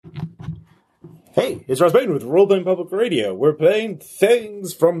Hey, it's Ross Payton with Roleplaying Public Radio. We're playing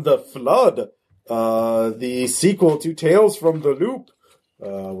Things from the Flood, the sequel to Tales from the Loop,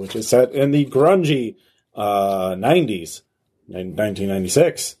 which is set in the grungy 90s,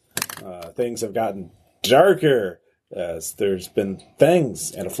 1996. Things have gotten darker as there's been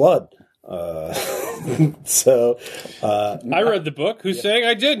things and a flood. I read the book. Who's saying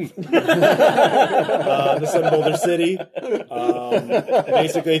I didn't? This in Boulder City.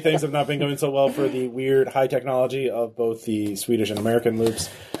 Basically, things have not been going so well for the weird high technology of both the Swedish and American loops.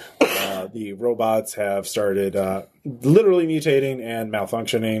 The robots have started literally mutating and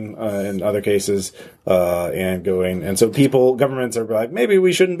malfunctioning in other cases, and so governments are like, maybe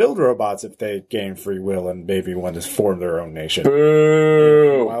we shouldn't build robots if they gain free will and maybe want to form their own nation.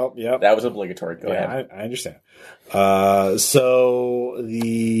 Boo! Well, yeah, that was obligatory. Go ahead. I understand. So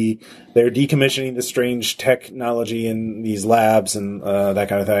they're decommissioning the strange technology in these labs and that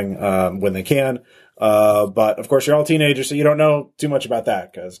kind of thing when they can. But of course you're all teenagers, so you don't know too much about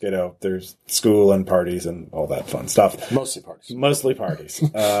that because, there's school and parties and all that fun stuff. Mostly parties.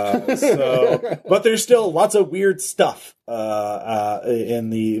 But there's still lots of weird stuff, in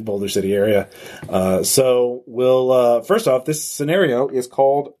the Boulder City area. So we'll, first off, this scenario is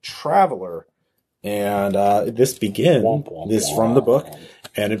called Traveler. And, this begins, from the book,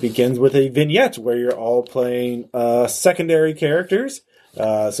 and it begins with a vignette where you're all playing, secondary characters.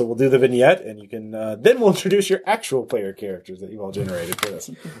 So we'll do the vignette, and you can then we'll introduce your actual player characters that you've all generated for this.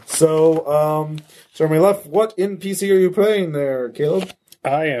 So, on my left, what NPC are you playing there, Caleb?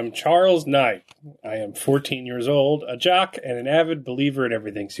 I am Charles Knight. I am 14 years old, a jock, and an avid believer in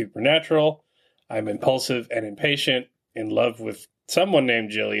everything supernatural. I'm impulsive and impatient, in love with someone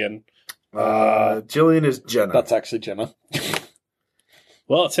named Jillian. Jillian is Jenna. That's actually Jenna.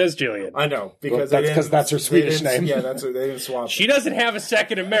 Well, it says Jillian. I know, because that's her Swedish name. Yeah, they didn't swap. She doesn't have a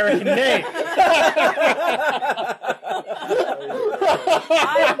second American name.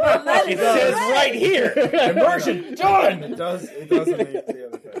 It says right here. Immersion done. It does in the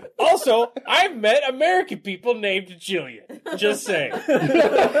other thing. Also, I've met American people named Jillian. Just saying.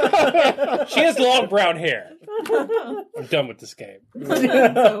 She has long brown hair. I'm done with this game.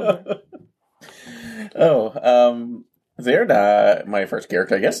 Zerd, my first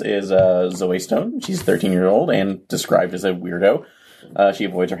character, I guess, is Zoe Stone. She's 13 years old and described as a weirdo. She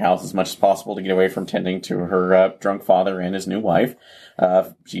avoids her house as much as possible to get away from tending to her drunk father and his new wife.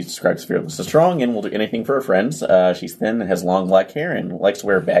 She's described as fearless and strong and will do anything for her friends. She's thin and has long black hair and likes to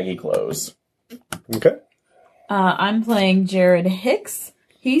wear baggy clothes. Okay. I'm playing Jared Hicks.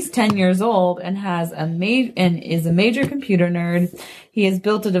 He's 10 years old and is a major computer nerd. He has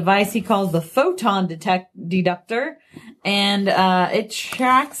built a device he calls the photon deductor, and it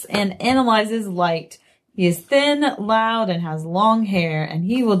tracks and analyzes light. He is thin, loud, and has long hair, and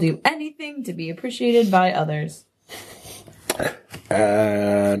he will do anything to be appreciated by others.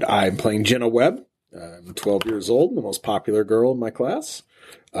 And I'm playing Jenna Webb. I'm 12 years old, the most popular girl in my class.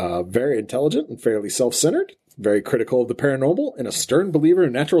 Very intelligent and fairly self-centered. Very critical of the paranormal and a stern believer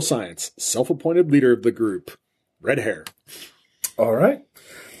in natural science. Self-appointed leader of the group. Red hair. All right.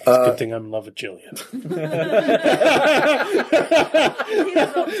 Good thing I'm in love with Jillian.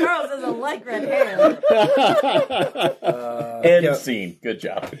 Charles doesn't like red hair. End scene. Good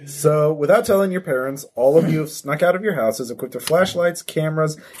job. So, without telling your parents, all of you have snuck out of your houses equipped with flashlights,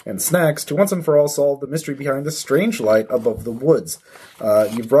 cameras, and snacks to once and for all solve the mystery behind the strange light above the woods.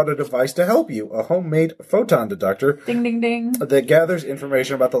 You've brought a device to help you, a homemade photon deductor. Ding, ding, ding. That gathers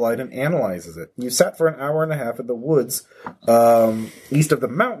information about the light and analyzes it. You sat for an hour and a half in the woods east of the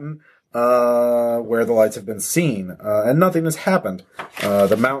mountain where the lights have been seen, and nothing has happened.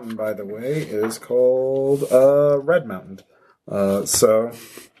 The mountain, by the way, is called Red Mountain.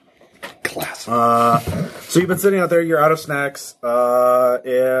 Class. So you've been sitting out there, you're out of snacks,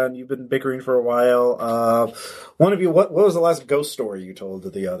 and you've been bickering for a while. One of you, what was the last ghost story you told to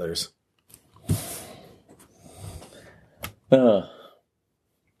the others? It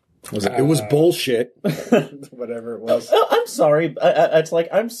was bullshit. Whatever it was. I'm sorry. It's like,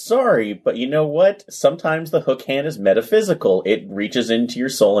 I'm sorry, but you know what? Sometimes the hook hand is metaphysical. It reaches into your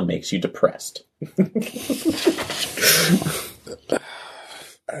soul and makes you depressed.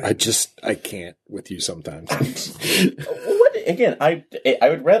 I can't with you sometimes. What? Again, I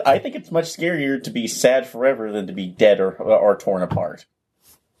would rather. I think it's much scarier to be sad forever than to be dead or torn apart.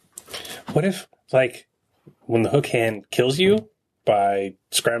 What if, when the hook hand kills you by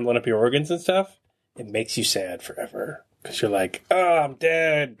scrambling up your organs and stuff, it makes you sad forever because you're like, oh, I'm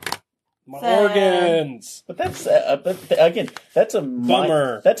dead. My Sad. organs. But that's again, that's a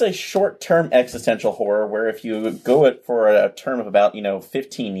Bummer. That's a short-term existential horror. Where if you go it for a term of about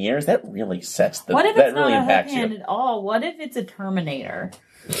 15 years, that really sets the. What if that it's really not a impacts hook hand you. at all? What if it's a Terminator?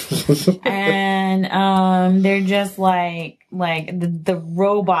 And they're just like the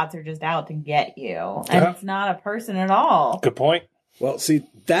robots are just out to get you, and Yeah. it's not a person at all. Good point. Well, see,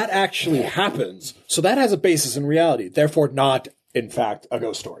 that actually happens. So that has a basis in reality. Therefore, not, in fact, a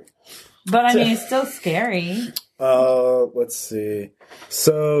ghost story. But I mean, it's still scary. Let's see.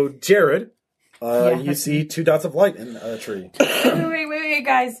 So, Jared, Yeah. you see 2 dots of light in a tree. Wait,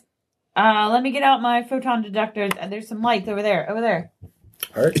 guys. Let me get out my photon detectors. There's some lights over there.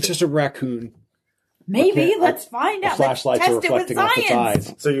 All right. It's just a raccoon. Maybe. Okay. Let's find out. Let's Flashlights are test it with reflecting off its science.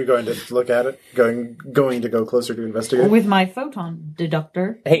 eyes. So you're going to look at it, going to go closer to investigate. With my photon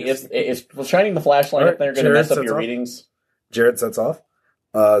detector. Hey, is shining the flashlight Alright, up there going to Jared mess up sets your off. readings? Jared sets off.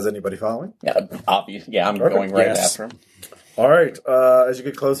 Is anybody following? Yeah, obvious. Yeah, I'm Okay. going right Yes. after him. All right. As you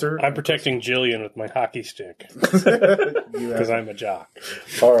get closer, I'm protecting Jillian with my hockey stick you because have, I'm a jock.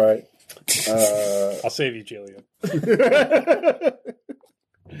 all right. I'll save you, Jillian.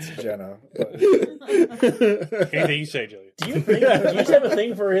 It's Jenna. Anything you say, Jillian. Do you just have a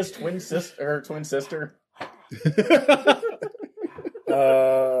thing for his twin sister? Her twin sister?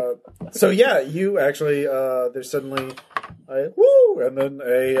 So yeah, you actually there's suddenly a woo, and then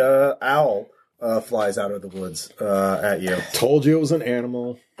a owl flies out of the woods at you. Told you it was an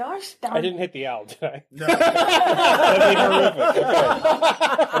animal. Gosh, I didn't hit the owl, did I? No. That'd be horrific. Okay.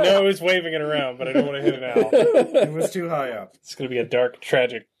 I know I was waving it around, but I don't want to hit an owl. It was too high up. It's going to be a dark,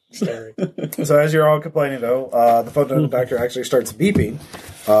 tragic story. So as you're all complaining, though, the photon detector actually starts beeping,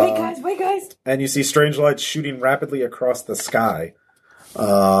 Wait, guys. and you see strange lights shooting rapidly across the sky.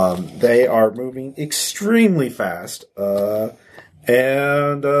 They are moving extremely fast, and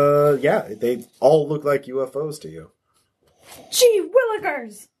they all look like UFOs to you. Gee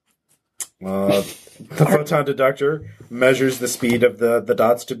willikers. The photon detector measures the speed of the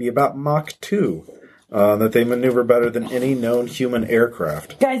dots to be about Mach 2. That they maneuver better than any known human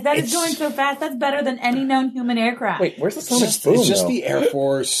aircraft. Guys, that is going so fast. That's better than any known human aircraft. Wait, where's the It's sonic just, boom, it's just though? the Air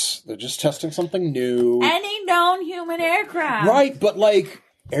Force. They're just testing something new. Any known human aircraft. Right, but like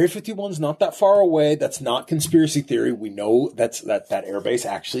Area 51's not that far away. That's not conspiracy theory. We know that airbase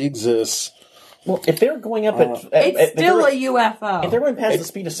actually exists. Well, if they're going up at... It's still a If UFO. they're going past the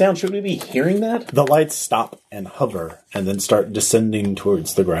speed of sound, should we be hearing that? The lights stop and hover, and then start descending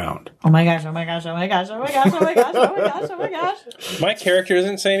towards the ground. Oh my gosh, oh my gosh, oh my gosh, oh my gosh, oh my gosh, oh my gosh, oh my gosh. My character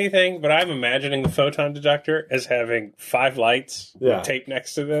doesn't say anything, but I'm imagining the photon detector as having 5 lights taped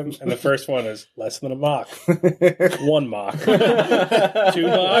next to them, and the first one is less than a Mach. 1 Mach. 2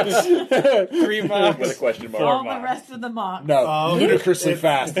 Machs. 3 Machs. With a question mark. All Mach. the rest of the mock. No, ludicrously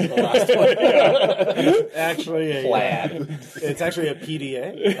fast in the last one. Actually, It's actually a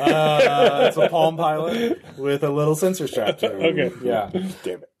PDA. It's a Palm Pilot with a little sensor strap to it. Okay. Yeah.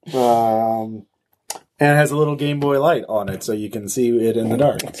 Damn it. And it has a little Game Boy light on it, so you can see it in the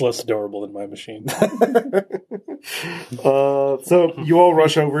dark. It's less adorable than my machine. So you all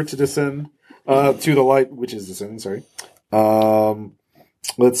rush over to descend to the light, which is descending. Sorry.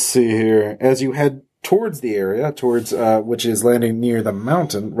 Let's see here. As you head towards the area, towards which is landing near the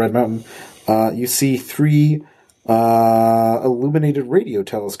mountain, Red Mountain, you see 3 illuminated radio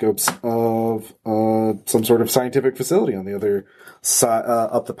telescopes of some sort of scientific facility on the other side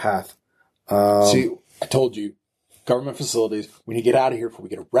up the path. See, I told you, government facilities. We need to get out of here before we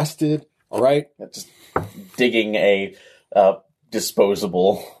get arrested. All right. just digging a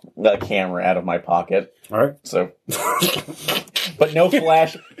disposable camera out of my pocket. All right. So, but no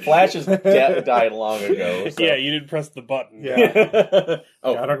flash. Flash has died long ago. So. Yeah, you didn't press the button. Yeah.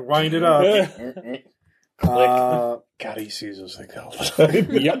 Oh, Gotta wind it up. God, he sees those things all the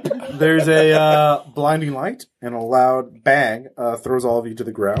time. Yep. There's a blinding light and a loud bang throws all of you to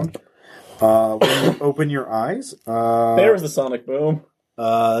the ground. When you open your eyes, there's the sonic boom.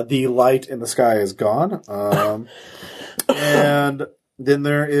 the light in the sky is gone. And then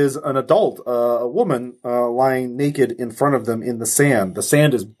there is an adult, a woman, lying naked in front of them in the sand. The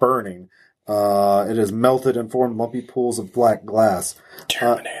sand is burning. It has melted and formed lumpy pools of black glass.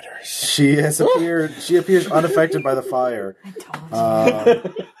 Terminators. She appears unaffected by the fire.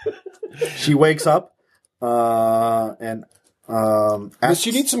 She wakes up and Miss, asks,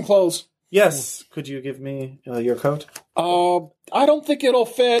 you need some clothes. yes, could you give me your coat? I don't think it'll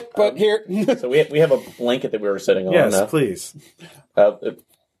fit, but here. So we have a blanket that we were sitting on. Yes, please.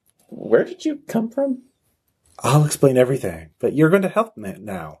 Where did you come from? I'll explain everything, but you're going to help me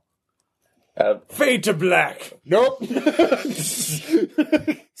now. Fade to black. Nope.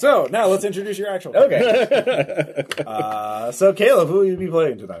 So now let's introduce your actual. Okay. So Caleb, who will you be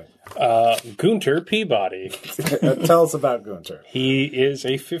playing tonight? Gunter Peabody. Tell us about Gunter. He is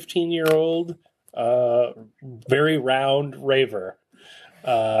a 15-year-old, very round raver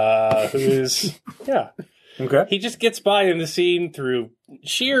who is, Okay. he just gets by in the scene through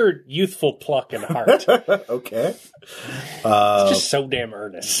sheer youthful pluck and heart. Okay. He's just so damn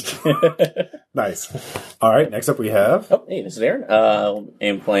earnest. Nice. All right. Next up, we have. Oh, hey, this is Aaron.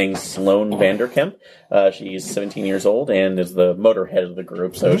 I'm playing Sloane Vanderkemp. She's 17 years old and is the motorhead of the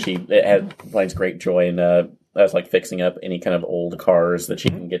group. So she finds great joy in that's like fixing up any kind of old cars that she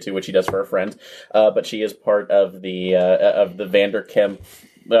can get to, which she does for her friends. But she is part of the Vanderkemp.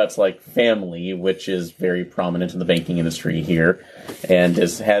 That's like family, which is very prominent in the banking industry here, and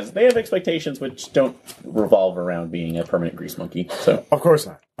they have expectations which don't revolve around being a permanent grease monkey. So Of course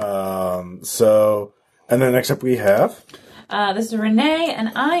not. And then next up we have. This is Renee,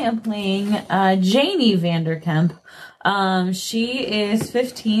 and I am playing Janie Vanderkemp. She is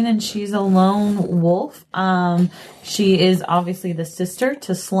 15, and she's a lone wolf. She is obviously the sister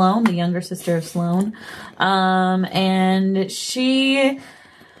to Sloane, the younger sister of Sloane. And she's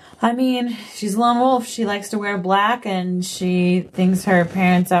a lone wolf. She likes to wear black, and she thinks her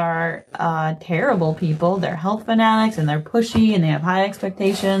parents are terrible people. They're health fanatics, and they're pushy, and they have high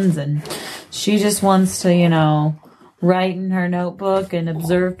expectations, and she just wants to, write in her notebook and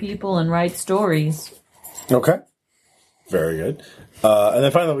observe people and write stories. Okay. Very good. And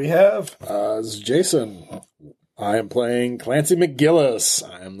then finally we have. This is Jason. I am playing Clancy McGillis.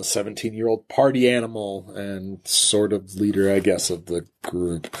 I am the 17-year-old party animal and sort of leader, I guess, of the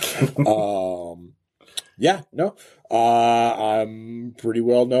group. I'm pretty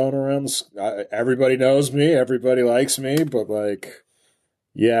well known around. Everybody knows me. Everybody likes me. But,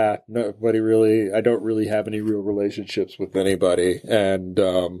 nobody really. I don't really have any real relationships with anybody. And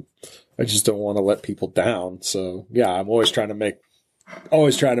I just don't want to let people down. So, I'm always trying to make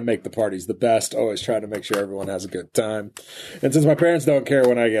the parties the best, always trying to make sure everyone has a good time. And since my parents don't care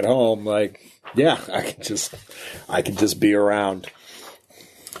when I get home, I can just be around.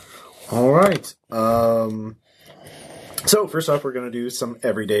 All right. So first off, we're going to do some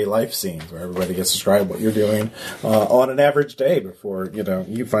everyday life scenes where everybody gets to describe what you're doing on an average day before,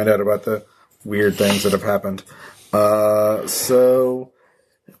 you find out about the weird things that have happened. So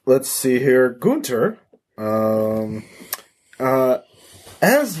let's see here. Gunter,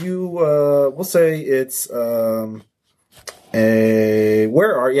 as you, we'll say it's, where do you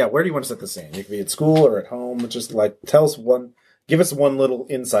want to set the scene? You could be at school or at home. Just give us one little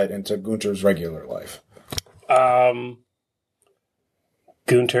insight into Gunter's regular life.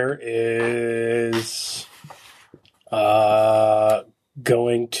 Gunter is,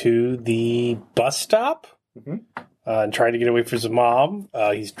 going to the bus stop, and trying to get away from his mom.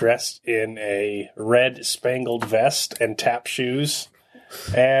 He's dressed in a red spangled vest and tap shoes.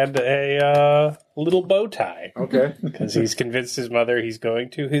 And a little bow tie. Okay. Because he's convinced his mother he's going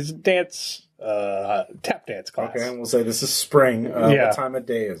to his tap dance class. Okay, and we'll say this is spring. What time of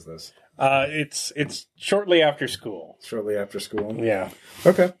day is this? It's shortly after school. Shortly after school? Yeah.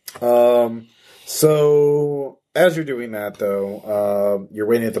 Okay. So, as you're doing that, though, you're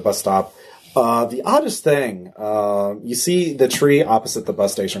waiting at the bus stop. The oddest thing, you see the tree opposite the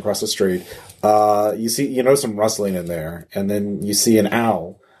bus station across the street. You know some rustling in there, and then you see an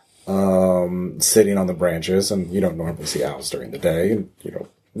owl sitting on the branches, and you don't normally see owls during the day, and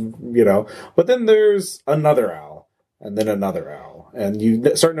but then there's another owl, and then another owl, and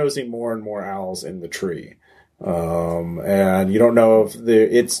you start noticing more and more owls in the tree. And you don't know if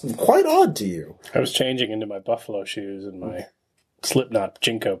it's quite odd to you. I was changing into my buffalo shoes and my Slipknot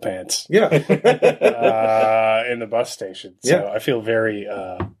Jinko pants. Yeah. In the bus station. So I feel very,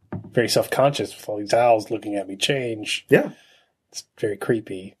 very self-conscious with all these owls looking at me change. Yeah. It's very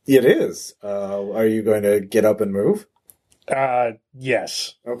creepy. It is. Are you going to get up and move?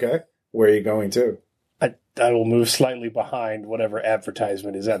 Yes. Okay. Where are you going to? I will move slightly behind whatever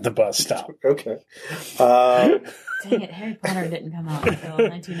advertisement is at the bus stop. Okay. Dang it, Harry Potter didn't come out until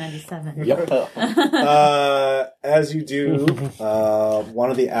 1997. Yep. As you do, one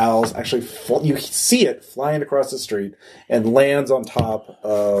of the owls actually, you see it flying across the street and lands on top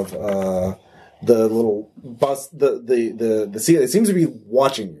of the little bus. The it seems to be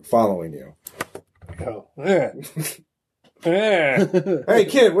watching you, following you. Oh. Hey,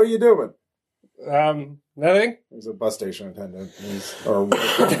 kid, what are you doing? Nothing. He's a bus station attendant. Or a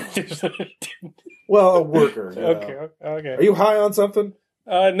worker. Well, a worker. Okay. Are you high on something?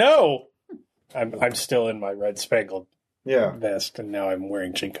 No. I'm still in my red spangled vest, and now I'm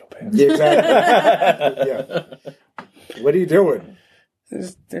wearing Jinko pants. Yeah, exactly. Yeah. What are you doing?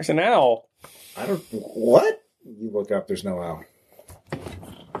 There's an owl. What? You look up, there's no owl.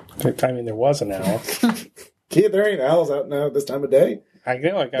 I mean, there was an owl. Kid, there ain't owls out now this time of day. I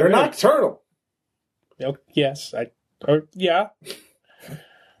know. They're nocturnal. Oh, yes. Yeah.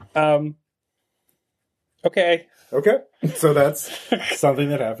 Okay. Okay. So that's something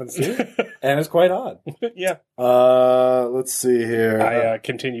that happens to you. And it's quite odd. Yeah. Let's see here. I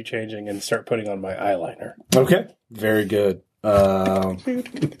continue changing and start putting on my eyeliner. Okay. Very good. How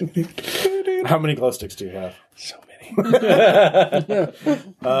many glow sticks do you have? So many.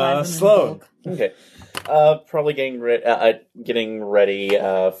 Sloan. Okay. Probably getting ready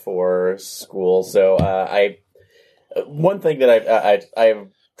for school. So one thing that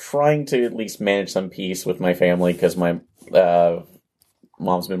I'm trying to at least manage some peace with my family because my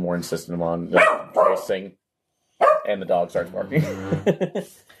mom's been more insistent on racing, and the dog starts barking.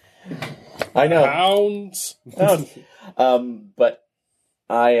 I know. Hounds. But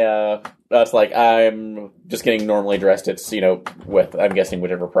that's like I'm just getting normally dressed. It's with I'm guessing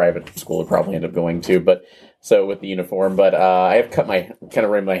whatever private school would probably end up going to, but so with the uniform. But I have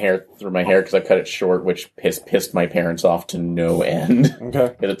ran my hair through my hair because I cut it short, which pissed my parents off to no end.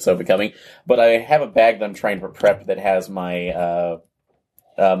 Okay, because it's so becoming. But I have a bag that I'm trying to prep that has my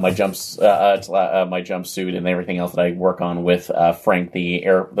my jumpsuit and everything else that I work on with Frank, the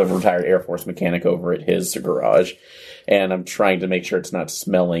retired Air Force mechanic over at his garage. And I'm trying to make sure it's not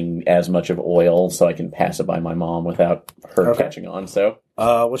smelling as much of oil so I can pass it by my mom without her catching on. So,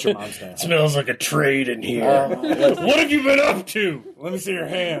 what's your mom's name? Smells like a trade in here. What have you been up to? Let me see your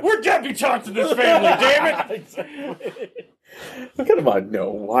hand. We're debutantes in this family, damn it! Look at my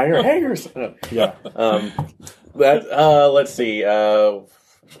wire hangers. Yeah. Let's see.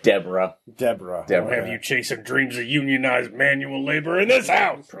 Deborah. Have you chasing dreams of unionized manual labor in this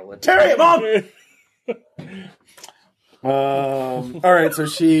house? Proletariat, Mom! All right, so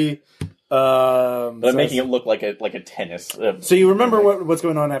she. I'm making it look like a tennis. So you remember what's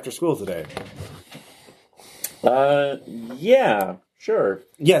going on after school today? Yeah, sure.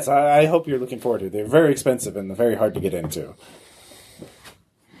 Yes, I hope you're looking forward to it. They're very expensive and very hard to get into.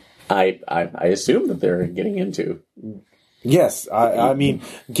 I assume that they're getting into. Yes, I mean,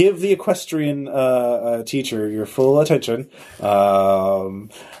 give the equestrian teacher your full attention. I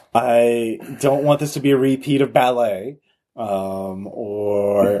don't want this to be a repeat of ballet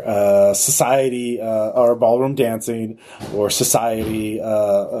or society or ballroom dancing or society,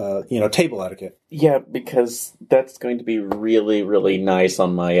 table etiquette. Yeah, because that's going to be really, really nice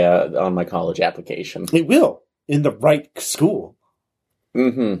on my college application. It will in the right school.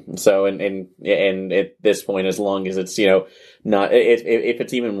 Mm-hmm. So, and at this point, as long as it's not if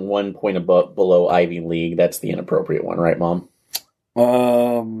it's even 1 point below Ivy League, that's the inappropriate one, right, Mom?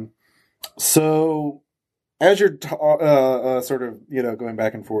 So as you're sort of going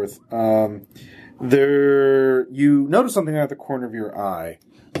back and forth, there you notice something at the corner of your eye,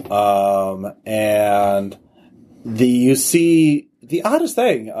 and you see the oddest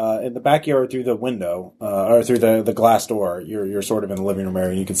thing in the backyard through the window or through the glass door. You're sort of in the living room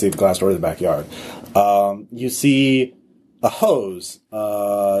area, and you can see the glass door of the backyard. You see a hose,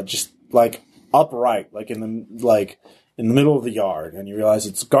 just like upright, like in the middle of the yard, and you realize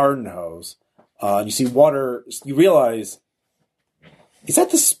it's a garden hose. And you see water. You realize, is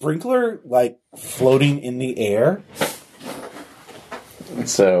that the sprinkler floating in the air?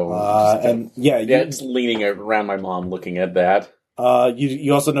 So, it's leaning around my mom, looking at that.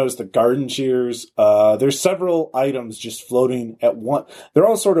 You also notice the garden shears. There's several items just floating at one. They're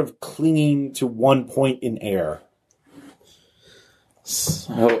all sort of clinging to one point in air.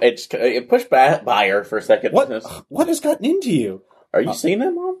 So it pushed by her for a second. What has gotten into you? Are you seeing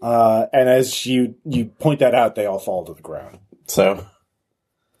that, Mom? And as you point that out, they all fall to the ground. So,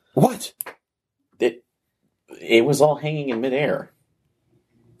 what? It was all hanging in midair.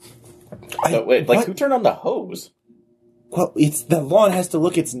 Who turned on the hose? Well, the lawn has to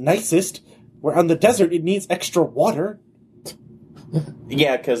look its nicest. Where on the desert, it needs extra water.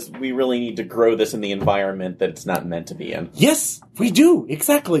 Yeah, because we really need to grow this in the environment that it's not meant to be in. Yes, we do.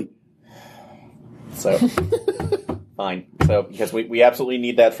 Exactly. So, fine. So, because we absolutely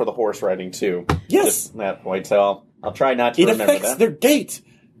need that for the horse riding, too. Yes. At that point, so I'll try not to remember that. It affects their gait.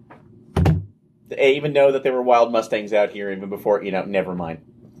 They even know that there were wild Mustangs out here even before, never mind.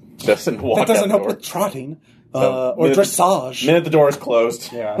 Doesn't walk That doesn't help door. with trotting. So, or dressage. Minute the door is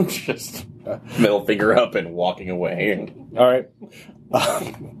closed. Yeah. Just middle finger up and walking away. All right.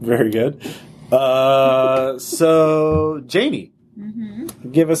 Very good. So, Janie.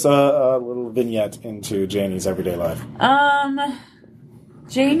 Give us a little vignette into Janie's everyday life.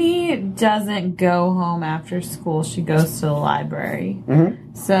 Janie doesn't go home after school. She goes to the library.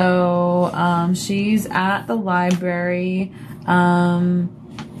 Mm-hmm. So she's at the library. The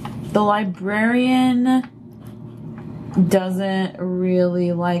librarian doesn't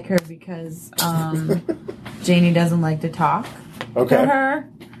really like her because Janie doesn't like to talk to her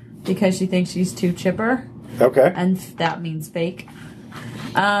because she thinks she's too chipper. Okay. And that means fake.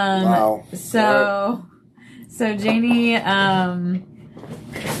 Wow. So Janie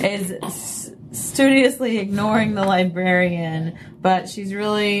is studiously ignoring the librarian, but she's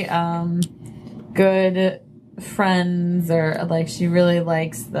really good friends, or like she really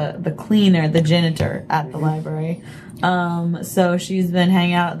likes the cleaner, the janitor at the library. So she's been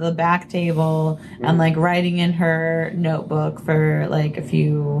hanging out at the back table and like writing in her notebook for like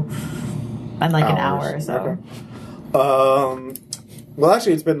an hour or so. Okay. Well,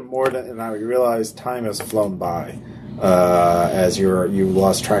 actually, it's been more than an hour. You realize time has flown by as you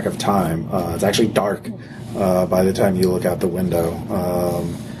lost track of time. It's actually dark by the time you look out the window.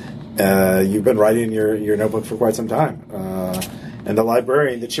 You've been writing in your notebook for quite some time. And the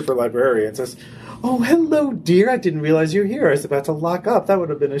librarian, the chipper librarian, says, "Oh, hello, dear. I didn't realize you were here. I was about to lock up. That would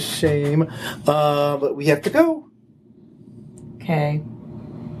have been a shame. But we have to go." Okay.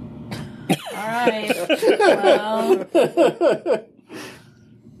 All right. Well,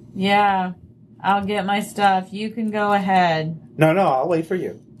 yeah. I'll get my stuff. You can go ahead. No, I'll wait for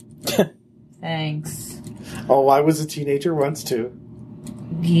you. Thanks. Oh, I was a teenager once, too.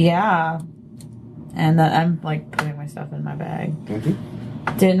 Yeah. And I'm, like, putting my stuff in my bag.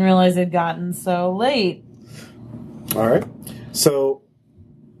 Mm-hmm. Didn't realize it'd gotten so late. All right. So,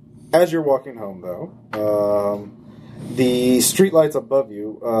 as you're walking home, though, the streetlights above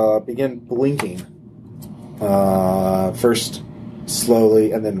you begin blinking. First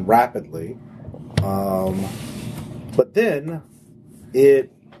slowly and then rapidly. But then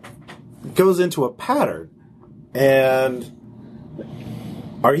it goes into a pattern. And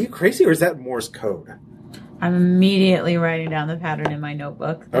are you crazy, or is that Morse code? I'm immediately writing down the pattern in my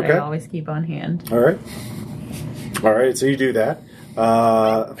notebook that I always keep on hand. All right, so you do that.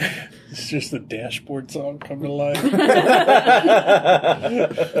 It's just the dashboard song come to life.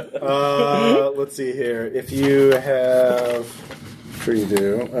 Let's see here. If you have... Sure you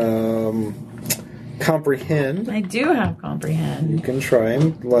do. Comprehend. I do have comprehend. You can try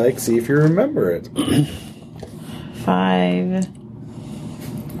and, see if you remember it. 5,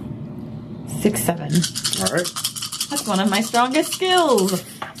 6, 7. All right. That's one of my strongest skills.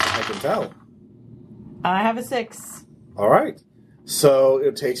 I can tell. I have a 6. All right. So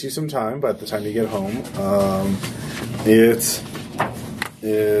it takes you some time. By the time you get home, it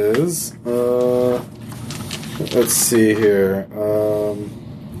is. Let's see here.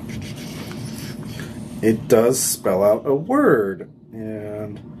 It does spell out a word,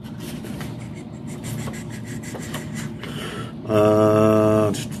 and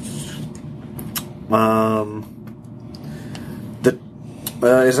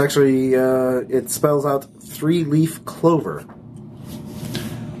it's actually it spells out 3-leaf clover.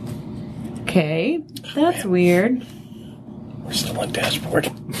 Okay, that's weird. We're still on dashboard.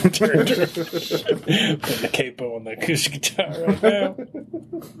 Putting the capo on the acoustic guitar right now.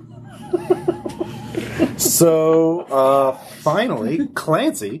 So, finally,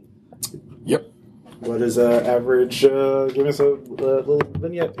 Clancy. Yep. What is average? Give us a little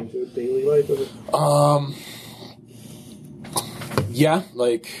vignette into daily life of it. Yeah,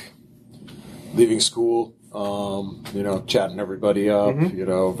 leaving school, chatting everybody up,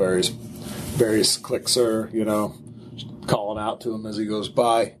 various cliques are, calling out to him as he goes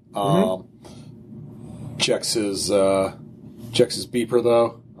by. Checks his beeper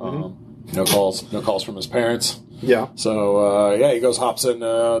though. No calls from his parents. Yeah. So he hops in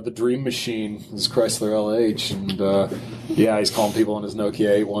the Dream Machine, his Chrysler LH, and he's calling people on his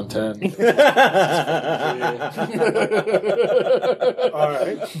Nokia 8110. All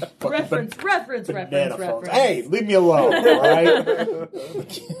right. Reference. Hey, leave me alone. All right.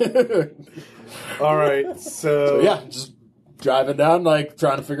 All right. So just driving down,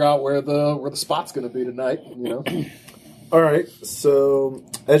 trying to figure out where the spot's going to be tonight. All right. So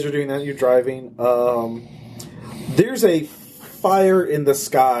as you're doing that, you're driving. There's a fire in the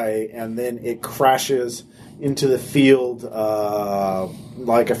sky, and then it crashes into the field a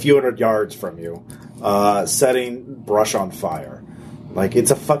few hundred yards from you, setting brush on fire.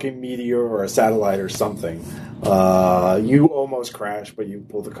 It's a fucking meteor or a satellite or something. You almost crash, but you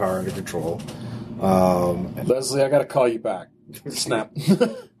pull the car under control. Leslie, I got to call you back. Snap.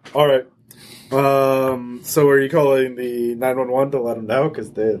 All right. So are you calling the 911 to let them know?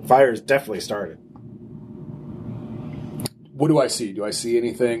 Because the fire's definitely started. What do I see? Do I see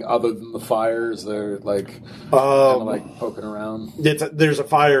anything other than the fire? Is there kind of like poking around? There's a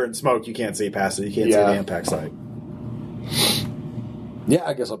fire and smoke. You can't see past it. You can't see the impact site. Yeah,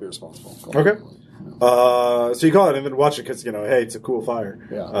 I guess I'll be responsible. Okay. So you call it and then watch it because, hey, it's a cool fire.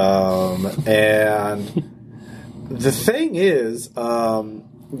 Yeah. And the thing is,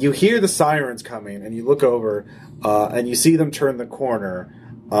 you hear the sirens coming and you look over and you see them turn the corner.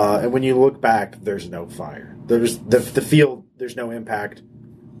 And when you look back, there's no fire. There's the field. There's no impact.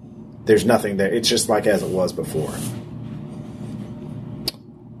 There's nothing there. It's just like as it was before.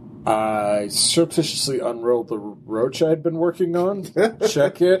 I surreptitiously unrolled the roach I'd been working on,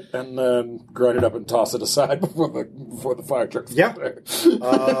 check it, and then grind it up and toss it aside before the fire truck. Yeah. Do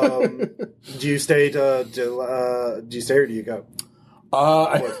you stay or do you go?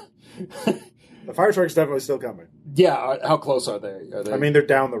 The fire truck's definitely still coming. Yeah. How close are they? I mean, they're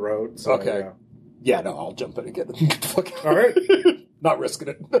down the road. So, okay. Yeah, no, I'll jump in and get the fuck out. All right. Not risking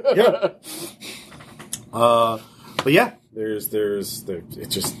it. Yeah. But yeah,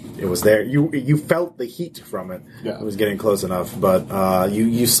 it was there. You felt the heat from it. Yeah. It was getting close enough, but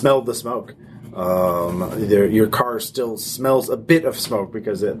you smelled the smoke. Your car still smells a bit of smoke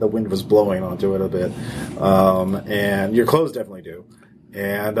because the wind was blowing onto it a bit. And your clothes definitely do.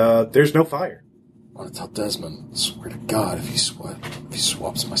 And there's no fire. I want to tell Desmond, I swear to God, if he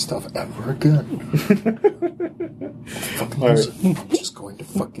swaps my stuff ever again, I'm just going to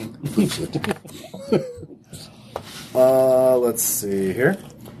fucking lose it. Let's see here.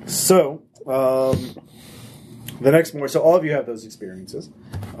 So, the next morning, so all of you have those experiences.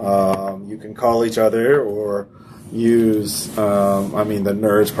 You can call each other or use, the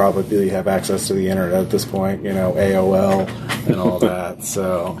nerds probably have access to the internet at this point, AOL and all that,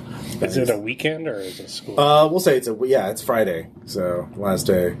 so... Is it a weekend or is it school? We'll say it's Friday, so last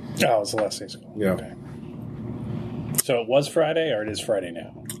day. Oh, it's the last day of school. Yeah. Okay. So it was Friday, or it is Friday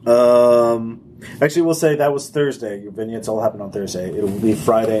now? Actually, we'll say that was Thursday. Your vignettes all happened on Thursday. It will be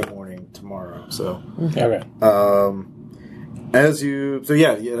Friday morning tomorrow. So okay. Do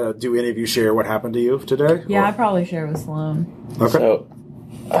any of you share what happened to you today? Yeah, I probably share with Sloan. Okay. So,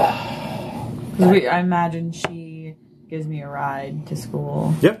 I imagine she gives me a ride to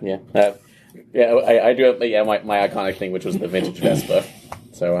school. Yep. yeah. I do have my iconic thing, which was the vintage Vespa.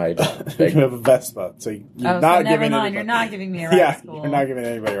 So I you have a Vespa, so you're not never giving. Mind, you're not giving me a ride to school. You're not giving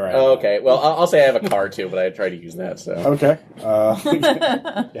anybody a ride. Oh, okay. Well, I'll say I have a car too, but I try to use that. So okay. Yeah,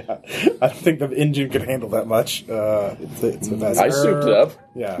 I don't think the engine could handle that much. It's a Vespa. I souped it up.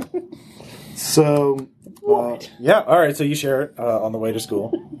 Yeah. So. Yeah. All right. So you share it on the way to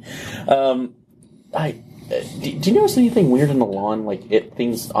school. Do you notice anything weird in the lawn? Like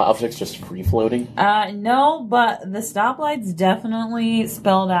objects just free floating? No, but the stoplights definitely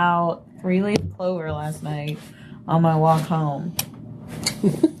spelled out 3-leaf clover last night on my walk home.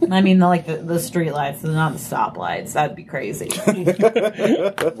 I mean, the street lights, not the stoplights. That'd be crazy.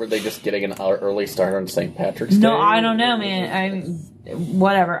 Were they just getting an early start on St. Patrick's Day? No, I don't know, man. I mean,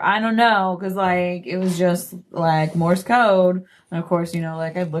 whatever. I don't know, because, it was just, Morse code. And, of course,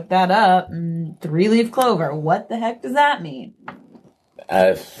 I looked that up, and 3-leaf clover. What the heck does that mean?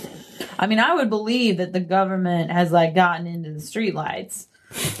 I would believe that the government has, gotten into the streetlights.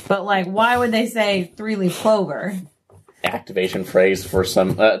 But, why would they say 3-leaf clover? Activation phrase for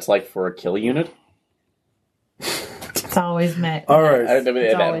some... it's for a kill unit? It's always mixed. All right.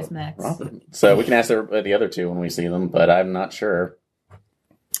 It's always mixed. So we can ask the other two when we see them, but I'm not sure.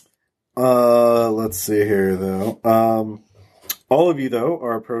 Let's see here, though. All of you, though,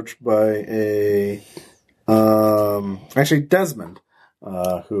 are approached by actually Desmond,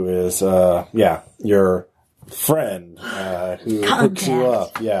 who is, your friend, who hooks you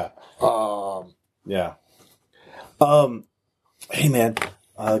up. Yeah. Yeah. Hey man,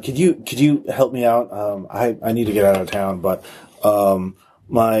 could you help me out? I need to get out of town, but,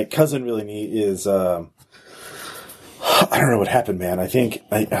 my cousin really is, I don't know what happened, man. I think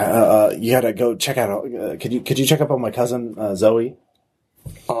you gotta go check out. Could you check up on my cousin Zoe?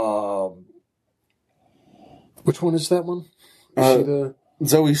 Which one is that one? Is she the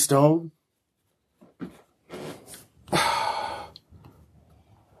Zoe Stone?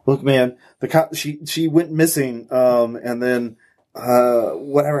 Look, man, she went missing, and then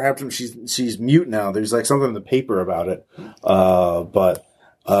whatever happened, she's mute now. There's something in the paper about it, but.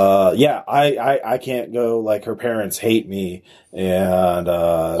 I can't go. Her parents hate me, and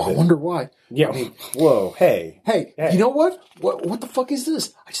I wonder why. Yeah. Whoa. Hey. You know what? What the fuck is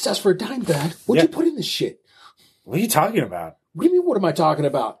this? I just asked for a dime bag. What'd you put in this shit? What are you talking about? What do you mean? What am I talking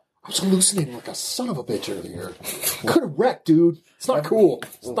about? I was hallucinating like a son of a bitch earlier. Could have wrecked, dude. It's not cool.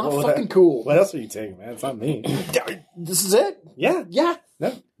 It's not fucking cool. What else are you taking, man? It's not me. This is it? Yeah. Yeah.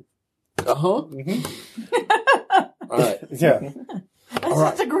 No. Uh-huh. Mm-hmm. All right. Yeah. Let's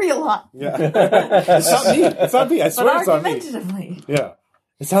just agree a lot. Yeah. It's not me. It's not me. I swear it's not me. Argumentatively. Yeah.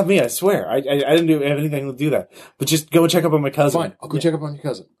 It's not me. I swear. I didn't do anything to do that. But just go and check up on my cousin. Fine. I'll go check up on your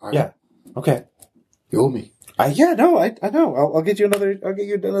cousin. All right. Yeah. Okay. You owe me. I know. I'll get you another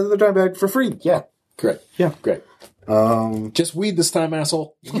dime bag for free. Yeah. Great. Yeah. Great. Just weed this time,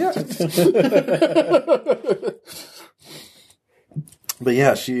 asshole. Yeah. But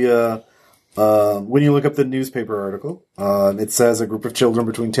yeah, she, when you look up the newspaper article, it says a group of children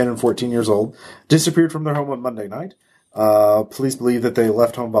between 10 and 14 years old disappeared from their home on Monday night. Police believe that they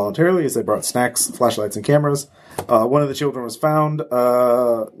left home voluntarily as they brought snacks, flashlights, and cameras. One of the children was found,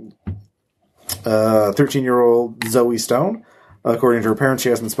 13-year-old Zoe Stone. According to her parents, she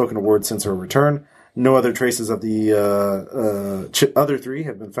hasn't spoken a word since her return. No other traces of the other three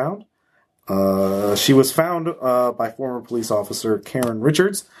have been found. She was found by former police officer Karen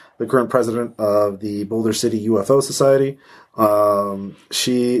Richards, the current president of the Boulder City UFO Society.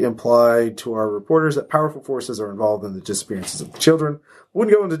 She implied to our reporters that powerful forces are involved in the disappearances of the children.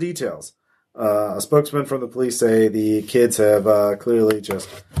 Wouldn't go into details. A spokesman from the police say the kids have clearly just,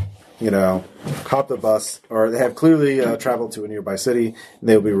 caught the bus, or they have clearly traveled to a nearby city, and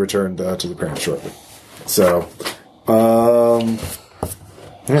they will be returned to the parents shortly. So,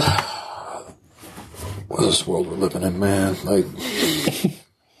 yeah. What is this world we're living in, man? Like,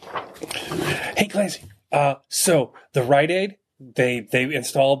 hey, Clancy. So the Rite Aid, they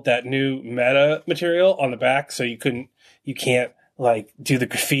installed that new meta material on the back, so you can't like do the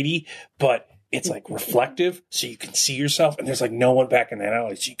graffiti, but it's like reflective, so you can see yourself, and there's like no one back in that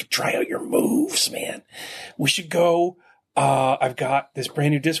alley, so you can try out your moves, man. We should go. I've got this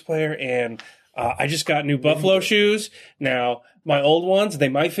brand new disc player, and I just got new Buffalo shoes. Now, my old ones, they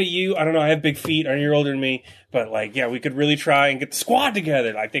might fit you. I don't know. I have big feet. I know you're older than me, but like, yeah, we could really try and get the squad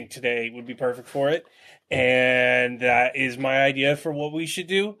together. I think today would be perfect for it. And that is my idea for what we should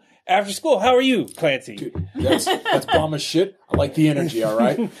do after school. How are you, Clancy? dude, that's bomb as shit. I like the energy, all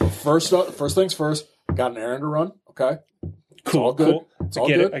right? First things first, got an errand to run, okay? It's all good. Cool. It's all I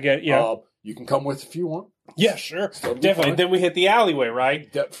get good. it. I get it, yeah. You can come with if you want. Yeah, sure. Definitely. Fine. Then we hit the alleyway,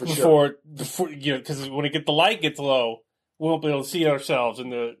 right? For sure. Before because when the light gets low, we won't be able to see ourselves.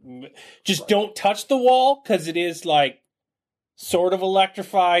 Just don't touch the wall, because it is like sort of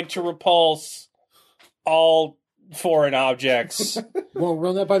electrified to repulse all foreign objects. Want to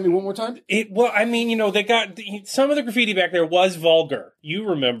run that by me one more time? They got some of the graffiti back there was vulgar. You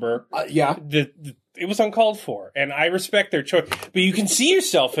remember? Yeah. It was uncalled for, and I respect their choice. But you can see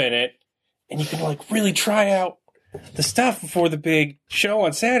yourself in it, and you can like really try out the stuff before the big show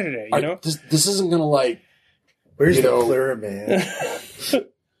on Saturday. This isn't gonna like. Where's the clear, man?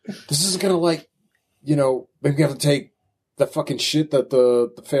 This isn't gonna like, maybe we have to take that fucking shit that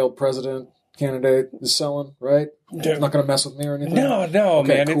the failed president candidate is selling, right? It's not gonna mess with me or anything. No,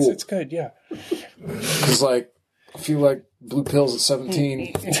 okay, man, cool. it's good, yeah. Because like, I feel like blue pills at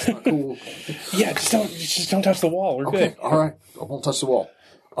 17. It's not cool. Yeah, just don't touch the wall. We're Okay, good. all right. I won't touch the wall.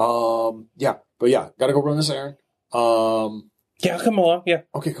 Gotta go run this errand. Yeah, I'll come along. Yeah.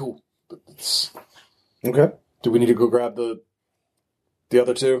 Okay, cool. Okay. Do we need to go grab the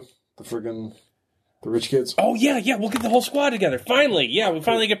other two? The rich kids? Oh, yeah. We'll get the whole squad together. Finally. Yeah, we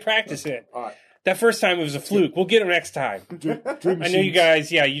finally get practice in. All right. That first time it was a fluke. We'll get them next time. I know you guys,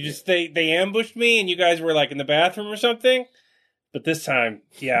 they ambushed me and you guys were like in the bathroom or something. But this time,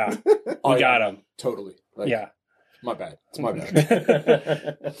 yeah, we got them. Totally. Yeah. My bad. It's my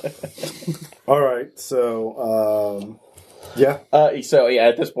bad. All right. So, yeah.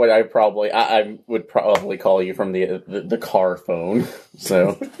 At this point, I would probably call you from the car phone.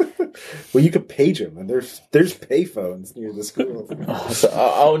 So, well, you could page them, and there's pay phones near the school.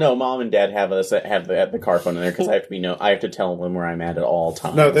 No, Mom and Dad have the car phone in there because I have to tell them where I'm at all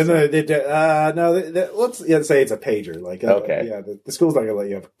times. No, then let's say it's a pager. Like, okay, yeah, the school's not gonna let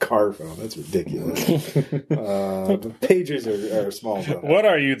you have a car phone. That's ridiculous. Pagers are small. What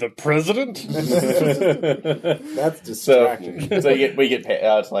are you, the president? That's distracting. So we get paid.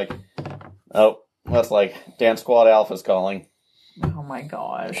 It's like, that's like Dance Squad Alpha's calling. Oh my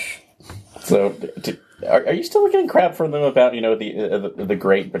gosh. So, are you still getting crap from them about the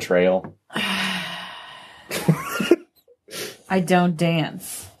great betrayal? I don't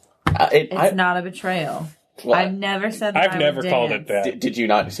dance. It's not a betrayal. Well, I've never said that. I've never called it that. Did you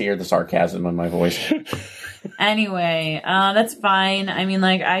not hear the sarcasm in my voice? Anyway, that's fine. I mean,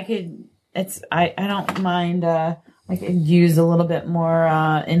 like I don't mind I could use a little bit more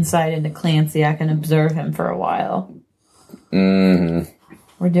insight into Clancy. I can observe him for a while. Mm-hmm.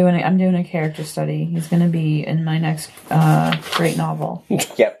 I'm doing a character study. He's going to be in my next great novel.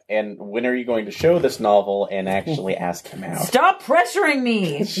 Yep. And when are you going to show this novel and actually ask him out? Stop pressuring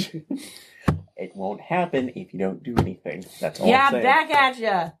me! It won't happen if you don't do anything. That's all Yeah, I'm saying. back at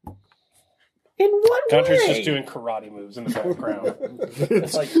ya. In what Gunter's way? just doing karate moves in the background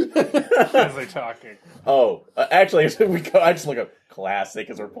It's like, as they're talking. oh, actually, I just look up classic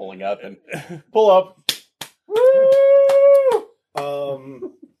as we're pulling up and pull up.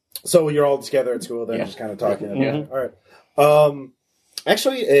 So you're all together at school then, Yeah. just kind of talking. Yeah. All right.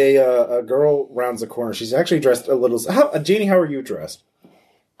 Actually, a girl rounds the corner. She's actually dressed a little. Jeannie, how are you dressed?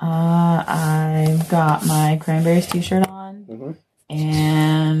 I've got my Cranberries t-shirt on.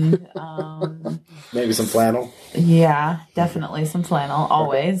 And, Maybe some flannel. yeah, definitely some flannel,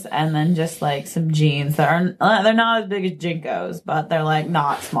 always. And then just, like, some jeans that are, they're not as big as Jinkos, but they're, like,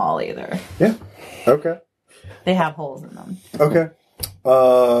 not small either. Yeah. Okay. They have holes in them. Okay.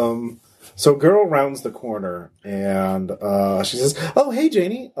 So girl rounds the corner and she says, "Oh, hey,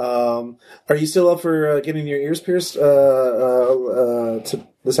 Janie. Are you still up for getting your ears pierced this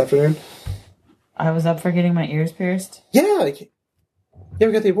afternoon?" I was up for getting my ears pierced. Yeah. Yeah,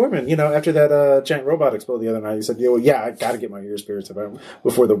 we got the appointment. You know, after that giant robot exploded the other night, you said, "Yeah, I got to get my ears pierced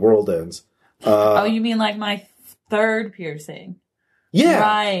before the world ends." Oh, you mean like my third piercing? Yeah.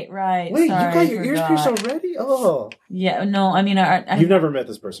 Right. Wait, Sorry, you got your ears forgot. pierced already? Oh. Yeah, no, I mean, You've never met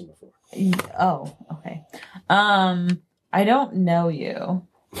this person before. Oh, okay. I don't know you.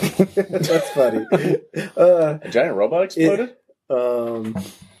 That's funny. A giant robot exploded? No!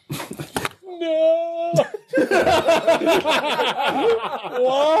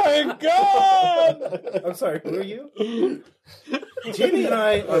 My God! I'm sorry, who are you? Jamie and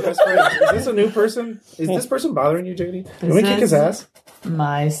I are best friends. Is this a new person? Is this person bothering you, Jamie? Can we kick his ass?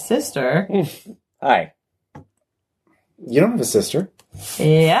 My sister. Hi. You don't have a sister.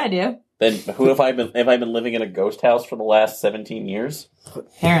 Yeah, I do. Then who have I been? Have I been living in a ghost house for the last 17 years?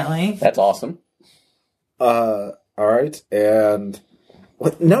 Apparently. That's awesome. All right, and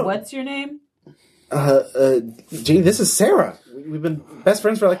what? No, What's your name? Jamie, this is Sarah. We've been best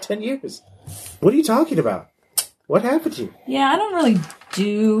friends for like 10 years. What are you talking about? What happened to you? Yeah, I don't really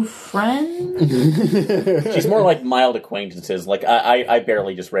do friends. She's more like mild acquaintances. Like I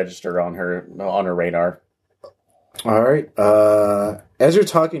barely just register on her radar. All right. As you're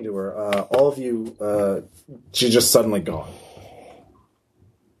talking to her, all of you, she's just suddenly gone.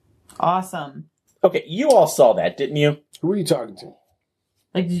 Awesome. Okay, you all saw that, didn't you? Who are you talking to?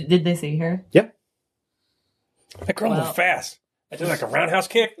 Like, did they see her? Yep. That girl moved Well- fast. I did like a roundhouse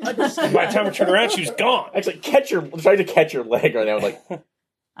kick. And by the time we turned around, she was gone. Actually, tried to catch her leg right now. Like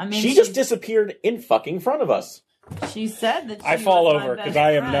I mean, she just disappeared in fucking front of us. She said that. I she fall was my over best because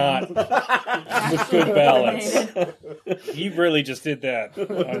I am friend. not with good balance. You really just did that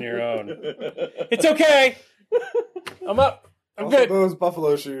on your own. It's okay. I'm up. I'm Also, good. those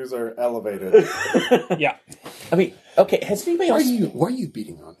buffalo shoes are elevated. Yeah. I mean, okay, has anybody else? Why are you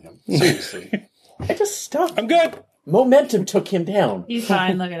beating on him? Seriously. I just stopped. I'm good. Momentum took him down. He's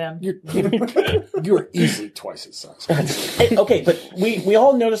fine. Look at him. You're easily twice his size. Okay, but we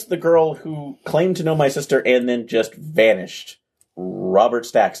all noticed the girl who claimed to know my sister and then just vanished, Robert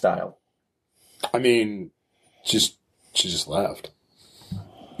Stack style. I mean, she just left.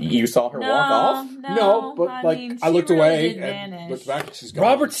 You saw her walk off? No, but I like mean, I looked she really away did and vanish. looked back. And she's gone.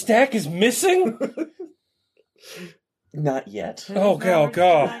 Robert Stack is missing? Not yet. Who's Oh, Robert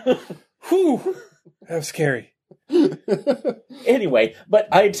God. Stack? Whew. That was scary. Anyway, but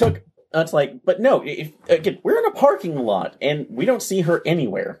I took. It's like, but no. Again, we're in a parking lot and we don't see her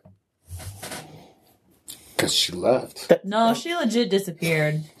anywhere. Because she left. No, she legit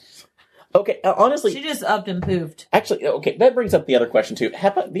disappeared. Okay, honestly, She just upped and poofed. actually, okay, that brings up the other question too.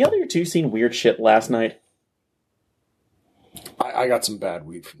 Have the other two seen weird shit last night? I got some bad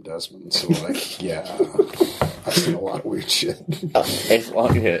weed from Desmond, so like, yeah, I've seen a lot of weird shit. Well,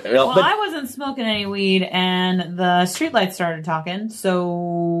 I wasn't smoking any weed, and the streetlights started talking.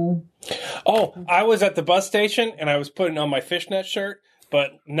 So Oh, I was at the bus station and I was putting on my fishnet shirt,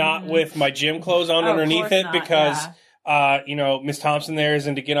 but not with my gym clothes on Oh, of underneath course it not, because, yeah. Miss Thompson there is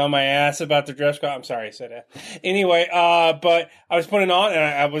into get on my ass about the dress code. I'm sorry I said that. Anyway, but I was putting it on and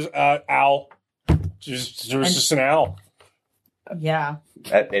I was owl. There was just an owl. yeah.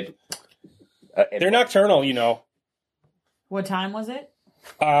 They're nocturnal, you know. What time was it?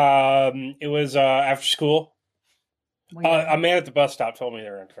 It was after school. When A man at the bus stop told me they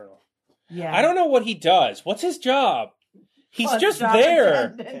were nocturnal. yeah. I don't know what he does. What's his job? He's Bus just stop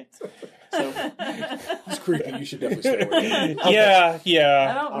there. attendant. So It's creepy. You should definitely stay away. Yeah, I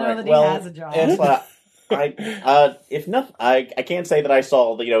yeah. don't all know right, that well, he has a job. it's if nothing, I can't say that I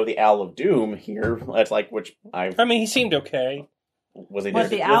saw the Owl of Doom here. That's like which I I mean, he seemed okay. was he What,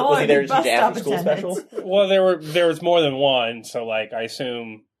 there? the owl Was or he there the to bus do the after stop school attendants? special? Well, there was more than one, so like I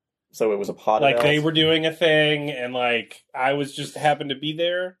assume So it was a pot. like of they owls? were doing a thing, and like I was just happened to be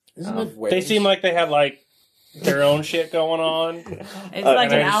there. Isn't it They seemed like they had like their own shit going on. It's like and an I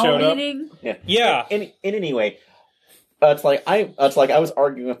just owl showed up. meeting. Yeah. In any way, it's like I was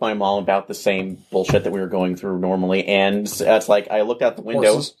arguing with my mom about the same bullshit that we were going through normally, and it's like I looked out the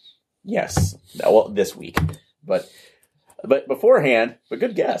window. Horses? Yes, well, this week, but beforehand, but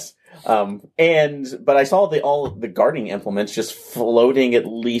good guess. But I saw all the gardening implements just floating at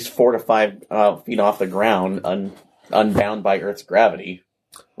least 4 to 5 feet off the ground, unbound by Earth's gravity,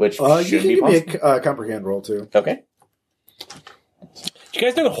 which You should can be give me possible. a comprehend roll too. Okay. Do you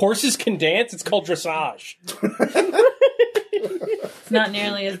guys know that horses can dance? It's called dressage. It's not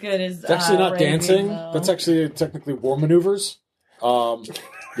nearly as good as. It's actually not Arabian, dancing. though. That's actually technically war maneuvers.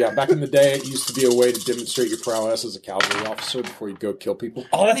 Yeah, back in the day, it used to be a way to demonstrate your prowess as a cavalry officer before you'd go kill people.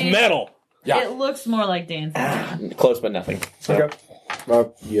 Oh, that's I mean- metal. Yeah. It looks more like dancing. Close, but nothing. So. Okay.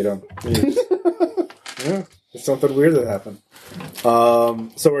 Well, you know. Yeah, it's something weird that happened.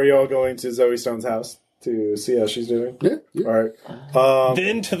 So are you all going to Zoe Stone's house to see how she's doing? Yeah. All right.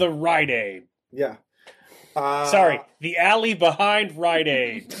 Then to the Rite Aid. Yeah. Sorry, the alley behind Rite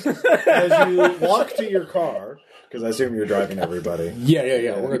Aid. As you walk to your car, because I assume you're driving everybody, Yeah.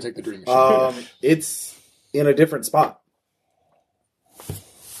 We're going to take the dream machine. it's in a different spot.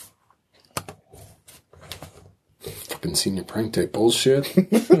 Fucking senior prank tape bullshit.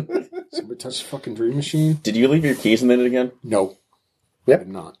 Somebody touched the fucking dream machine? Did you leave your keys in it again? No. Yep. I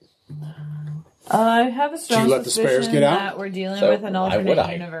did not. I have a strong Did you let the spares suspicion get out? that we're dealing So, with an why would alternate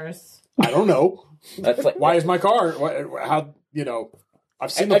I? universe. I don't know. That's like Why is my car? How,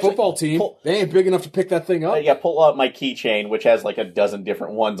 I've seen the Actually, football team. pull- They ain't big enough to pick that thing up. Yeah, pull out my keychain, which has like a dozen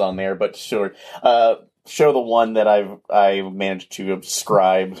different ones on there. But sure, show the one that I managed to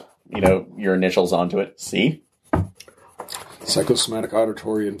scribe, your initials onto it. See, Psychosomatic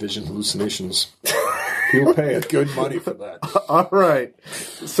auditory and vision hallucinations. People pay good money for that. All right.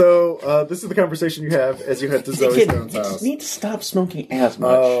 So this is the conversation you have as you head to Zoe Kid, Stone's you just house. need to stop smoking as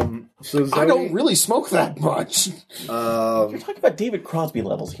much. So Zoe, I don't really smoke that much. You're talking about David Crosby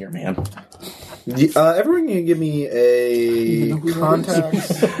levels here, man. everyone can give me a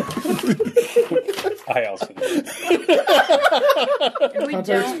contacts. I also do. If we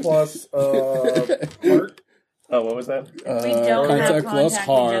Contacts don't, plus heart. Oh, what was that? we don't have contact plus contact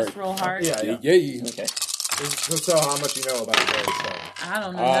hard. and just roll hard. Yeah. Yay. Okay. So how much you know about Zoe Stone? I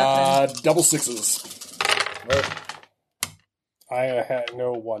don't know nothing. Double sixes. I had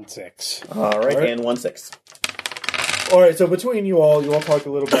no 1-6. All right, All right. and 1-6. All right, so between you all talk a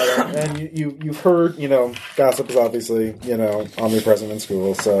little better, and you've heard, gossip is obviously, omnipresent in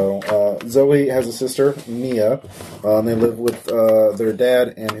school. So Zoe has a sister, Mia. They live with their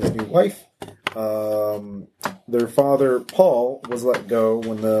dad and his new wife. Their father, Paul, was let go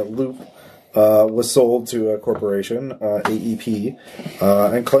when the Loop was sold to a corporation, AEP,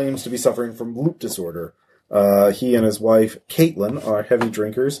 and claims to be suffering from loop disorder. He and his wife, Caitlin, are heavy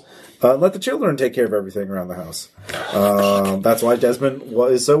drinkers. Let the children take care of everything around the house. That's why Desmond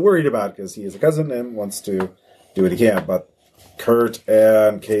is so worried about it, because he is a cousin and wants to do what he can. But Kurt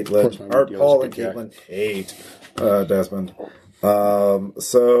and Caitlin, or Paul and Caitlin, hate Desmond.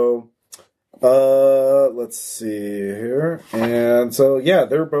 Let's see here. And so, yeah,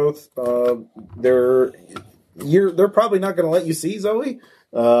 they're both, they're probably not going to let you see Zoe.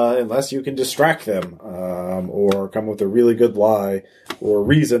 Unless you can distract them, or come with a really good lie or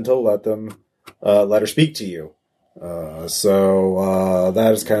reason to let her speak to you. So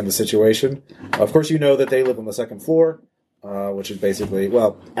that is kind of the situation. Of course, you know that they live on the second floor, which is basically,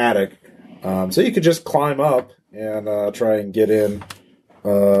 attic. So you could just climb up and try and get in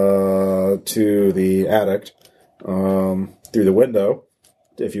to the attic through the window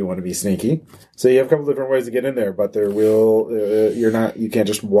if you want to be sneaky. So you have a couple different ways to get in there, but you can't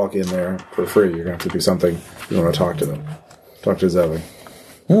just walk in there for free. You're going to have to do something. You want to talk to them. Talk to Zoe.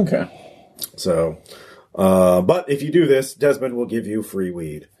 Okay. So, but if you do this, Desmond will give you free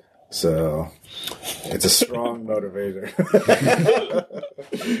weed. So, it's a strong motivator.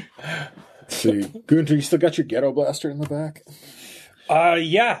 Let's see. Gunter, you still got your ghetto blaster in the back?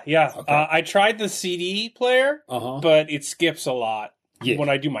 Yeah. Okay. I tried the CD player, but it skips a lot when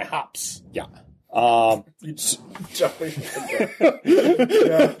I do my hops. Yeah. Jumping.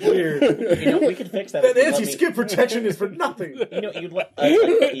 Yeah, weird. We could fix that. That anti-skip protection is for nothing.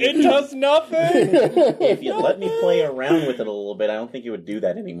 It does nothing. If you let me play around with it a little bit, I don't think you would do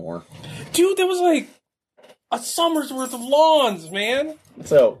that anymore. Dude, there was like a summer's worth of lawns, man.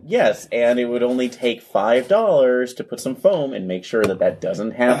 So, yes, and it would only take $5 to put some foam and make sure that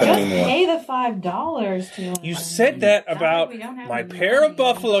doesn't happen anymore. Pay the $5 to. You said that about my pair of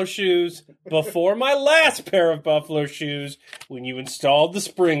buffalo shoes before my last pair of buffalo shoes when you installed the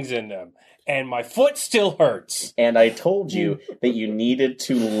springs in them. And my foot still hurts. And I told you that you needed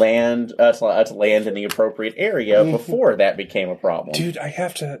to land in the appropriate area before that became a problem. Dude, I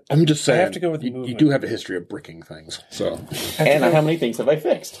have to. I'm just saying. I have to go with the you movement. do have a history of bricking things, so. And how many things have I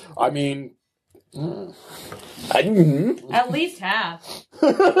fixed? I mean, At least half.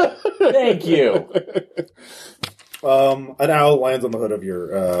 Thank you. An owl lands on the hood of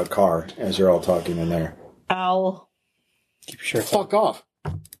your car as you're all talking in there. Owl. Keep your shirt on. fuck off.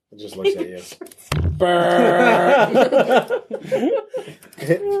 It just looks at you. Burn.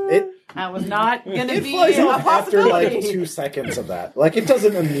 It That was not going to it be flies a off after like possibility. 2 seconds of that. Like it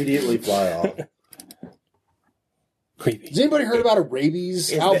doesn't immediately fly off. Creepy. Has anybody heard about a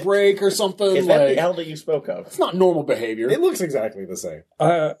rabies outbreak or something? Is that the owl that you spoke of? It's not normal behavior. It looks exactly the same.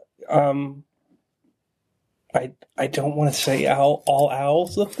 I don't want to say all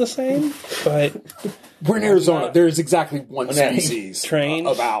owls look the same, but We're in Arizona. There's exactly one Okay. species trained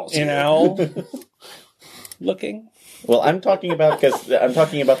of owls. in owl looking. Well, I'm talking about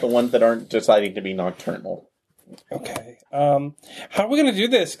the ones that aren't deciding to be nocturnal. Okay. How are we going to do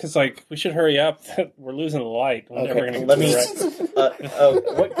this? Because we should hurry up. We're losing the light. We're never going to Let get me. to the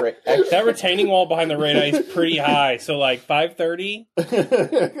right. What great? That retaining wall behind the radar is pretty high. So 5:30,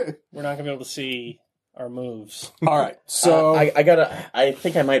 we're not going to be able to see our moves. All right, so I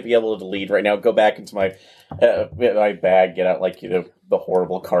think I might be able to delete right now. Go back into my bag, get out the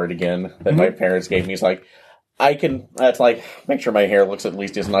horrible cardigan that my parents gave me. It's I can. That's make sure my hair looks at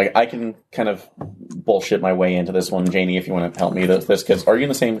least decent. I can kind of bullshit my way into this one, Janie. If you want to help me with this, because are you in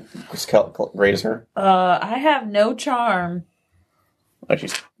the same grade as her? I have no charm Oh,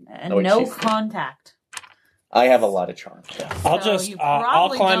 she's. and Oh, wait, no she's- contact. I have a lot of charm. you I'll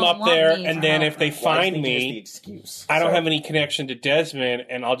probably climb don't up want there, me and to then help. if they Well, I find think it's the me, excuse. I don't So- have any connection to Desmond,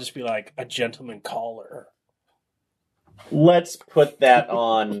 and I'll just be like a gentleman caller. Let's put that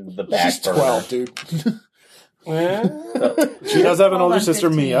on the back she's burner. 12, dude. She does have an Hold older on, sister,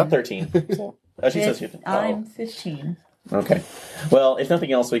 15. Mia. 13. She says 15. I'm 15. Okay. Well, if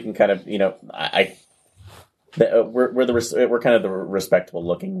nothing else, we can kind of, we're kind of the respectable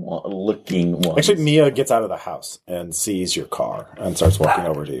looking ones. Actually, Mia gets out of the house and sees your car and starts walking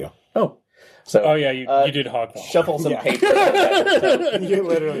over to you. Oh. So. Oh yeah, you did hog walk. Shuffle some Yeah. paper. You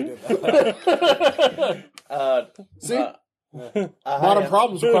literally did that. See? Hi, Modern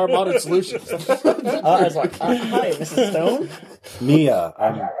problems require modern solutions. I was like, hi, Mrs. Stone. Mia,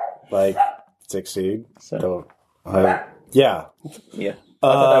 I'm 16. So, Yeah. yeah.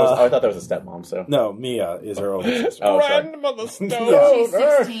 I thought that was a stepmom. So. No, Mia is her older sister. Oh, sorry. Grandmother Stone. She's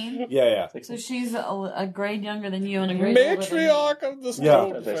 16. Yeah. So she's a grade younger than you and a grade older than me. Matriarch of the Yeah.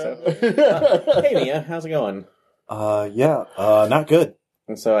 Stone I think family. so. Hey, Mia, how's it going? Not good.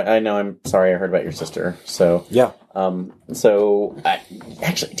 And so I know I'm sorry I heard about your sister. So Yeah.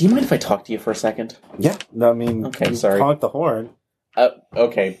 Actually, do you mind if I talk to you for a second? Yeah. No, I mean, Okay, you sorry. honk the horn.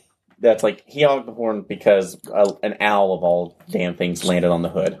 Okay. That's he honked the horn because an owl of all damn things landed on the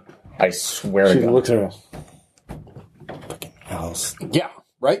hood. I swear to She God. looks at her. Fucking owls. Yeah,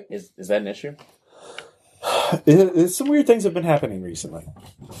 right? Is that an issue? Some weird things have been happening recently.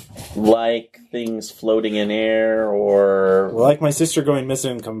 Like things floating in air or... Like my sister going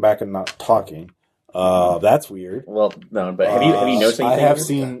missing and coming back and not talking. That's weird. Well, no, but have you noticed anything? I have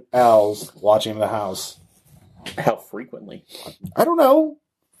seen owls watching the house. How frequently? I don't know.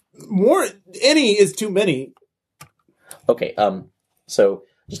 Any is too many. Okay, so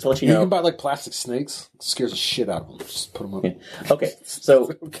just to let you You know... can buy plastic snakes. It scares the shit out of them. Just put them up. Yeah. Okay, so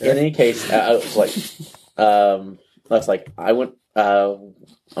in any case, that's I went. I'm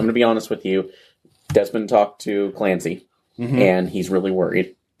going to be honest with you. Desmond talked to Clancy, and he's really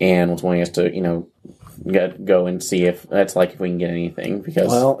worried, and was wanting us to, go and see if that's if we can get anything.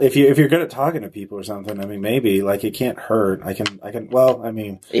 Because if you're good at talking to people or something, I mean, maybe it can't hurt. I can. Well, I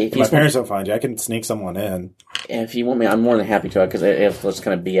mean, if my parents don't find you, I can sneak someone in. if you want me, I'm more than happy to. Because if let's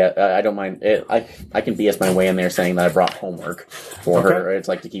kind of BS, I don't mind. I can BS my way in there saying that I brought homework for her. It's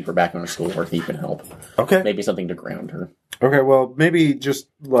to keep her back on her schoolwork. He can help. Okay. Maybe something to ground her. Okay. Well, maybe just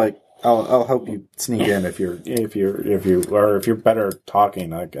I'll help you sneak in if you're better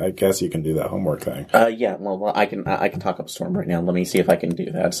talking. I guess you can do that homework thing. Yeah. Well, I can talk up a storm right now. Let me see if I can do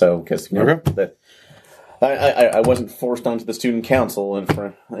that. So, because I wasn't forced onto the student council and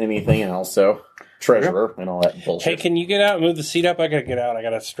for anything else. So, treasurer and all that bullshit. Hey, can you get out and move the seat up? I gotta get out. I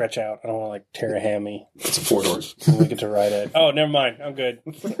gotta stretch out. I don't want to tear a hammy. It's 4 doors. We get to ride it. Oh, never mind. I'm good.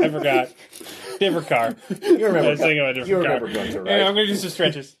 I forgot. Different car. You remember? I was thinking about a different car. going to Yeah, I'm gonna do some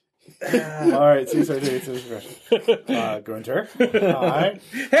stretches. All right, so you start doing some expression. Gunter. Hi.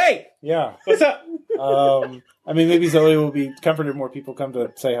 Hey, Yeah. what's up? I mean, maybe Zoe will be comforted if more people come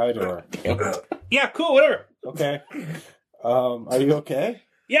to say hi to her. Yeah, cool. Whatever. Okay. Are you okay?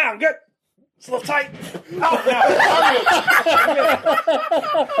 Yeah, I'm good. It's a little tight. Oh, no.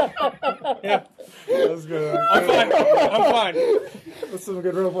 Yeah, That's good. I'm fine. I'm fine. That's some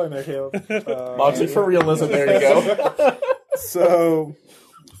good role playing there, Caleb. Moxie for realism. There you go. So,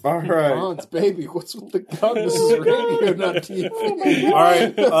 all right. Hans, baby, what's with the gun? This is radio, not TV. All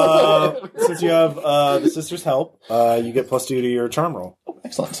right. Since you have the sister's help, you get +2 to your charm roll.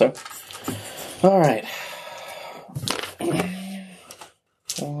 Excellent. So, all right.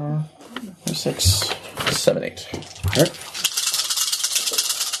 4, 6, 7, 8. All right.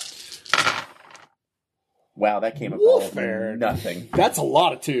 Wow, that came about nothing. That's a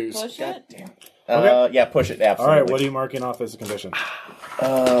lot of 2s. Push it. Okay. Yeah, push it. All Absolutely. right. What are you marking off as a condition?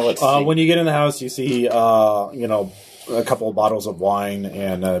 Let's see. When you get in the house, you see, a couple of bottles of wine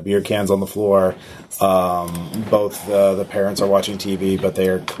and beer cans on the floor. Both the parents are watching TV, but they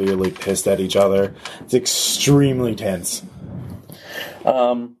are clearly pissed at each other. It's extremely tense.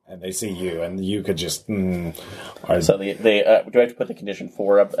 And they see you, and you could just. So they do I have to put the condition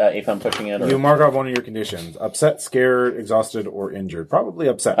 4 up if I'm pushing it? Or? You mark off one of your conditions: upset, scared, exhausted, or injured. Probably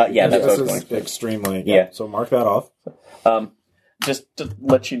upset. Yeah, that's this what I was is going. extremely. Yeah. So mark that off. Just to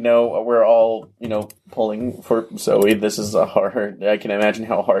let you know, we're all, pulling for Zoe. This is hard. I can imagine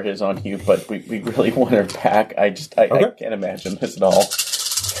how hard it is on you, but we really want her back. I can't imagine this at all.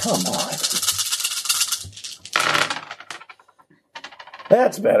 Come on.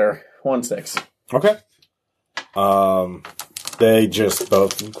 That's better. 1-6. Okay. They just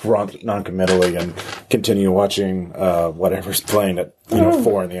both grunt non-committally and continue watching whatever's playing at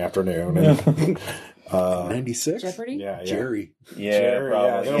 4 in the afternoon. And, 96? Jeopardy? yeah. Yeah, Jerry,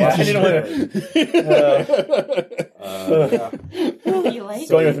 probably. yeah, I didn't want to. You like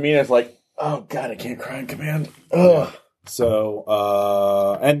Going it? with me, and it's like, oh god, I can't cry on command. Ugh. So,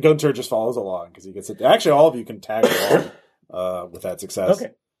 and Gunter just follows along because he gets it. Actually, all of you can tag along with that success.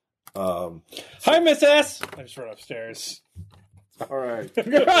 Okay. Hi, Miss S. I just run upstairs. All right.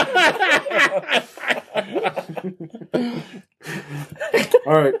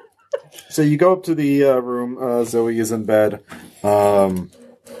 All right. So you go up to the room. Zoe is in bed. Oh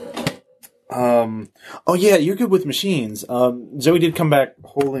yeah, you're good with machines. Zoe did come back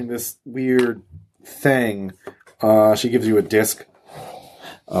holding this weird thing. She gives you a disc.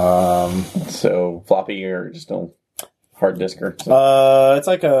 So floppy or just a hard disk or It's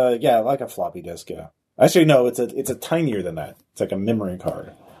like a floppy disk. Yeah. Actually, no. It's a tinier than that. It's like a memory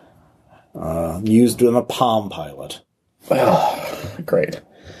card. Used in a Palm Pilot. Oh, great.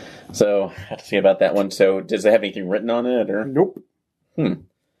 So I have to see about that one. So does it have anything written on it or? Nope.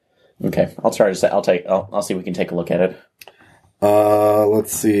 Okay, I'll try to say. I'll see if we can take a look at it.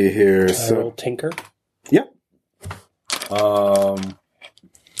 Let's see here. So Tinker. yeah.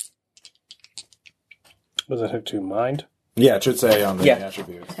 Does it have to mind? Yeah, it should say on the Yeah.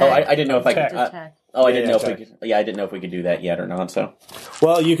 attributes. Oh, I didn't know if I could. Attack. I didn't know if check. we could. Yeah, I didn't know if we could do that yet or not. So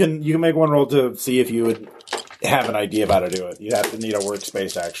Well, you can make one roll to see if you would have an idea of how to do it. You have to need a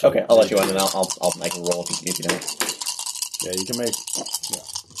workspace actually. okay, I'll let you on, and I'll make a roll if you don't. Yeah, you can make.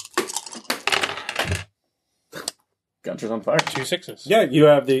 Gunter's on fire. 2 6s. Yeah, you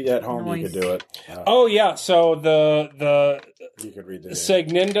have the at home. You Nice. could do it. Oh yeah. So the You could read the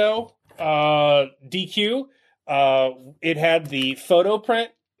Segnindo DQ. It had the photo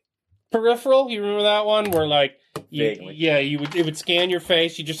print peripheral. You remember that one where Vaguely. it would scan your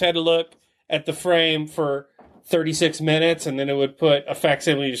face. You just had to look at the frame for 36 minutes, and then it would put a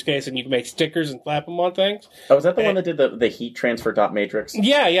facsimile in your case, and you could make stickers and flap them on things. Oh, is that the one that did the heat transfer dot matrix?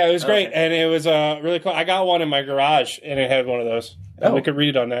 Yeah, it was great, Okay. and it was really cool. I got one in my garage, and it had one of those. And Oh. we could read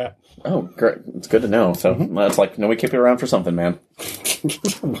it on that. Oh, great! It's good to know. So it's like, no, we keep you around for something, man.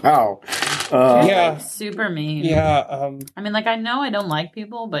 Wow. Yeah, Super mean. yeah. I mean, I know I don't like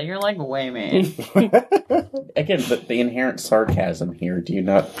people, but you're way mean. Again, the inherent sarcasm here. Do you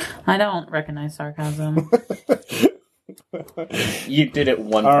not? I don't recognize sarcasm. You did at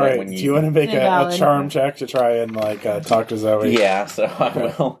one All point right. when Do you want to make a Invalid. charm check to try and talk to Zoe? Yeah, so I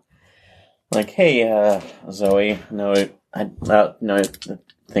will. Like, hey, Zoe, no,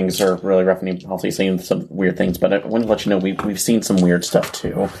 things are really rough and you've also seen some weird things, but I want to let you know we've seen some weird stuff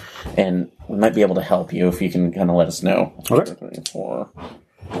too, and we might be able to help you if you can kind of let us know. Okay. 4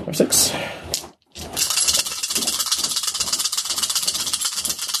 or 6.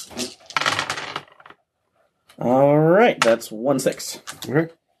 All right, that's 1 6.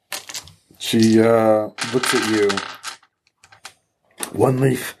 Okay. She looks at you. 1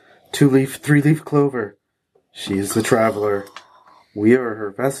 leaf, 2 leaf, 3 leaf clover. She is the traveler. We are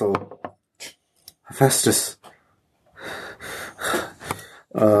her vessel. Hephaestus.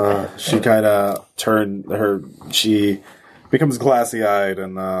 She kind of she becomes glassy-eyed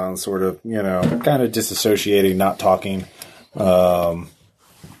and sort of, kind of disassociating, not talking.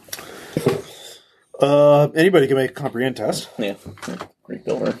 Anybody can make a comprehend test. Yeah, Greek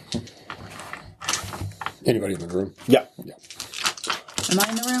builder. Anybody in the room? Yeah. Am I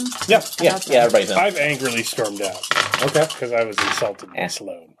in the room? Yeah. Yeah, everybody's in. I've angrily stormed out Okay. because I was insulted by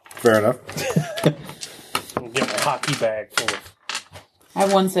Sloan. Fair enough. Get my hockey bag full of I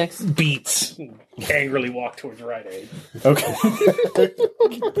have 1 6. beats. And angrily walk towards Rite Aid. Okay.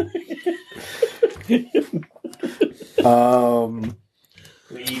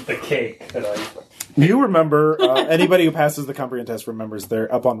 We eat the cake that I... You remember, anybody who passes the comprehend test remembers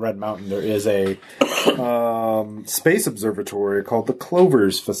there, up on Red Mountain, there is a space observatory called the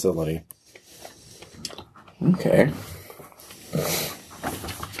Clovers Facility. Okay.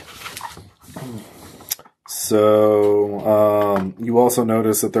 So, you also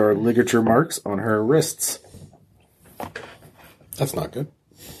notice that there are ligature marks on her wrists. That's not good.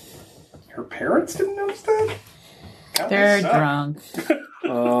 Her parents didn't notice that? God, They're suck. drunk.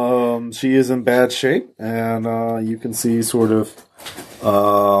 She is in bad shape, and you can see sort of,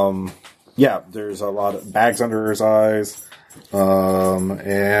 there's a lot of bags under her eyes,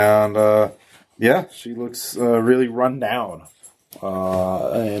 she looks really run down,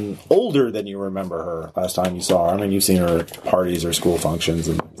 and older than you remember her last time you saw her. I mean, you've seen her at parties or school functions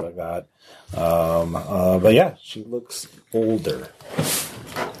and things like that, she looks older.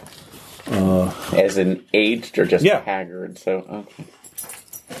 As in aged or just Yeah. haggard? So, okay.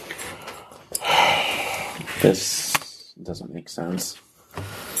 This doesn't make sense.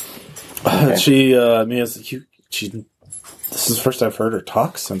 Okay. This is the first I've heard her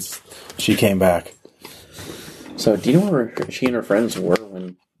talk since she came back. So, do you know where she and her friends were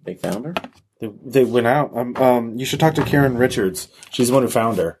when they found her? They went out. You should talk to Karen Richards. She's the one who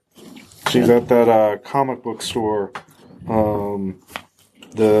found her. She's at that comic book store.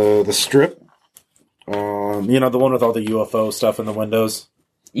 The strip. The one with all the UFO stuff in the windows.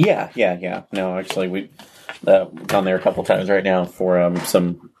 Yeah. No, actually, we've gone there a couple times right now for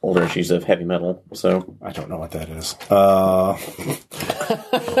some older issues of heavy metal. So I don't know what that is.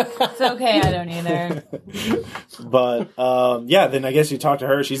 It's okay, I don't either. But then I guess you talk to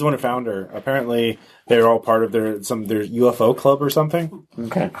her. She's the one who found her. Apparently, they were all part of their UFO club or something.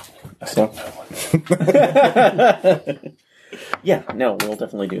 okay, so yeah, no, we'll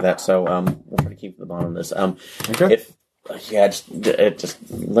definitely do that. So we'll try to keep the bottom of this. Okay. Just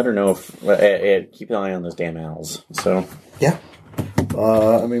let her know if keep an eye on those damn owls. So Yeah.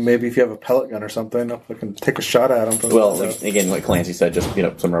 Maybe if you have a pellet gun or something, I can take a shot at them. again, like Clancy said, just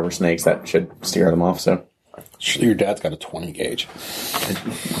some rubber snakes that should steer them off. So Your dad's got a 20 gauge.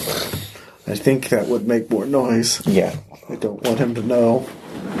 I think that would make more noise. yeah, I don't want him to know.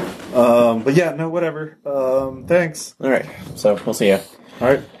 Whatever. Thanks. all right. So we'll see you. All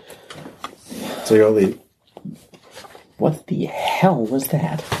right. So you'll leave. What the hell was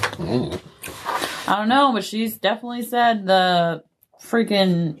that? I don't know, but she's definitely said the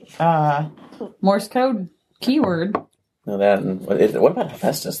freaking Morse code keyword. No, that. And what about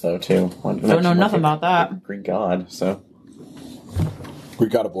Hephaestus though? Too. Don't know nothing about that. Greek god. So. We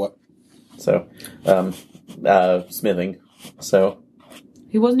got a what? So, smithing. So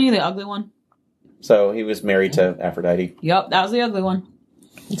He wasn't he the ugly one? So he was married to Aphrodite. Yup, that was the ugly one.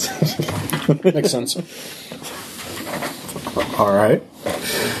 Makes sense. All right.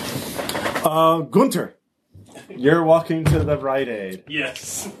 Gunter, you're walking to the Rite Aid.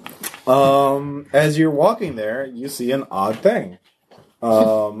 Yes. As you're walking there, you see an odd thing.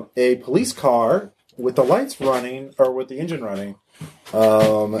 A police car with the lights running, or with the engine running,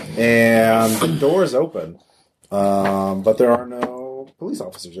 and the doors open. But there are no police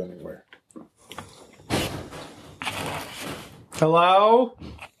officers anywhere. Hello?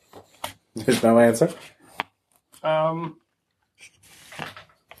 There's no answer. I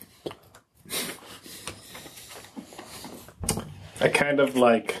kind of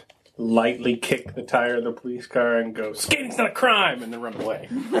lightly kick the tire of the police car and go, "Skating's not a crime," and then run away.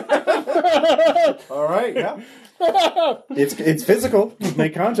 All right, yeah. It's physical. You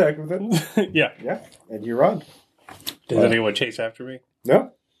make contact with it. Yeah. Yeah, and you run. Does anyone chase after me?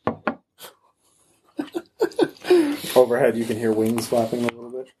 No. Overhead, you can hear wings flapping a little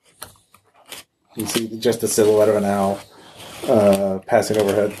bit. You see just the silhouette of an owl passing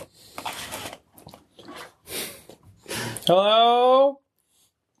overhead. Hello?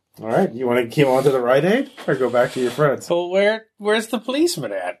 All right, you want to keep on to the Rite Aid or go back to your friends? So where's the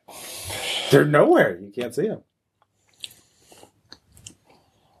policeman at? They're nowhere. You can't see them.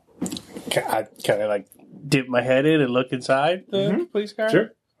 Can I like dip my head in and look inside the police car? Sure.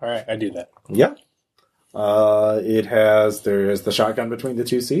 All right, I do that. Yeah. There's the shotgun between the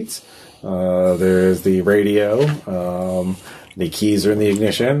two seats. There's the radio. The keys are in the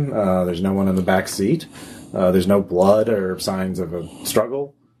ignition. There's no one in the back seat. There's no blood or signs of a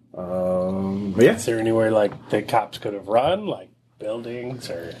struggle. But yeah. Is there anywhere like the cops could have run, like buildings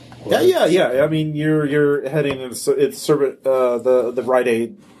or? Yeah. I mean, you're heading into the Rite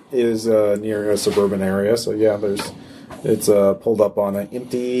Aid is near a suburban area, so yeah, it's pulled up on an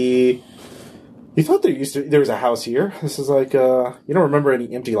empty. You thought there was a house here. This is like you don't remember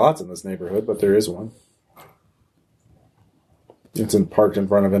any empty lots in this neighborhood, but there is one. It's parked in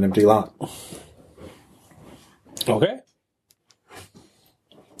front of an empty lot. Okay.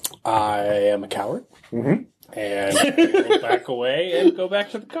 I am a coward. Mm-hmm. And I back away and go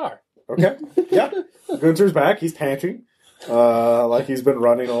back to the car. Okay. Yeah. Gunther's back. He's panting. Like he's been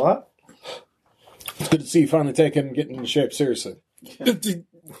running a lot. It's good to see you finally getting in shape seriously.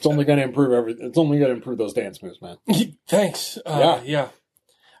 It's only going to improve It's only going to improve those dance moves, man. Thanks. Yeah.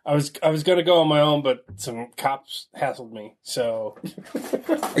 I was going to go on my own, but some cops hassled me. So,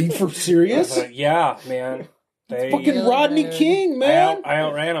 are you for serious? Yeah, man. They fucking Rodney King, man. I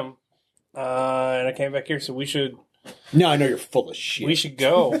outran them, and I came back here. So we should. No, I know you're full of shit. We should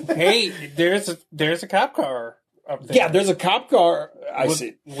go. Hey, there's a cop car up there. Yeah, there's a cop car. I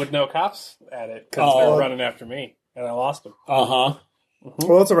see. With no cops at it because they're running after me, and I lost them. Uh-huh. Mm-hmm.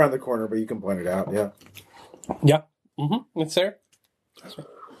 Well, it's around the corner, but you can point it out. Yeah. Yeah. Mm-hmm. It's there.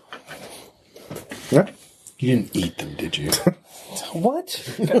 Yeah. You didn't eat them, did you? What?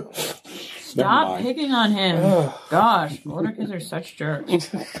 Stop picking on him. Gosh, older kids are such jerks.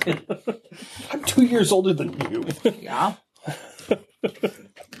 I'm 2 years older than you. Yeah.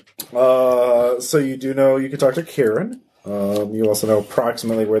 So you do know you can talk to Karen. You also know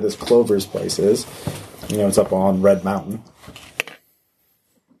approximately where this Clover's place is. You know, it's up on Red Mountain.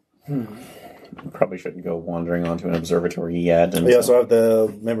 Probably shouldn't go wandering onto an observatory yet. And They also have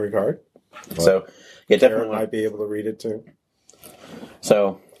the memory card. So, yeah, Karen definitely. might be able to read it too.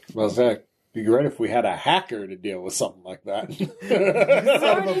 So, Well, Zach, be great if we had a hacker to deal with something like that. Son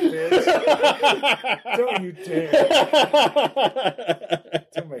of a bitch. Don't you dare.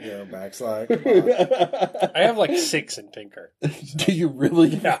 Don't make your own backslide. Come on. I have like 6 in Tinker. Do you really?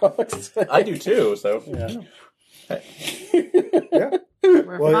 Yeah. I do too, so. Yeah. Yeah.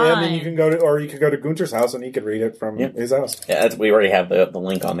 We're Well, fine. I mean, you can go to Gunter's house and he could read it from his house. Yeah, we already have the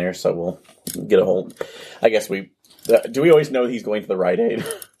link on there, so we'll get a hold. I guess we. Do we always know he's going to the Rite Aid?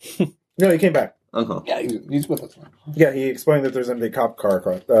 No, he came back. Uh-huh. Yeah, he's with us. Yeah, he explained that there's an empty cop car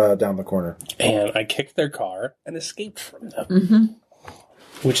down the corner. And I kicked their car and escaped from them. Mm-hmm.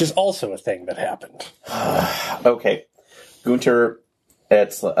 Which is also a thing that happened. Okay. Gunter,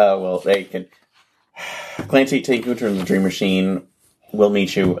 it's, they can. Clancy, take Gunter in the Dream Machine. We'll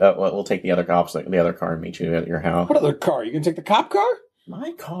meet you. We'll take the other cops, the other car, and meet you at your house. What other car? You can take the cop car?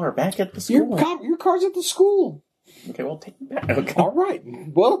 My car back at the school. Your car's at the school. Okay, well, take me back. Okay. All right.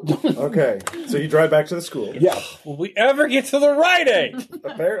 Well, Okay, so you drive back to the school. yeah. Will we ever get to the Rite Aid?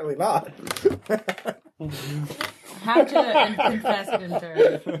 Apparently not. Have to confess,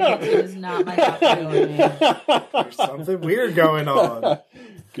 Gunter. It is not my top priority. There's something weird going on.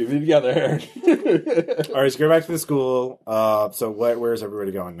 Get me together here. All right, so go back to the school. So where's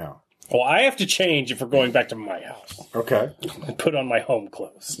everybody going now? Well, I have to change if we're going back to my house. Okay. And put on my home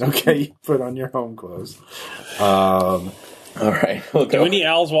clothes. Okay, you put on your home clothes. All right, we'll Do go. any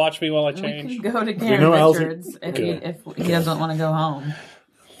owls watch me while I We change? can go to Karen know Elsie- Richards if he doesn't want to go home.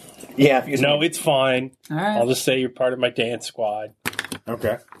 Yeah, if you No, it's fine. All right. I'll just say you're part of my dance squad.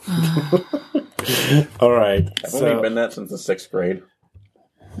 Okay. All right. I've only So, been that since the 6th grade.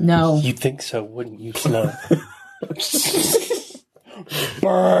 No. You'd think so, wouldn't you, Snow?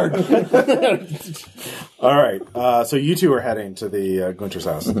 Bird. all right. So you two are heading to the Gunter's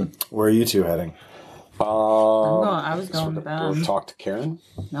house. Where are you two heading? I was going with Go them. talk to Karen.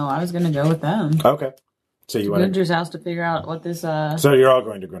 No, I was going to go with them. Okay. So you to want Gunter's house to figure out what this. So you're all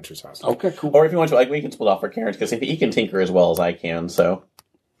going to Gunter's house. Okay, cool. Or if you want to, like, we can split off for Karen's, because he can tinker as well as I can, so...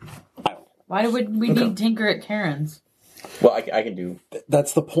 Why would we need Tinker at Karen's? Well, I can do...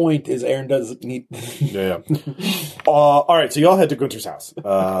 That's the point, is Aaron doesn't need... Yeah. All right, so you all head to Gunter's house.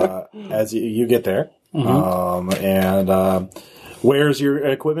 As you get there. Where's your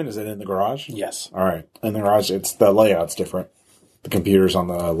equipment? Is it in the garage? Yes. All right. In the garage, the layout's different. The computer's on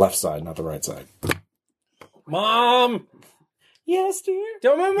the left side, not the right side. Mom! Yes, dear?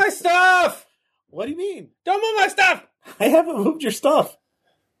 Don't move my stuff! What do you mean? Don't move my stuff! I haven't moved your stuff.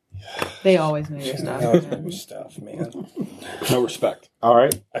 They always move your stuff. Stuff, man. No respect. All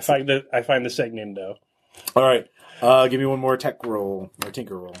right. I find the Segnindo. All right. Give me one more tech roll or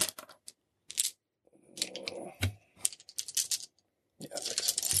tinker roll. Yeah,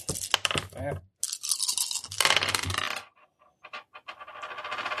 6. Yeah.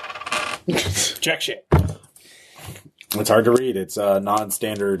 Jack shit. It's hard to read. It's a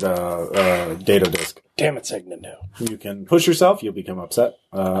non-standard data disk. Damn it, Segnindo. You can push yourself. You'll become upset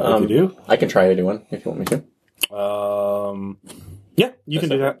if you do. I can try to do one, if you want me to. Yeah, you can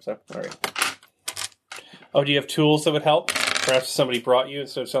do that. So, all right. Oh, do you have tools that would help? Perhaps somebody brought you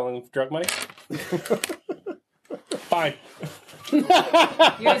instead of selling drug money? Fine.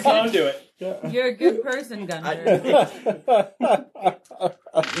 I'll do it. You're a good person, Gunter.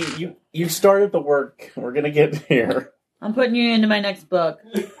 You started the work. We're going to get here. I'm putting you into my next book.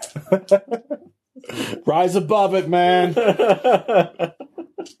 Rise above it, man.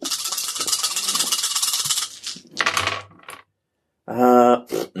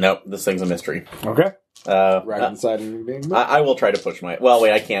 Nope, this thing's a mystery. Okay. Right inside of being. I will try to push my... Well,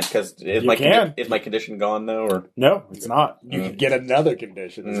 wait, I can't, because is my condition gone, though? Or No, it's not. You can get another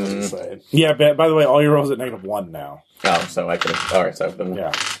condition, is what you're saying. Yeah, by the way, all your rolls at -1 now. Oh, so I could have... All right, so then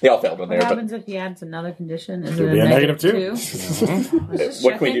Yeah. they all failed on What there, but happens if he adds another condition? Is It'll it be a a negative -2. 2?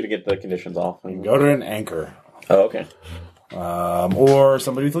 what can we do to get the conditions off? Go to an anchor. Oh, okay. Or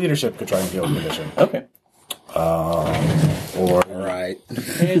somebody with leadership could try and heal the condition. Okay. Or Right.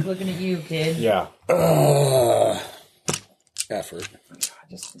 He's looking at you, kid. yeah. Effort.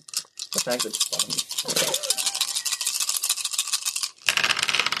 Just the fact that...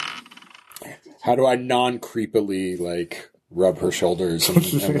 How do I non-creepily, like, rub her shoulders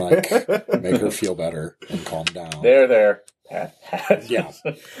and like, make her feel better and calm down? There. Yeah.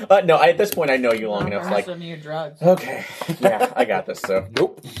 No, at this point, I know you long enough. Like, some of your drugs. okay, yeah, I got this. So,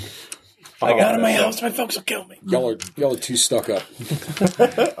 Nope. I got Out of my this, so. house, my folks will kill me. Y'all are too stuck up.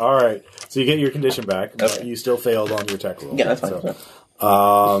 All right. So you get your condition back. But Okay. you still failed on your tech roll. Yeah, that's fine.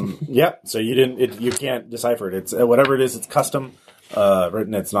 So, yeah. So you didn't. You can't decipher it. It's whatever it is. It's custom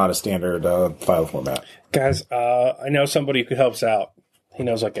written. It's not a standard file format. Guys, I know somebody who could help us out. He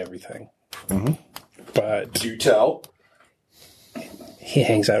knows, like, everything. But Do tell. he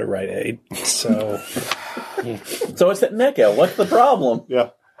hangs out at Rite Aid, so... So it's at Mecca. What's the problem? Yeah.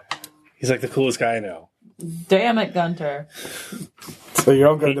 He's like the coolest guy I know. Damn it, Gunter. So you're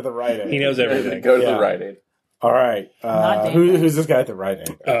all going to the Rite Aid. He knows everything. Go to Yeah. the Rite Aid. All right. Not Who's this guy at the Rite Aid?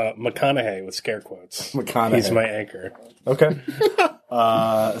 McConaughey with scare quotes. McConaughey. He's my anchor. Okay.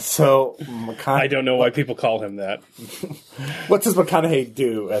 So McConaughey. I don't know why people call him that. What does McConaughey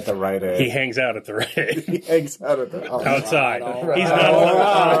do at the Rite Aid? He hangs out at the Rite Aid. He hangs out at the Outside. all right. He's not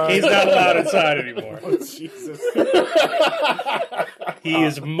allowed. He's not allowed inside anymore. Jesus. He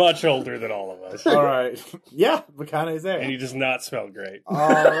is much older than all of us, All right. Yeah, McConaughey's there. and he does not smell great. All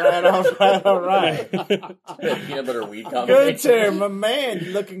right. Peanut butter weed Good combination. sir, my man.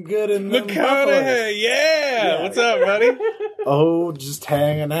 You looking good in the McConaughey, yeah. What's up, buddy? Oh, just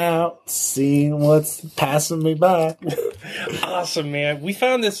hanging out, seeing what's passing me by. Awesome, man. We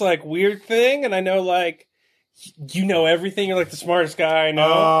found this like weird thing, and I know like you know everything. You're like the smartest guy I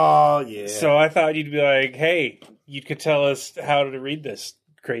know. Oh, yeah. So I thought you'd be like, hey, you could tell us how to read this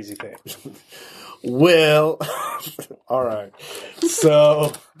crazy thing. Well, all right.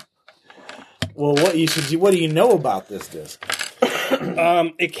 So, well, what do you know about this disc?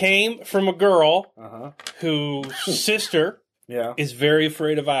 It came from a girl Uh-huh. whose sister Yeah. is very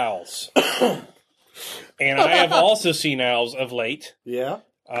afraid of owls. And I have also seen owls of late, Yeah.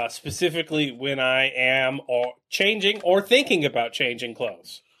 specifically when I am changing or thinking about changing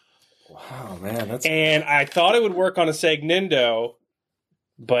clothes. Oh man, that's And I thought it would work on a Segnindo,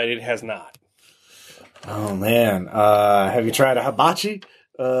 but it has not. oh man. Have you tried a hibachi?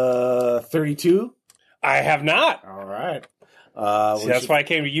 32. I have not. All right. See, that's why I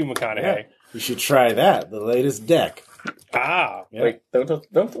came to you, McConaughey. Yeah, you should try that. The latest deck. Ah. Yeah. Wait, don't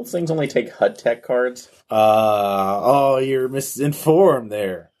those things only take HUD Tech cards? Oh, you're misinformed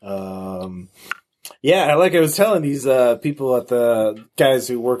there. Yeah, like I was telling these people at the guys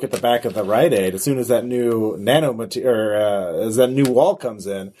who work at the back of the Rite Aid, as soon as that new as that new wall comes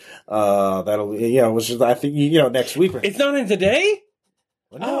in, that'll which is I think next week. It's not in today.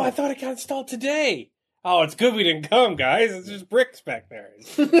 Well, no. Oh, I thought it got installed today. Oh, it's good we didn't come, guys. It's just bricks back there.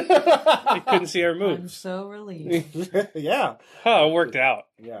 We couldn't see our I'm moves. so relieved. Yeah. Oh, it worked out.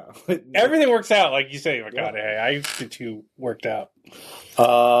 Yeah. Everything works out, like you say, McConaughey. I used to too worked out.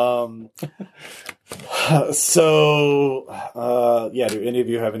 So, do any of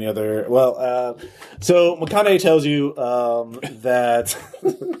you have any other... Well, so McConaughey tells you that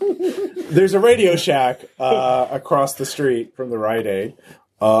there's a Radio Shack across the street from the Rite Aid.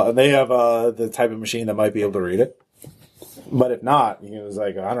 And they have the type of machine that might be able to read it. But if not, he was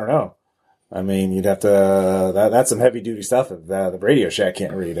like, I don't know. I mean, you'd have to... that's some heavy-duty stuff if the Radio Shack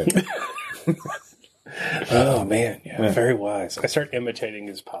can't read it. Oh man, yeah, very wise. I start imitating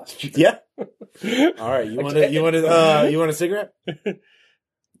his posture. Yeah. All right, you want a cigarette?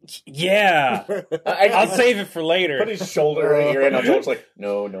 Yeah, I'll save it for later. Put his shoulder in your hand. I'm just like,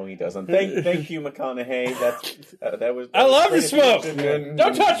 no, he doesn't. Thank you, McConaughey. That was. I love to smoke.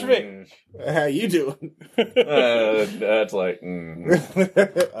 Don't touch me. How you doing? That's like.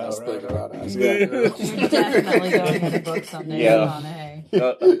 That's big about us. You're definitely going in the book someday,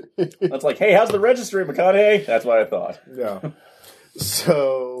 McConaughey. That's like, hey, how's the registry, McConaughey? That's what I thought. Yeah.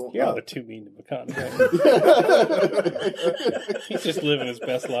 So yeah, but too mean to McConaughey. He's just living his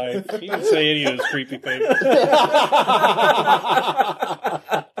best life. He didn't say any of those creepy things.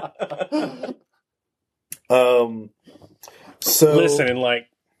 So listen, in like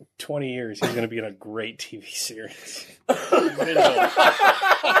 20 years, he's going to be in a great TV series, and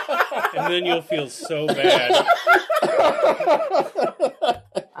then you'll feel so bad.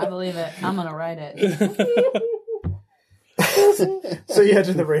 I believe it. I'm going to write it. So you head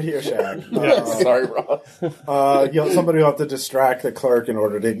to the Radio Shack. Sorry, Ross. Somebody will have to distract the clerk in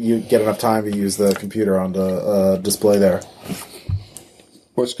order to get enough time to use the computer on the display there.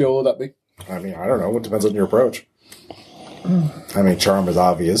 What skill will that be? I mean, I don't know. It depends on your approach. I mean, charm is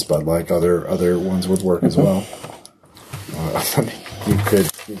obvious, but like other ones would work as well. I mean, you could.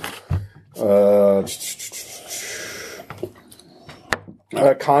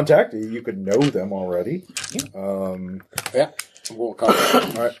 Contact. You could know them already. Yeah. We'll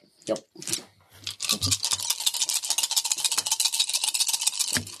contact. All right. Yep.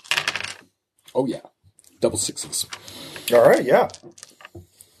 Oh yeah. Double sixes. All right. Yeah.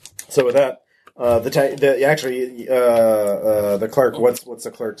 So with that, the clerk. What's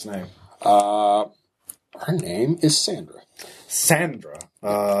the clerk's name? Her name is Sandra. Sandra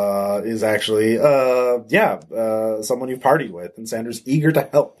is actually someone you've partied with, and Sandra's eager to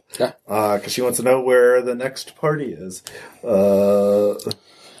help. Yeah, because she wants to know where the next party is. I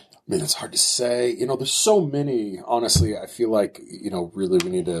mean, it's hard to say. There's so many. Honestly, I feel like really we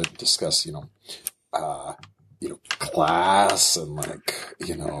need to discuss class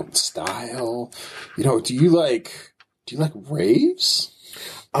and style. Do you like raves?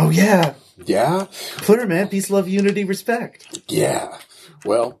 Oh yeah. Yeah? Clear, man. Peace, love, unity, respect. Yeah.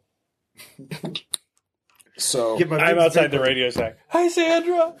 Well. So. I'm outside the Radio Shack. Hi,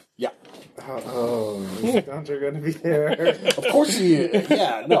 Sandra. Yeah. Is Gunter going to be there? Of course he is.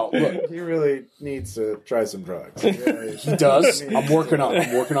 Yeah, no. Look. He really needs to try some drugs. He does. I'm working on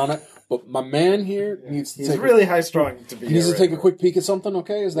it. But my man here needs to He's really high-strung to be He needs to take a quick peek at something,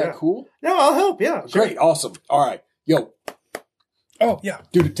 okay? Is that cool? No, I'll help, yeah. Sure. Great, awesome. All right. Yo. Oh, yeah.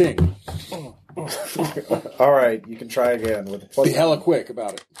 Do the thing. All right, you can try again. With Be hella quick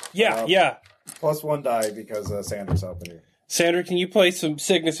about it. Yeah. Plus one die because Sandra's helping you. Sandra, can you play some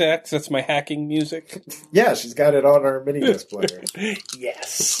Cygnus X? That's my hacking music. Yeah, she's got it on her mini disc player.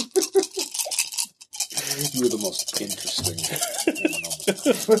 Yes. You're the most interesting.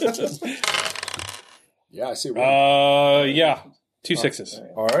 Yeah, I see. Yeah. 2 6s.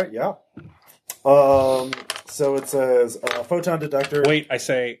 All right, yeah. So it says photon detector. Wait, I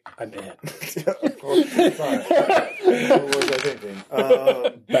say I'm in. Sorry. What was I thinking?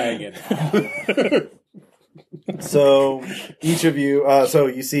 Banging. So each of you, so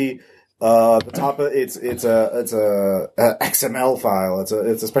you see the top of it's a XML file. It's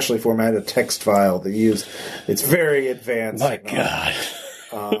a specially formatted text file that you use. It's very advanced. My God.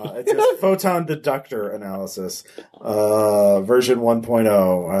 It says photon detector analysis, version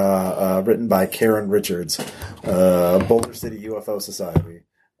 1.0, written by Karen Richards, Boulder City UFO Society.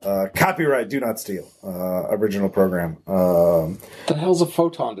 Copyright, do not steal. Original program. The hell's a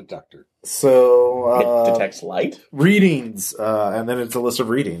photon detector? So It detects light. readings, and then it's a list of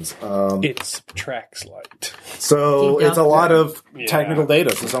readings. It subtracts light. So Deductor. it's a lot of Yeah. technical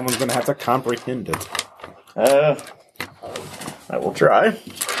data. So someone's going to have to comprehend it. I will try.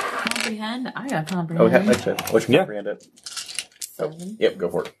 Comprehend? I got Oh, comprehend. which Yeah. comprehend it? Oh, yep, go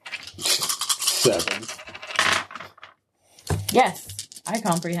for it. 7. Yes, I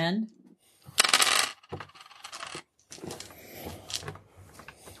comprehend.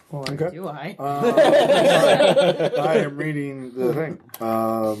 Or Okay. do I? I am reading the thing.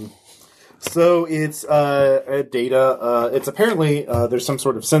 So it's data. It's apparently there's some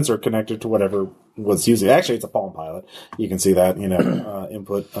sort of sensor connected to whatever was using. Actually, it's a Palm Pilot. You can see that,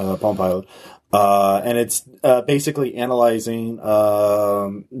 input Palm Pilot. And it's basically analyzing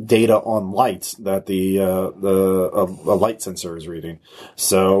data on lights that a light sensor is reading.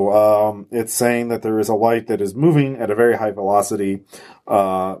 So it's saying that there is a light that is moving at a very high velocity,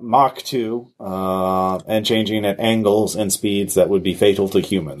 Mach 2, and changing at angles and speeds that would be fatal to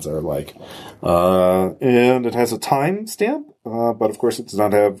humans, or like, and it has a time stamp. But of course it does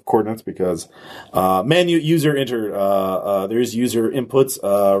not have coordinates because there's user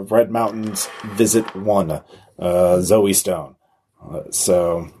inputs, Red Mountains Visit 1, Zoe Stone.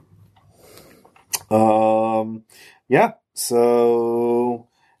 So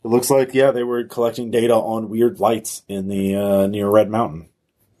it looks like, they were collecting data on weird lights in the near Red Mountain.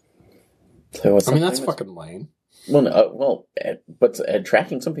 So it's That's fucking lame. Well, no, but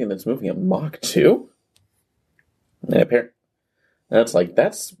tracking something that's moving at Mach 2? That's like,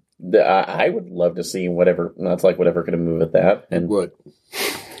 I would love to see whatever could move at that. And Would.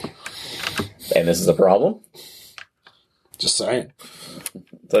 And this is a problem? Just saying.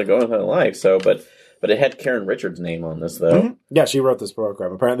 So going with my life, but it had Karen Richards' name on this, though. Mm-hmm. Yeah, she wrote this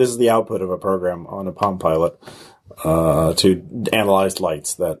program. Apparently, this is the output of a program on a Palm Pilot to analyze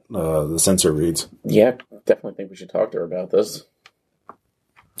lights that the sensor reads. Yeah, definitely think we should talk to her about this.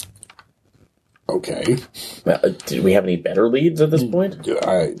 Okay. Do we have any better leads at this point?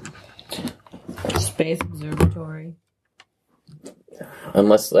 Space Observatory.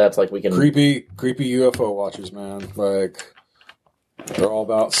 Unless that's like we can... Creepy UFO watchers, man. Like, they're all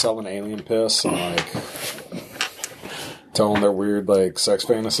about selling alien piss and, like, telling their weird, like, sex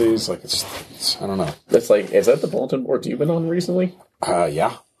fantasies. Like, it's I don't know. It's like, is that the bulletin board you've been on recently?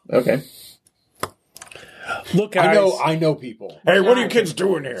 Yeah. Okay. Look, guys. I know people. Hey, what are you kids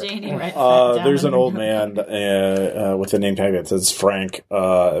doing here? Janie writes that down There's in an her old notebook. man with a name tag that says Frank,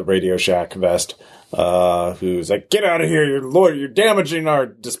 Radio Shack vest, who's like, "Get out of here, you're damaging our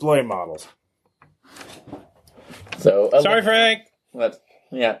display models." So Sorry, Frank.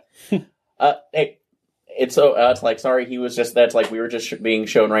 Yeah. Hey, it's like, sorry, that's like we were just being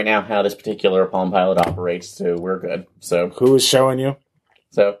shown right now how this particular Palm Pilot operates, so we're good. So Who is showing you?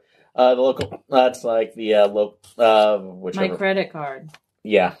 the local, that's like the local, whichever. My credit card.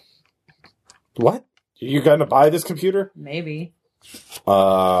 Yeah. What? You gonna buy this computer? Maybe.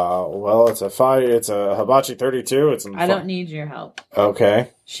 Well, it's a Hibachi 32. I don't need your help. Okay.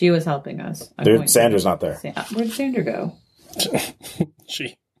 She was helping us. Sandra's not there. Where'd Sandra go?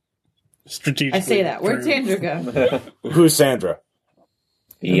 She strategically. I say that. Where'd Sandra go? Who's Sandra?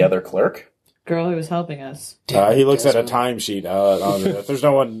 The other clerk. Girl who was helping us. He looks at a timesheet. There's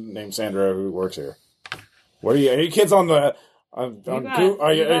no one named Sandra who works here. What are you kids on the?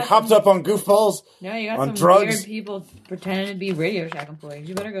 Are you hopped up on goofballs? No, you got On some drugs? weird people pretending to be Radio Shack employees.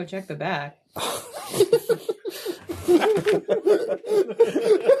 You better go check the back.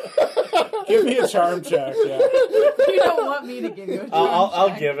 Give me a charm check. Yeah. You don't want me to give you a charm I'll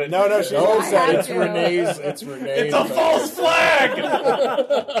check. give it. No, she always said I it's have to. Renee's. It's Renee's. It's a false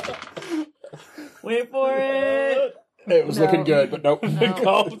flag. Wait for it. It was looking good, but nope. The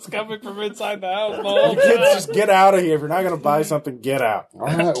call's coming from inside the house. The whole Kids, time. just get out of here. If you're not going to buy something, get out. All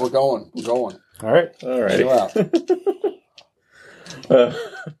right, we're going. All right. All right. Chill out.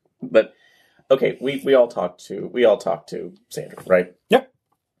 But okay, we all talked to Sandra, right? Yep.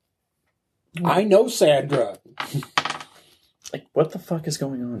 I know Sandra. Like, what the fuck is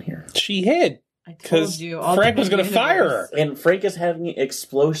going on here? She hid I told because you. Frank was going to fire her. And Frank is having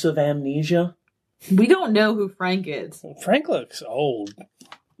explosive amnesia. We don't know who Frank is. Frank looks old.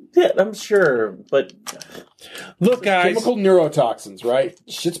 Yeah, I'm sure, but Look, guys. Chemical neurotoxins, right?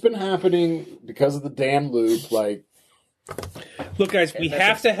 Shit's been happening because of the damn loop. Like, Look, guys. We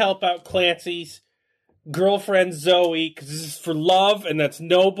have to help out Clancy's girlfriend Zoe because this is for love and that's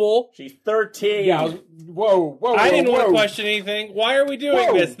noble. she's 13. yeah, whoa. I didn't want to question anything. Why are we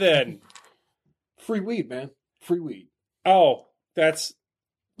doing this then? Free weed, man. Free weed. Oh, that's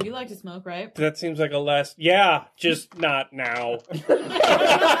You like to smoke, right? That seems like a last. Yeah, just not now.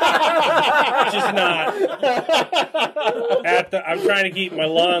 Just not. I'm trying to keep my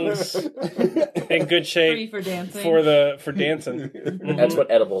lungs in good shape Free for dancing. for dancing. Mhm. That's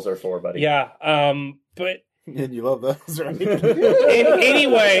what edibles are for, buddy. Yeah. But And you love those, right?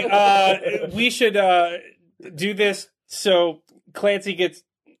 anyway, we should do this so Clancy gets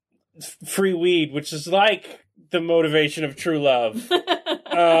free weed, which is like the motivation of true love.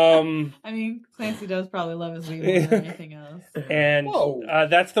 I mean, Clancy does probably love his weed more than anything else. And Whoa.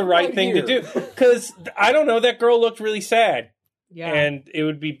 that's the right Right thing to here. do. Because, I don't know, that girl looked really sad. Yeah. And it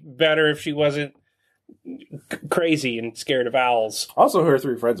would be better if she wasn't crazy and scared of owls. Also, her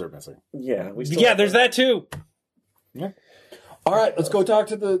 3 friends are missing. Yeah, Yeah, there's that too. All right, let's go talk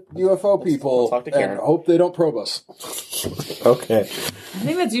to the UFO people Let's talk to Karen. and hope they don't probe us. Okay. I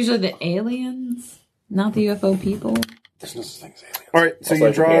think that's usually the aliens, not the UFO people. There's no such thing as aliens. All right, so Also, you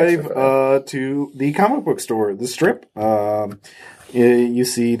I think the answer drive for to the comic book store, the Strip. You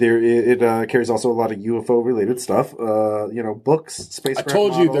see there it carries also a lot of UFO related stuff. Books, I spacecraft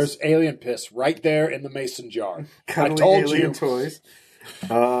told you models, there's alien piss right there in the mason jar. I cuddly told alien you. toys.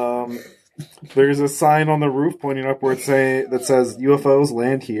 There's a sign on the roof pointing upward that says UFOs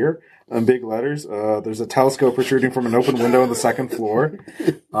land here in big letters. There's a telescope protruding from an open window on the 2nd floor.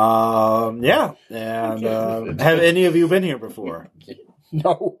 Yeah, and have any of you been here before?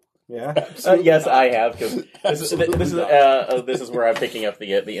 No. Yeah. yes, I have. Because this is where I'm picking up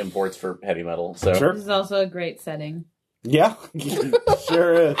the imports for heavy metal. So Sure. This is also a great setting. Yeah,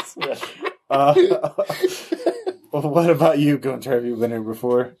 sure is. What about you, Gunter? Have you been here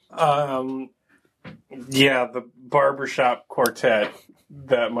before? Yeah, the barbershop quartet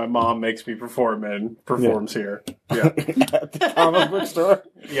that my mom makes me performs here. Yeah. At the comic book store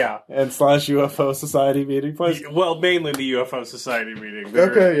Yeah. and / UFO Society meeting place? Well, mainly the UFO Society meeting.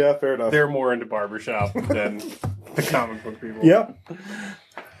 Okay, yeah, fair enough. They're more into barbershop than the comic book people. Yeah.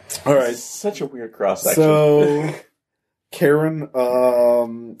 All right. such a weird cross section. So Karen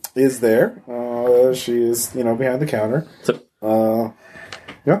is there. She is, behind the counter.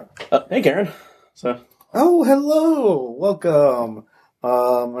 Yeah. Hey, Karen. So Oh, hello. Welcome.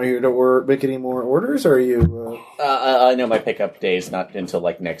 Are you to make any more orders? Or are you? I know my pickup day is not until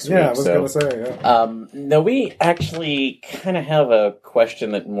like next Yeah, I week. was So gonna say. Yeah. no, we actually kind of have a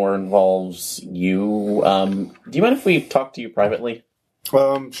question that more involves you. Do you mind if we talk to you privately?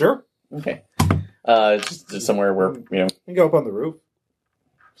 Sure. Okay. Just somewhere where You can go up on the roof.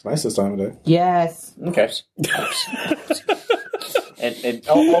 It's nice this time of day. Yes. Okay. and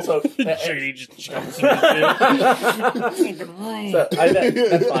also, Shady just jumps in.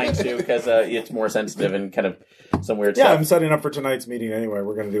 that's fine too because it's more sensitive and kind of somewhere. It's Yeah, I'm setting up for tonight's meeting anyway.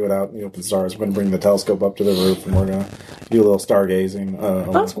 We're going to do it out in the open stars. We're going to bring the telescope up to the roof, and we're going to do a little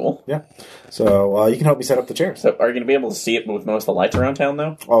stargazing. That's cool. Yeah. So you can help me set up the chairs. So, are you going to be able to see it with most of the lights around town,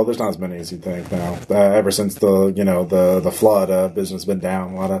 though? Oh, there's not as many as you'd think now. Ever since the flood, business has been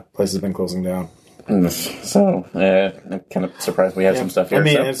down. A lot of places have been closing down. So, I'm kind of surprised we have some stuff here. I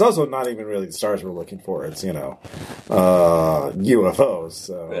mean, so. it's also not even really the stars we're looking for. It's UFOs.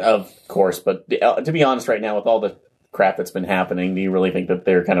 So. Of course, but to be honest, right now with all the crap that's been happening, do you really think that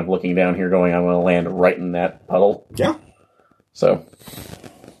they're kind of looking down here, going, "I'm going to land right in that puddle"? Yeah. So,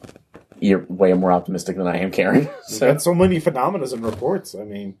 you're way more optimistic than I am, Karen. So many phenomena and reports. I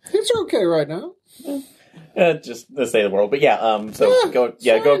mean, Things are okay right now. Just the state of the world. But yeah, go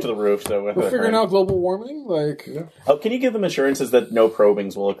up to the roof. So We're figuring out global warming. Like, Oh, can you give them assurances that no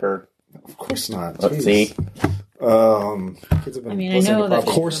probings will occur? of course not. Let's Jeez. see. Kids have been I mean, I listening know to that Pop-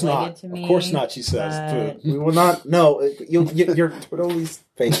 of course related not. to me, Of course not, she says. but- We will not. No, you're totally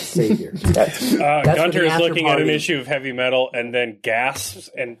fake savior. That's, Gunter the is after looking at an party. issue of heavy metal and then gasps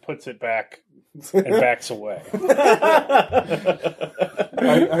and puts it back and backs away.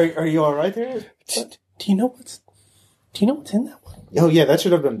 Are you all right there? Do you know what's in that one? Oh yeah, that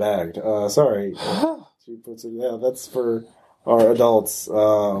should have been bagged. Sorry. She puts it. Yeah, that's for our adults.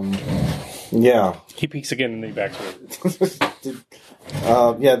 Yeah. He peeks again and then he backs away.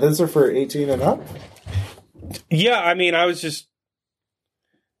 Yeah, those are for 18 and up. Yeah, I mean, I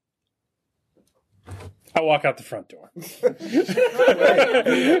walk out the front door. what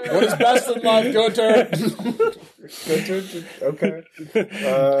is best in life, Gunter? Okay.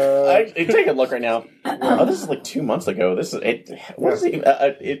 take a look right now. Oh, this is like 2 months ago. This is it. What is it?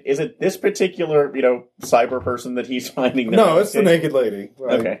 Is it this particular cyber person that he's finding? No, it's the naked lady.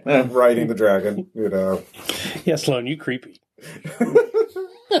 Okay. Riding the dragon. Yeah, Sloan, you creepy. The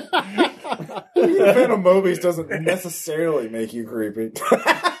Phantom Mobies doesn't necessarily make you creepy.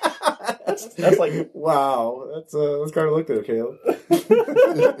 That's like, wow. That's kind of looked at, Caleb.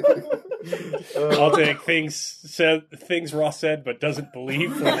 I'll take things Ross said but doesn't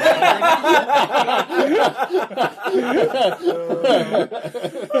believe. For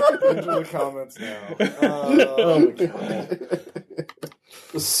into the comments now.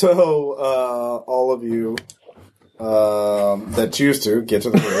 So, all of you that choose to get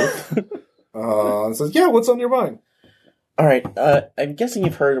to the roof and says, "Yeah, what's on your mind?" all right. I'm guessing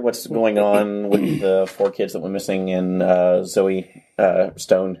you've heard what's going on with the 4 kids that went missing and Zoe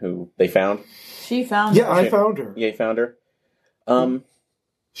Stone, who they found. She found Yeah, her. I found her. Yeah, you found her.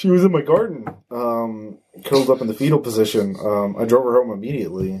 She was in my garden, curled up in the fetal position. I drove her home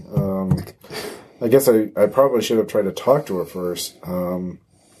immediately. I guess I probably should have tried to talk to her first.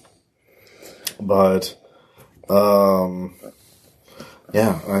 But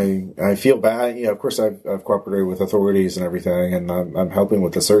yeah, I feel bad. Yeah, of course I've cooperated with authorities and everything, and I'm helping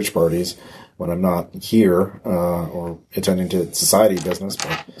with the search parties when I'm not here or attending to society business.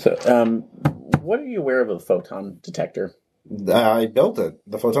 But So, what are you aware of the photon detector? I built it.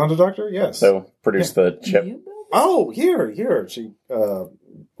 The photon detector, yes. So, produce the chip. You built it? Oh, here. She,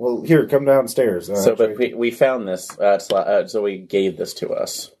 well, here, come downstairs. But we found this. Zoe gave this to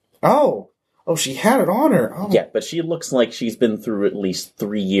us. Oh, she had it on her. Oh. Yeah, but she looks like she's been through at least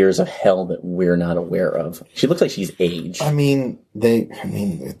 3 years of hell that we're not aware of. She looks like she's aged. It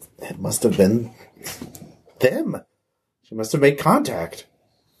must have been them. She must have made contact.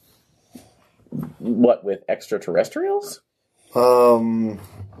 What, with extraterrestrials?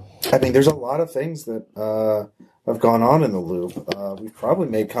 There's a lot of things that have gone on in the loop. We've probably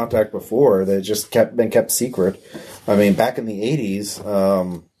made contact before. They just been kept secret. Back in the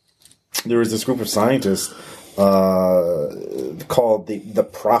 80s, there was this group of scientists called the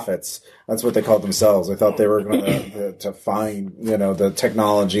Prophets. That's what they called themselves. They thought they were going to find, the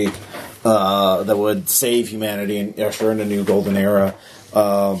technology that would save humanity and usher in a new golden era.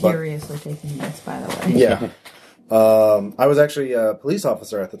 Curiously taking this, by the way. Yeah. I was actually a police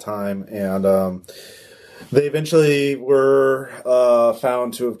officer at the time, and they eventually were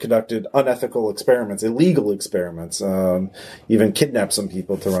found to have conducted unethical experiments, illegal experiments, even kidnapped some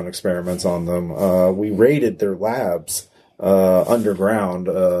people to run experiments on them. We raided their labs underground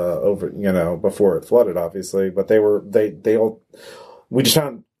before it flooded, obviously, but we just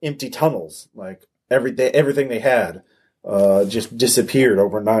found empty tunnels, like everything they had. Just disappeared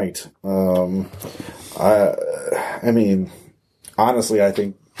overnight. Honestly, I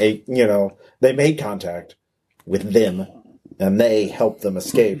think they made contact with them, and they helped them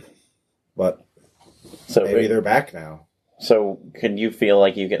escape. But maybe they're back now. So, can you feel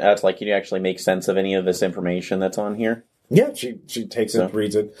like you can? That's like, can you actually make sense of any of this information that's on here? Yeah, she takes it,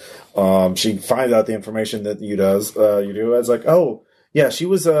 reads it. She finds out the information that you do. It's like, oh yeah, she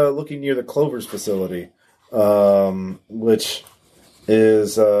was looking near the Clovers facility. Which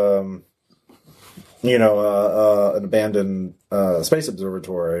is, an abandoned space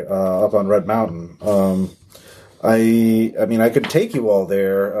observatory up on Red Mountain. I could take you all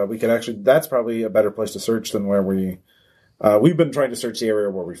there. We could actually. That's probably a better place to search than where we've been trying to search the area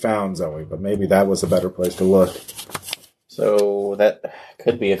where we found Zoe, but maybe that was a better place to look. So that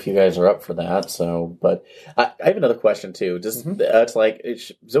could be if you guys are up for that. So, but I have another question too. Just it's like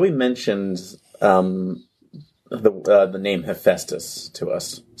Zoe mentions the name Hephaestus to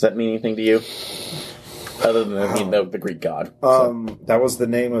us. Does that mean anything to you? Other than the Greek god. That was the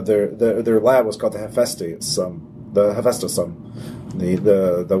name of their lab was called the Hephaestus, the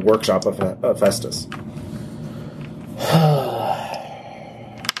workshop of Hephaestus.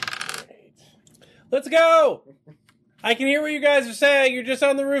 Let's go! I can hear what you guys are saying. You're just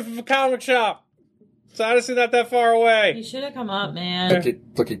on the roof of a comic shop. It's honestly not that far away. You should have come up, man. It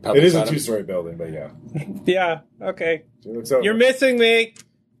is a 2-story building, but yeah. Yeah, okay. You're missing me.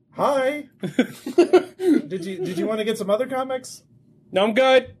 Hi. Did you want to get some other comics? No, I'm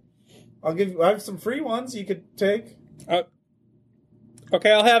good. I have some free ones you could take.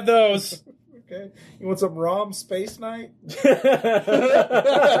 Okay, I'll have those. Okay. You want some ROM Space Knight?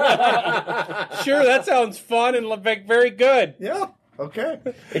 Sure, that sounds fun and very good. Yeah. Okay.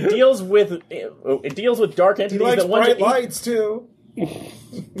 It deals with dark entities. He likes that want bright to lights too.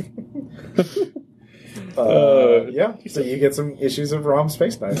 Yeah. So you get some issues of ROM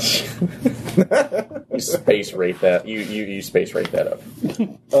Space Knight. You space rate that. You space rate that up.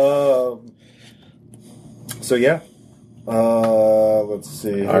 So yeah. Let's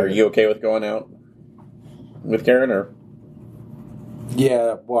see. Are you okay with going out with Karen, or?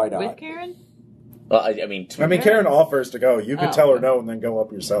 Yeah, why not? With Karen? Well, Karen offers to go. You could tell her no and then go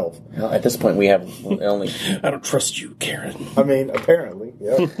up yourself. Well, at this point, we have only. I don't trust you, Karen. Apparently,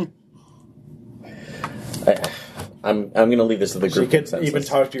 yeah. I'm going to leave this to the She group could consensus. even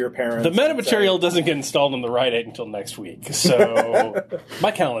talk to your parents. The metamaterial doesn't get installed on the Rite Aid until next week, so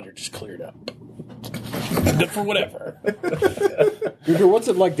my calendar just cleared up. For whatever. Dude, what's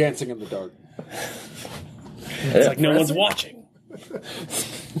it like dancing in the dark? It's like no one's watching.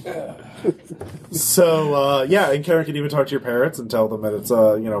 So, and Karen can even talk to your parents and tell them that it's,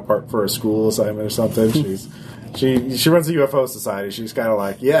 part for a school assignment or something. She runs a UFO society. She's kind of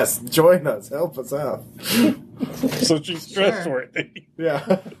like, yes, join us, help us out. So she's trustworthy.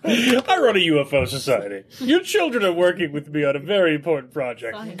 Yeah. I run a UFO society. Your children are working with me on a very important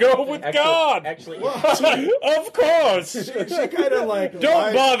project. Go with God! Actually, Of course! She kind of like...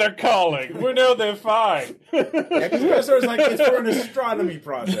 Don't bother calling. We know they're fine. Because it's like, it's for an astronomy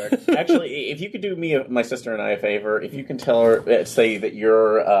project. Actually, if you could do me, my sister and I a favor, if you can tell her, say that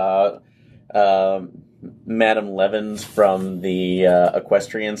you're Madam Levins from the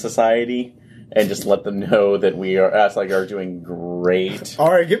Equestrian Society, and just let them know that we are doing great.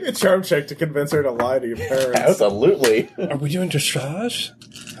 All right, give me a charm check to convince her to lie to your parents. Absolutely. Are we doing dressage?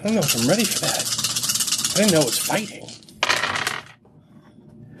 I don't know if I'm ready for that. I didn't know it was fighting.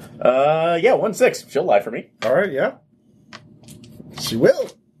 1-6. She'll lie for me. All right, yeah. She will.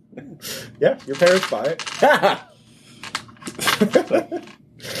 Yeah, your parents buy it.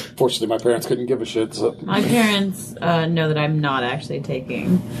 Fortunately, my parents couldn't give a shit. So. My parents know that I'm not actually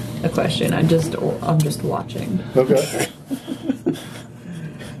taking a question. I'm just watching. Okay.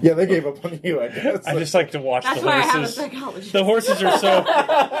 Yeah, they gave up on you, I guess. I just like to watch That's the why I have a horses. psychologist. The horses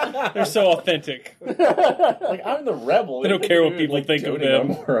are they're so authentic. Like, I'm the rebel. They don't care what people think of them.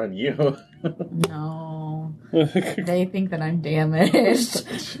 More on you. No, they think that I'm damaged.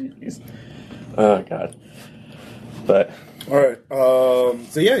 Jeez. Oh, God. But... All right.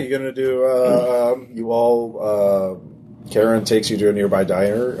 You're gonna do. You all. Karen takes you to a nearby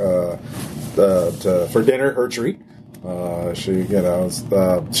diner for dinner. Her treat. You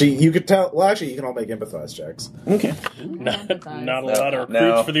could tell. Well, actually, you can all make empathize checks. Okay. Not a lot of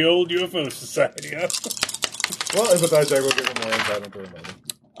recruits for the old UFO society. Huh? Well, empathize check will give them more insight into it.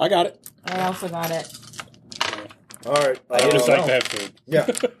 I got it. I also got it. All right. I just like to have food. Yeah.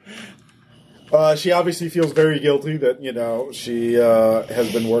 She obviously feels very guilty that, she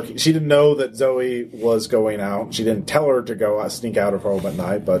has been working. She didn't know that Zoe was going out. She didn't tell her to go sneak out of home at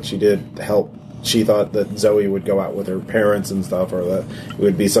night, but she did help. She thought that Zoe would go out with her parents and stuff, or that it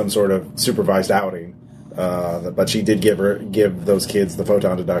would be some sort of supervised outing. But she did give those kids the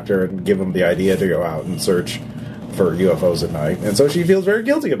photon detector and give them the idea to go out and search for UFOs at night. And so she feels very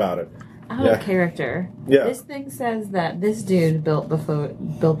guilty about it. Out of character. Yeah. This thing says that this dude built the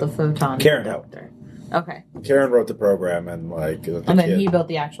photon Karen detector. Okay. Karen wrote the program and and then he built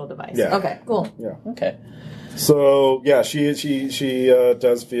the actual device. Yeah. Okay, cool. Yeah. Okay. So she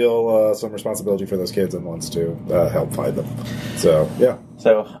does feel some responsibility for those kids and wants to help find them. So yeah.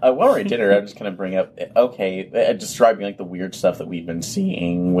 So while we're at dinner, I'm just going to bring up describing like the weird stuff that we've been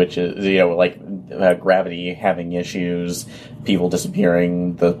seeing, which is gravity having issues, people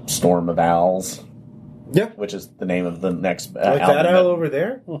disappearing, the storm of owls. Yeah, which is the name of the next like album. that owl over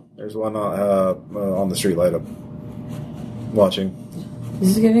there. There's one on the street light up watching.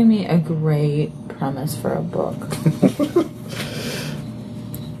 This is giving me a great premise for a book.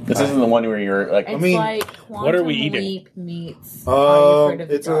 This isn't the one where you're like. It's like Quantum what are we eating? Leap meets.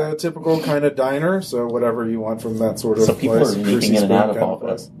 It's a typical kind of diner, so whatever you want from that sort of. So people place, are leaping in and out of all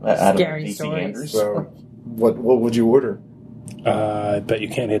place. Scary DC stories. Andrews. So, what would you order? I bet you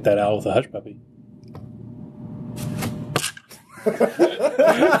can't hit that owl with a hush puppy. You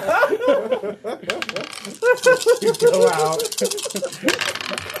go out,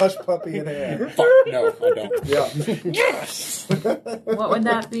 hush puppy in hand. Fuck, no, I don't. Yeah. Yes. What would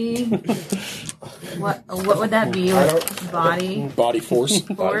that be? What would that be? Body force.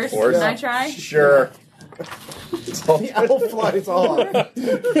 Force? force. Can I try? Sure. The owl flies off.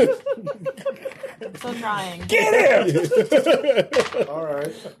 I'm still trying. Get him! All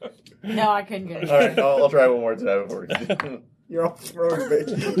right. No, I couldn't get it. All right, I'll try one more time for you. You're all throwing bait.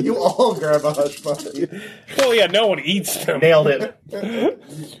 You all grab a hush puppy. Well, yeah, no one eats them. Nailed it.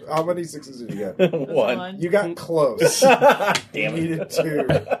 How many sixes did you get? One. You got close. Damn You it. needed two.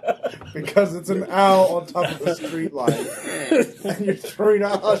 Because it's an owl on top of a street light. And you're throwing a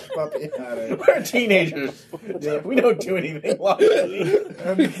hush puppy at it. We're teenagers. We don't do anything logically.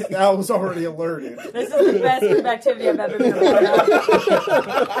 And the owl was already alerted. This is the best group activity I've ever been a part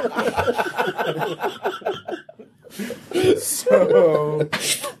of. So,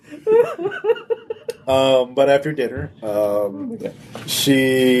 but after dinner,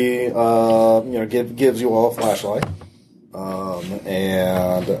 she, gives you all a flashlight,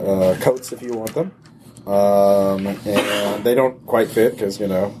 and coats if you want them. And they don't quite fit because,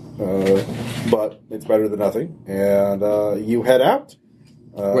 but it's better than nothing. And you head out.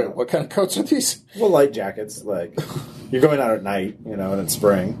 Wait, what kind of coats are these? Well, light jackets. Like, you're going out at night, and it's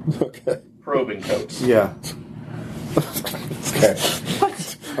spring. Okay. Probing coats. Yeah. Okay.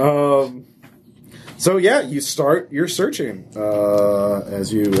 So yeah, you start your searching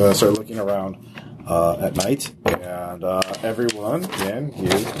as you start looking around at night, and everyone can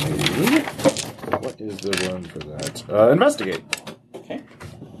give me. What is the one for that? Investigate. Okay.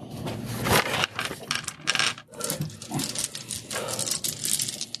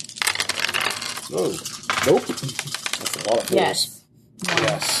 Oh, Nope. That's a lot of Yes.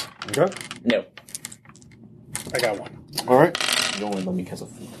 Yes. okay. No. I got one. All right. You only love me because of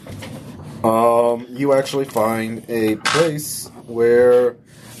food. You actually find a place where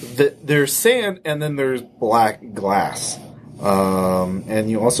there's sand and then there's black glass. And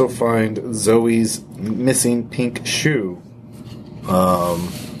you also find Zoe's missing pink shoe. Well,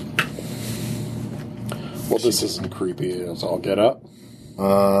 this isn't creepy as I'll get up.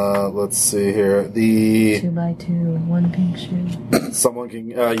 Let's see here. The 2x2, one pink shoe. someone can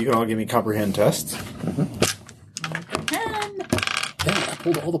you can all give me comprehend tests. 10. Dang, I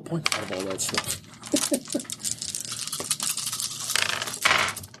pulled all the points out of all that stuff.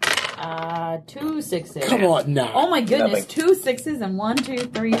 2 6s. Come on now. Oh my goodness, Nothing. 2 6s and 1, 2,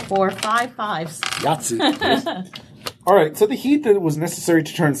 3, 4, 5 5s. Yahtzee. All right. So the heat that was necessary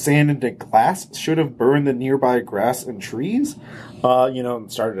to turn sand into glass should have burned the nearby grass and trees.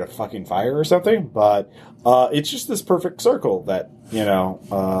 Started a fucking fire or something. But it's just this perfect circle that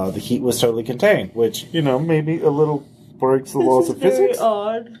the heat was totally contained, which maybe a little breaks the laws of physics.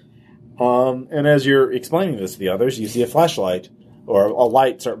 Odd. And as you're explaining this to the others, you see a flashlight or a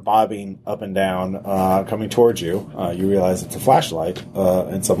light start bobbing up and down, coming towards you. You realize it's a flashlight,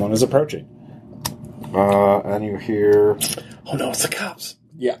 and someone is approaching. And you hear... Oh no, it's the cops.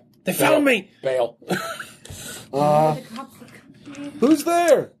 Yeah. They found me. Bail. Who's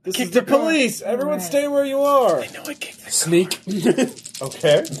there? This Kick is the the car. police. Everyone Right. stay where you are. I know I kicked the Sneak.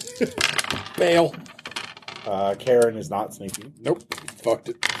 Okay. Bail. Karen is not sneaking. Nope. Fucked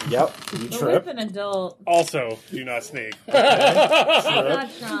it. Yep. You But with trip. an adult, Also, do not sneak. I'm not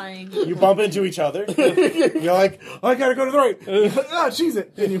trying. You bump into each other. You're like, I gotta go to the right. Ah, cheese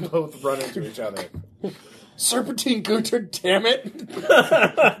it. And you both run into each other. Serpentine Gunther, damn it.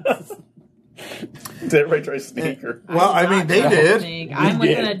 Did everybody try sneaker? Well, I mean, they did. I'm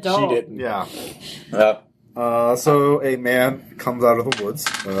with an She adult. didn't. Yeah. Uh, So a man comes out of the woods.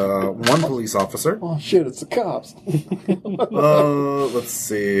 One police officer. Oh, shit, it's the cops. Let's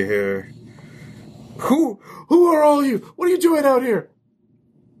see here. Who are all you? What are you doing out here?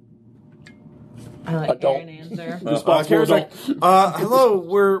 I like Adult. hearing answer. Karen's like, hello,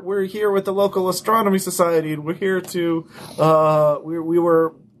 we're here with the local astronomy society, and we're here to, we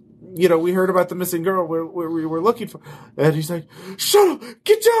were, we heard about the missing girl we were looking for, and he's like, shut up,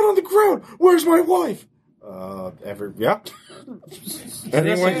 get down on the ground, where's my wife? Yeah.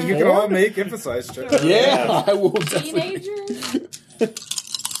 Anyone, you can all make emphasize checks. Yeah, I will definitely. Teenagers?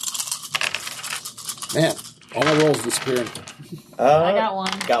 Man, all my rolls disappearing. I got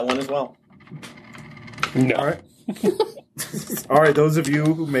one. Got one as well. No. All right. All right, those of you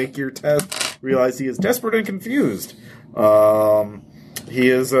who make your test realize he is desperate and confused. He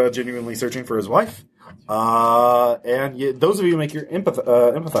is genuinely searching for his wife. Those of you who make your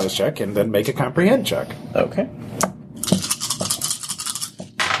empathize check and then make a comprehend check. Okay.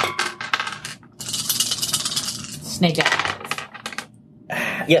 Snake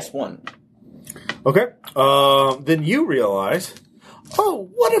eyes. Yes, one. Okay. Then you realize,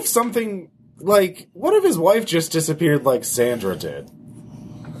 what if his wife just disappeared like Sandra did?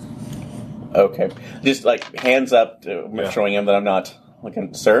 Okay. Just hands up, Yeah. showing him that I'm not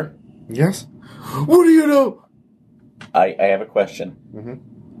looking. Sir, Yes. What do you know? I have a question.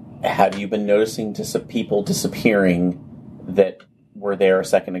 Mm-hmm. Have you been noticing people disappearing that were there a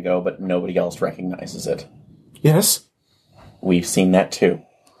second ago, but nobody else recognizes it? Yes. We've seen that too.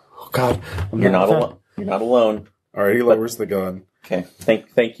 Oh God. You're not alone. You're not alone. All right. He lowers the gun. Okay.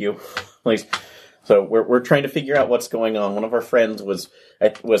 Thank you. Please. So we're trying to figure out what's going on. One of our friends was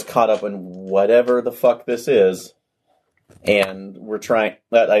caught up in whatever the fuck this is, and we're trying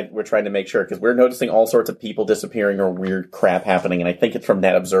to make sure because we're noticing all sorts of people disappearing or weird crap happening, and I think it's from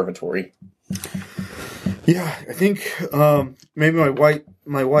that observatory. Yeah, I think maybe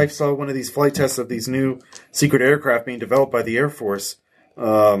my wife saw one of these flight tests of these new secret aircraft being developed by the Air Force.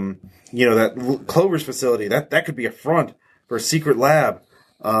 That Clover's facility that could be a front for a secret lab.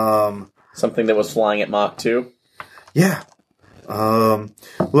 Something that was flying at Mach 2. Yeah.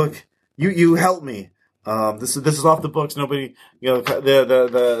 Look, you help me. This is off the books. Nobody, they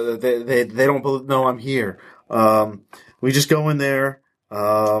don't know I'm here. We just go in there.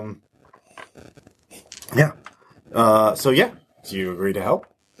 Yeah. So yeah. Do you agree to help?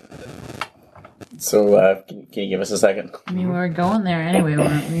 So, can you give us a second? I mean, we were going there anyway,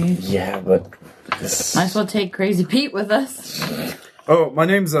 weren't we? Yeah, but... Might as well take Crazy Pete with us. Oh, my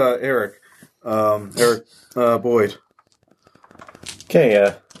name's Eric. Eric Boyd.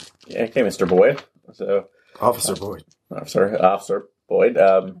 Okay, Mr. Boyd. So, Officer Boyd. Officer Boyd.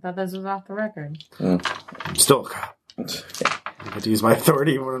 I thought this was off the record. I'm still a cop. I get to use my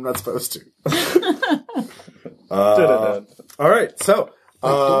authority when I'm not supposed to. All right, so...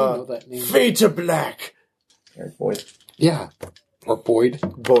 Fade to black. Eric Boyd. Yeah. Or Boyd.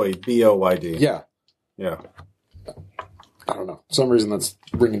 Boyd. B-O-Y-D. Yeah. Yeah. I don't know. For some reason that's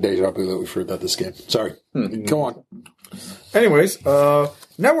ringing deja vu that we've heard that this game. Sorry. Go on. Anyways, now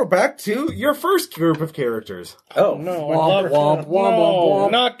we're back to your first group of characters. Oh, no. Womp, womp, womp, womp.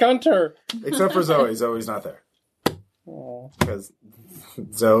 Not Gunter. Except for Zoe. Zoe's not there. Because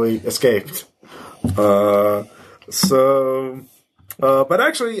Zoe escaped. But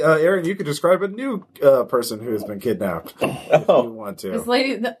actually, Aaron, you could describe a new person who has been kidnapped if you want to. This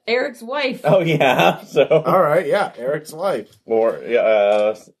lady, Eric's wife. Oh, yeah. So. All right, yeah, Eric's wife. Or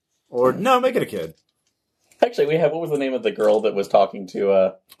no, make it a kid. Actually, what was the name of the girl that was talking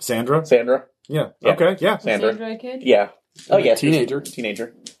to Sandra? Sandra? Yeah. Okay, yeah. Sandra. Sandra kid? Yeah. Oh, yeah. Teenager.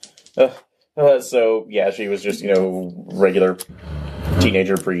 So, yeah, she was just, regular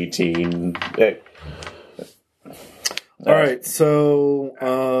teenager, preteen. All right, so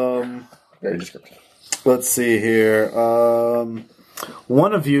Very descriptive. Let's see here.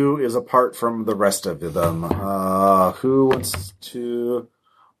 One of you is apart from the rest of them. Who wants to?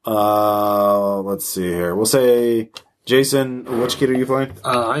 Let's see here. We'll say Jason. Which kid are you playing?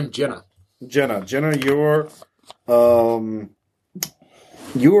 I'm Jenna. Jenna, you're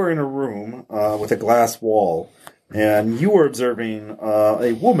in a room with a glass wall, and you are observing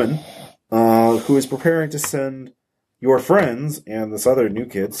a woman who is preparing to send your friends and this other new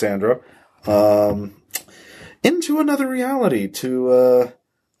kid, Sandra, into another reality to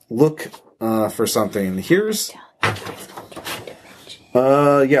look for something. Here's...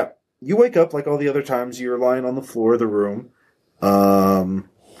 yeah. You wake up like all the other times. You're lying on the floor of the room.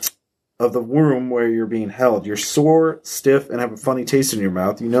 Of the room where you're being held. You're sore, stiff, and have a funny taste in your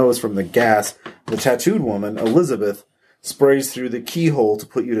mouth. You know it's from the gas the tattooed woman, Elizabeth, sprays through the keyhole to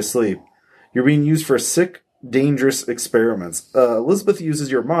put you to sleep. You're being used for sick, dangerous experiments. Elizabeth uses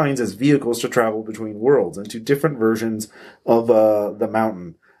your minds as vehicles to travel between worlds into different versions of the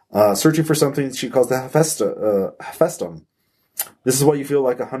mountain, searching for something she calls the Hephaestum. This is what you feel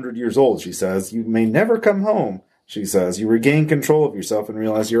like 100 years old, she says. You may never come home, she says. You regain control of yourself and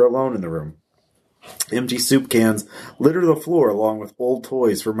realize you're alone in the room. Empty soup cans litter the floor along with old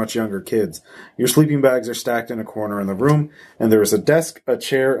toys for much younger kids. Your sleeping bags are stacked in a corner in the room, and there is a desk, a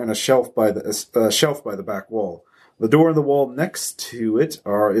chair, and a shelf by the back wall. The door in the wall next to it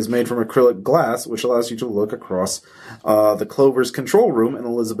is made from acrylic glass, which allows you to look across the Clover's control room and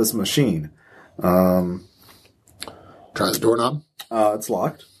Elizabeth's machine. Try the doorknob. It's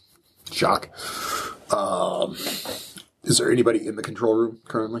locked. Shock. Is there anybody in the control room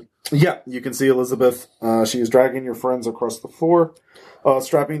currently? Yeah, you can see Elizabeth. She is dragging your friends across the floor,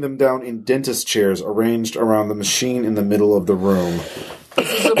 strapping them down in dentist chairs arranged around the machine in the middle of the room.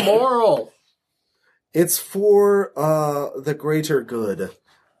 This is immoral. It's for the greater good.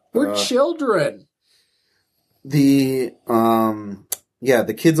 We're children. The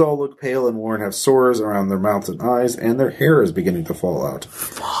kids all look pale and worn, have sores around their mouths and eyes, and their hair is beginning to fall out.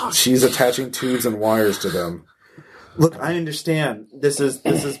 She's attaching tubes and wires to them. Look, I understand this is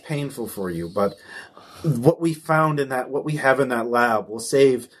painful for you, but what we have in that lab will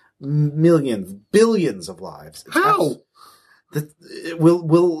save millions, billions of lives. How?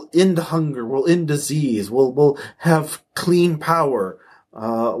 We'll end hunger. We'll end disease. We'll have clean power.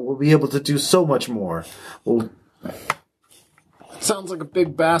 We'll be able to do so much more. Sounds like a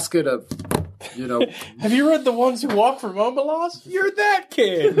big basket of, Have you read The Ones Who Walk for Mobilos? You're that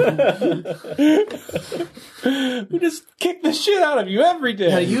kid. We just kick the shit out of you every day.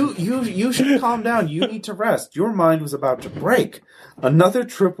 Yeah, you should calm down. You need to rest. Your mind was about to break. Another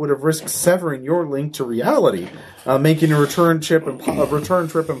trip would have risked severing your link to reality, making a return trip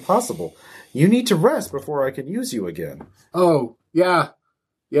impossible. You need to rest before I can use you again. Oh, yeah.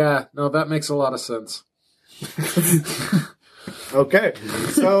 Yeah, no, that makes a lot of sense. Okay,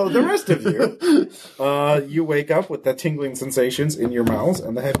 so the rest of you, you wake up with the tingling sensations in your mouths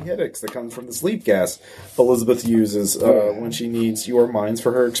and the heavy headaches that come from the sleep gas Elizabeth uses when she needs your minds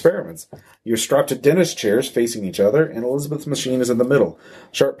for her experiments. You're strapped to dentist chairs facing each other, and Elizabeth's machine is in the middle.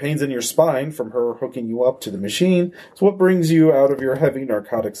 Sharp pains in your spine from her hooking you up to the machine is what brings you out of your heavy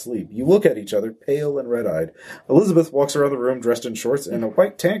narcotic sleep. You look at each other, pale and red-eyed. Elizabeth walks around the room dressed in shorts and a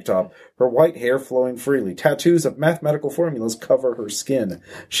white tank top, her white hair flowing freely. Tattoos of mathematical formulas cover her skin.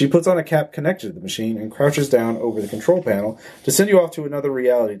 She puts on a cap connected to the machine and crouches down over the control panel to send you off to another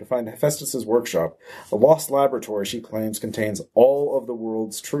reality to find Hephaestus's workshop, a lost laboratory she claims contains all of the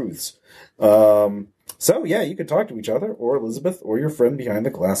world's truths. So, yeah, you can talk to each other, or Elizabeth, or your friend behind the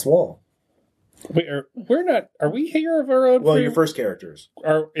glass wall. Wait, we're not. Are we here of our own? Well, your first characters.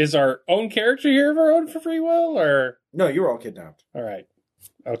 Is our own character here of our own for free will, or no? You were all kidnapped. All right.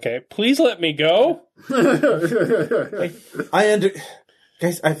 Okay. Please let me go.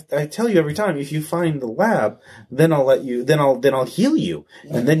 Guys, I tell you every time, if you find the lab, then I'll let you. Then I'll heal you,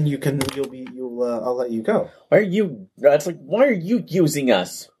 and then I'll let you go. Why are you? It's like, why are you using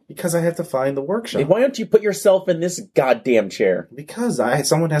us? Because I have to find the workshop. Hey, why don't you put yourself in this goddamn chair? Because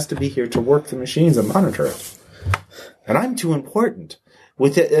someone has to be here to work the machines and monitor it. And I'm too important.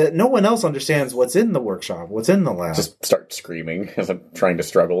 With it, no one else understands what's in the workshop, what's in the lab. Just start screaming as I'm trying to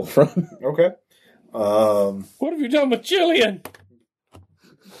struggle from. Okay. What have you done with Jillian?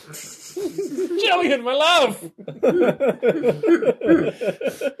 Jillian, my love!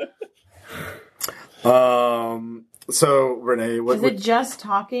 So, Renee, is it just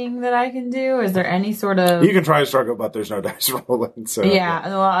talking that I can do? Is there any sort of... You can try to struggle, but there's no dice rolling. So yeah,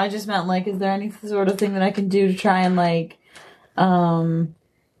 well, I just meant, is there any sort of thing that I can do to try and,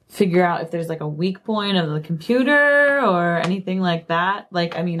 figure out if there's, a weak point of the computer or anything like that? I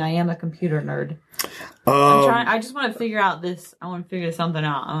am a computer nerd. I just want to figure out this... I want to figure something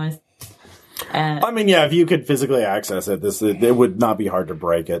out. If you could physically access it, it would not be hard to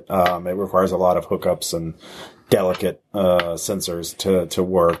break it. It requires a lot of hookups and delicate sensors to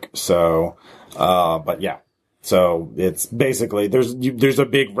work. So, but yeah. So it's basically there's a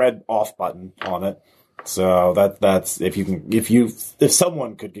big red off button on it. So that's if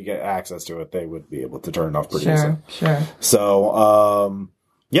someone could get access to it, they would be able to turn it off pretty easily. Sure. So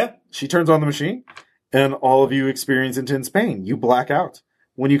yeah, she turns on the machine, and all of you experience intense pain. You black out.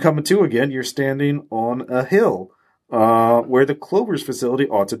 When you come to again, you're standing on a hill where the Clover's facility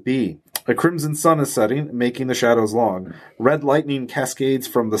ought to be. A crimson sun is setting, making the shadows long. Red lightning cascades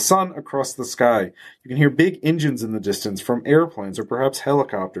from the sun across the sky. You can hear big engines in the distance from airplanes or perhaps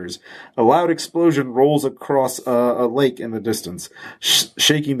helicopters. A loud explosion rolls across a lake in the distance,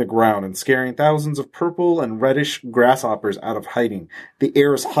 shaking the ground and scaring thousands of purple and reddish grasshoppers out of hiding. The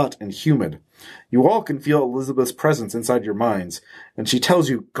air is hot and humid. You all can feel Elizabeth's presence inside your minds, and she tells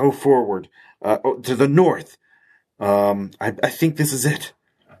you, go forward, to the north. I think this is it.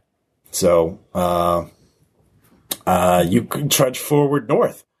 So, you trudge forward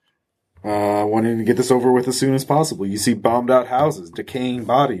north, wanting to get this over with as soon as possible. You see bombed out houses, decaying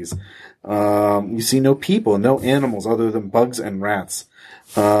bodies. You see no people, no animals other than bugs and rats.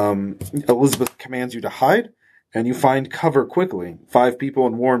 Elizabeth commands you to hide, and you find cover quickly. 5 people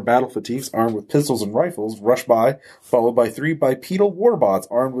in worn battle fatigues, armed with pistols and rifles, rush by, followed by 3 bipedal warbots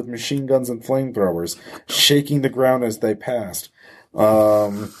armed with machine guns and flamethrowers, shaking the ground as they passed.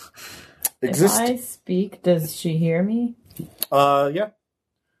 If I speak, does she hear me? Yeah.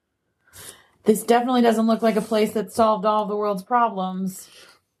 This definitely doesn't look like a place that solved all of the world's problems.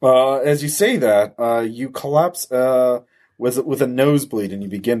 As you say that, you collapse with a nosebleed and you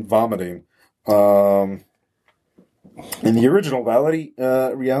begin vomiting. In the original reality,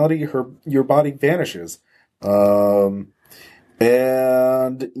 your body vanishes, and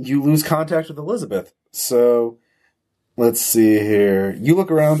you lose contact with Elizabeth. So, let's see here. You look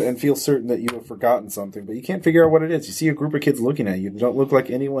around and feel certain that you have forgotten something, but you can't figure out what it is. You see a group of kids looking at you. They don't look like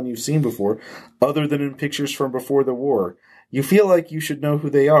anyone you've seen before, other than in pictures from before the war. You feel like you should know who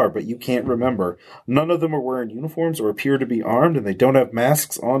they are, but you can't remember. None of them are wearing uniforms or appear to be armed, and they don't have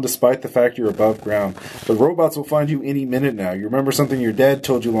masks on despite the fact you're above ground. The robots will find you any minute now. You remember something your dad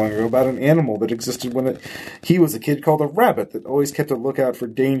told you long ago about an animal that existed when he was a kid called a rabbit that always kept a lookout for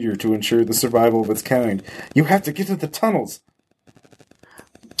danger to ensure the survival of its kind. You have to get to the tunnels.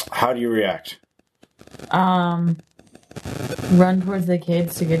 How do you react? Run towards the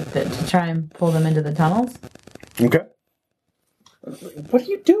kids to try and pull them into the tunnels. Okay. What are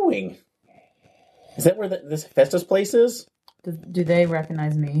you doing? Is that where this Festus place is? Do they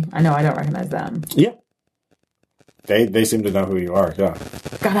recognize me? I know I don't recognize them. Yeah. They seem to know who you are, yeah.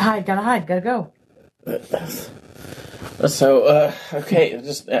 Gotta hide, gotta go. So, okay,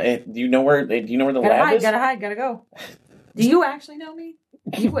 just do you know where the lab is? Gotta hide, gotta go. Do you actually know me?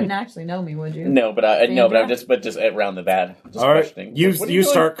 You wouldn't actually know me, would you? No, but I'm just around the bad. Just all right, questioning. you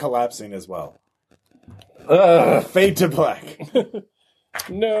start collapsing as well. Fade to black.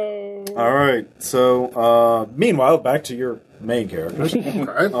 No. All right. So, meanwhile, back to your main characters.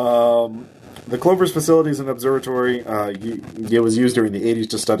 The Clover's facilities and observatory it was used during the 80s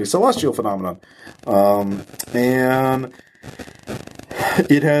to study celestial phenomenon. And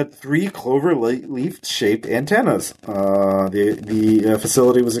it had 3 clover leaf-shaped antennas. The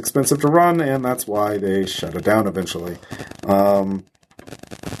facility was expensive to run, and that's why they shut it down eventually.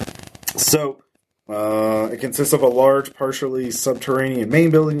 It consists of a large, partially subterranean main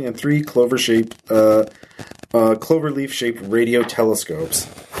building and 3 clover-leaf-shaped radio telescopes.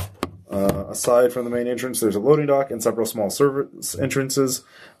 Aside from the main entrance, there's a loading dock and several small service entrances.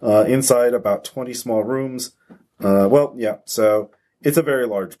 Inside, about 20 small rooms. So it's a very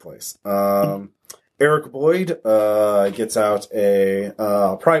large place. Eric Boyd gets out a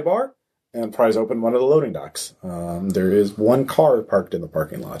pry bar and pries open one of the loading docks. There is 1 car parked in the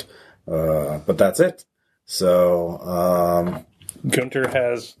parking lot, but that's it. So Gunter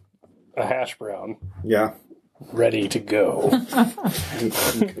has a hash brown. Yeah. Ready to go.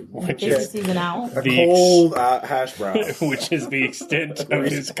 Which is he's an owl. A cold hash brown. Which is the extent of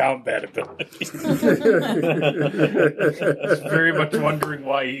his combat ability. Very much wondering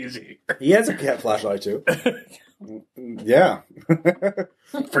why he's here. He has a cat flashlight too. Yeah.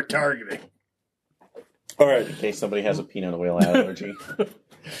 For targeting. All right. In case somebody has a peanut oil allergy.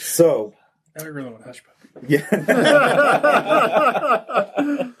 So. I really want hush puppy. Yeah.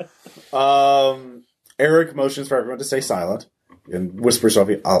 Eric motions for everyone to stay silent and whispers off,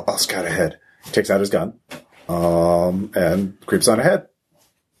 I'll scout ahead. Takes out his gun and creeps on ahead.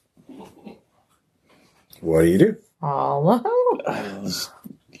 What do you do? Hello?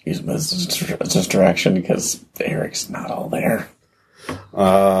 Use him as a distraction because Eric's not all there.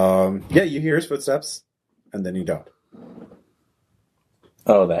 You hear his footsteps and then you don't.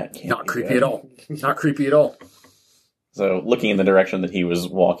 Oh, that can't Not be creepy good. at all. Not creepy at all. So, looking in the direction that he was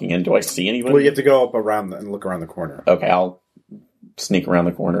walking in, do I see anybody? Well, you have to go up around and look around the corner. Okay, I'll sneak around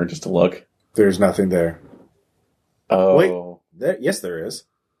the corner just to look. There's nothing there. Oh. Wait, yes, there is.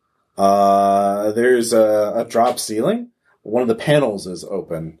 There's a drop ceiling. One of the panels is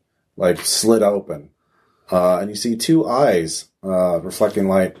open, like slid open, and you see 2 eyes reflecting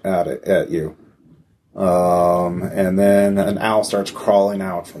light at you. And then an owl starts crawling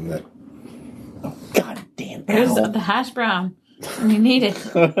out from it. Oh, God damn Where's owl. the hash brown? We need it.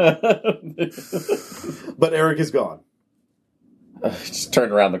 But Eric is gone. Just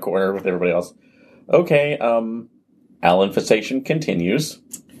turned around the corner with everybody else. Okay, owl infestation continues.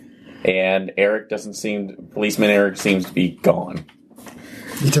 And Policeman Eric seems to be gone.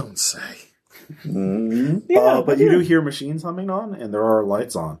 You don't say. But you do hear machines humming on, and there are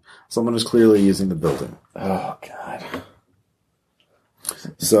lights on. Someone is clearly using the building. Oh, God.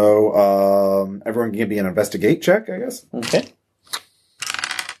 So, everyone can give me an investigate check, I guess. Okay.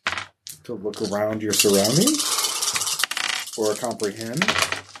 To look around your surroundings. Or comprehend.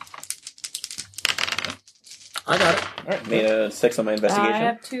 I got it. All right, made a 6 on my investigation. I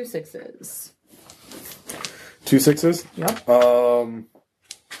have 2 6s. 2 6s? Yep.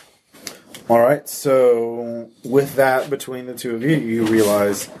 All right, so with that, between the 2 of you, you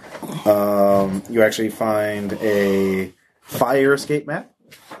realize you actually find a fire escape map.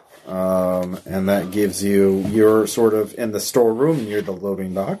 And that gives you're sort of in the storeroom near the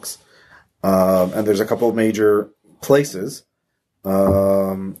loading docks. And there's a couple of major places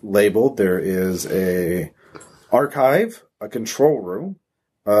labeled. There is a archive, a control room,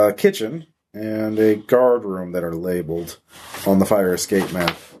 a kitchen, and a guard room that are labeled on the fire escape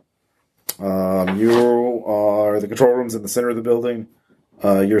map. The control room's in the center of the building.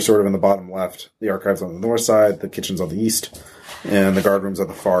 You're sort of in the bottom left. The archive's on the north side, the kitchen's on the east, and the guard room's on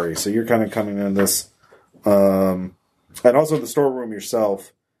the far east. So you're kind of coming in this. And also the storeroom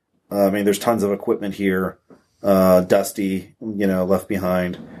yourself. There's tons of equipment here. Dusty, left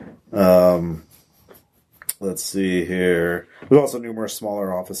behind. Let's see here. There's also numerous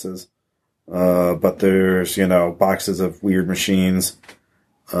smaller offices. But there's, boxes of weird machines.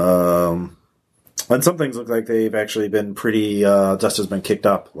 And some things look like they've actually been pretty, dust has been kicked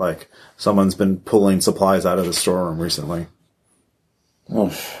up. Like someone's been pulling supplies out of the storeroom recently.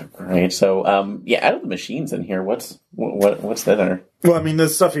 Oh, great. So, out of the machines in here, what's there? Well, the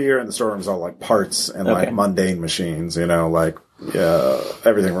stuff here in the storeroom is all like parts and like mundane machines, everything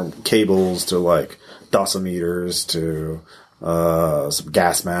from cables to like dosimeters to some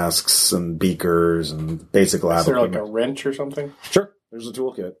gas masks and beakers and basic lab Is there like equipment. a wrench or something? Sure, there's a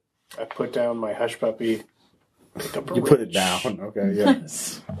toolkit. I put down my hush puppy. Pick up a You wrench. put it down. Okay, yeah.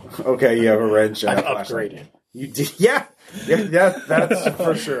 Okay, you have a wrench. And I've a flashlight. upgraded. You did, yeah, that's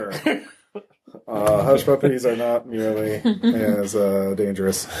for sure. Hush puppies are not nearly as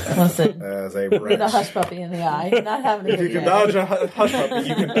dangerous Listen, as a with wrench. a hush puppy in the eye. Not having a If you good can day. dodge a hush puppy,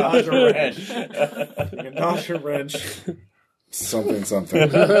 you can dodge a wrench. You can dodge a wrench. Something.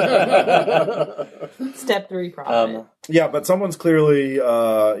 Step 3 profit. Yeah, but someone's clearly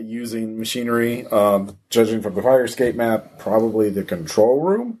using machinery. Judging from the fire escape map, probably the control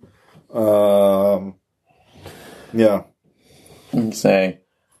room. Yeah. You can say,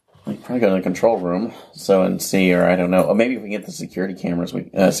 we probably go to the control room, and see, or I don't know. Or maybe if we get the security cameras,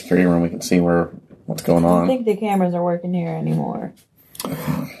 security room, we can see what's going I on. don't think the cameras are working here anymore.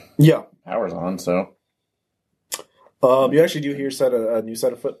 Yeah. Power's on, so. You actually do hear a new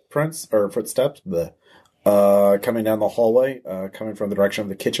set of footprints or footsteps coming down the hallway, coming from the direction of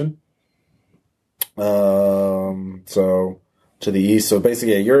the kitchen. So to the east. So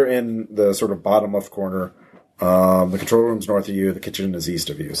basically, you're in the sort of bottom left corner. The control room's north of you. The kitchen is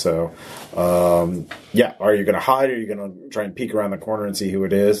east of you. So, are you going to hide? Or are you going to try and peek around the corner and see who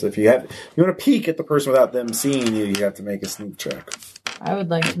it is? If you want to peek at the person without them seeing you, you have to make a sneak check. I would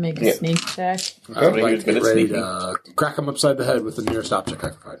like to make a sneak check. I would Somebody like who's to get good at ready sneaking. to crack him upside the head with the nearest object I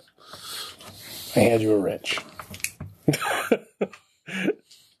can find. I hand you a wrench.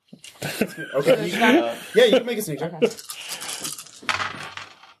 Okay. Yeah, you can make a sneak check.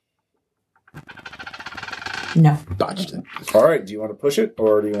 No. Dodged it. All right. Do you want to push it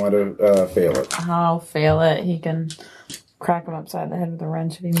or do you want to fail it? I'll fail it. He can crack him upside the head with a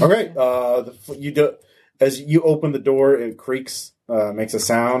wrench if he needs Okay. to. As you open the door, it creaks, makes a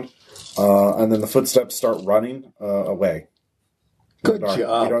sound, and then the footsteps start running away. Good Dark.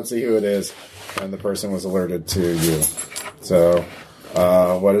 job. You don't see who it is, and the person was alerted to you. So,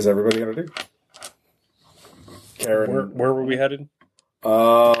 what is everybody going to do? Karen. Where were we headed?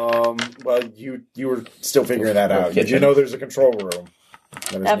 Well, you were still figuring that out. Did you know there's a control room?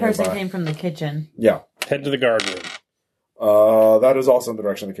 That person came from the kitchen. Yeah. Head to the guard room. That is also in the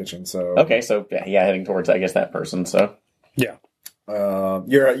direction of the kitchen. So Okay, so heading towards, I guess, that person. So Yeah.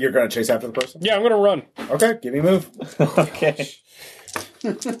 you're going to chase after the person. Yeah, I'm going to run. Okay, give me a move. okay,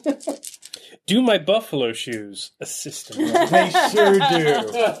 Do my buffalo shoes assist in running? They sure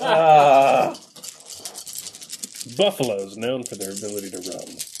do. Buffaloes known for their ability to run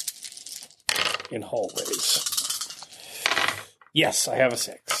in hallways. Yes, I have a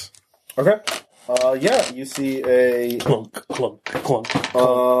 6. Okay. You see a Clunk, clunk, clunk.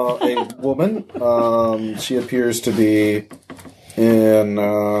 a woman. She appears to be in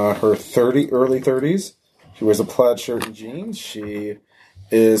her early 30s. She wears a plaid shirt and jeans. She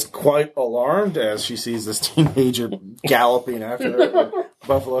is quite alarmed as she sees this teenager galloping after her with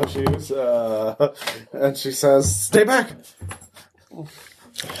buffalo shoes. And she says, "Stay back!"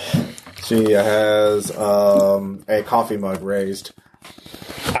 She has a coffee mug raised.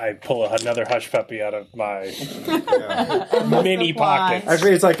 I pull another hush puppy out of my Yeah. mini Supplies. pocket.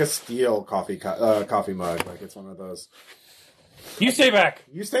 Actually, it's like a steel coffee mug. Like it's one of those. You stay back.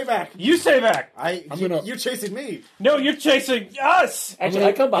 You stay back. You stay back. You're chasing me. No, you're chasing us. actually,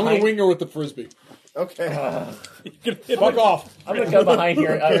 I come I'm going behind. to wing her with the frisbee. Okay. Fuck off. I'm going to come behind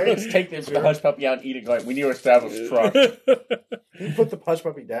here. Let's take this hush puppy out and eat it. Going, we need to establish trust. You put the hush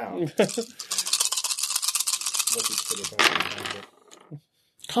puppy down.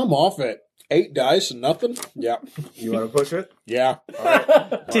 Come off it. 8 dice and nothing? Yeah. You want to push it? Yeah.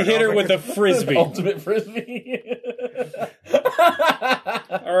 To hit her with a frisbee. Ultimate frisbee.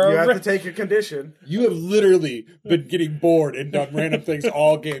 You have to take your condition. You have literally been getting bored and done random things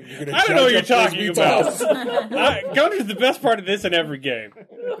all game. You're gonna I don't know what you're judge talking a frisbee about. toss. Gunner's the best part of this in every game.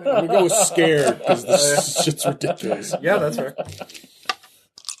 I'm going to go with scared because this shit's ridiculous. Yeah, that's right.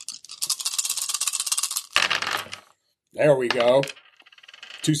 There we go.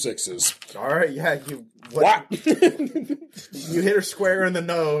 2 6s. All right, yeah, you What? you hit her square in the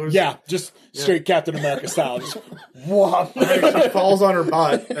nose. Yeah, just straight Captain America style. Just Whop. She falls on her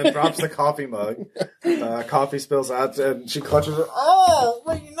butt and drops the coffee mug. Coffee spills out, and she clutches it. Oh,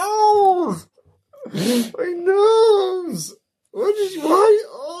 my nose! My nose! Why?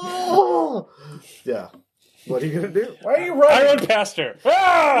 Oh! Yeah. What are you going to do? Why are you I running? run past her.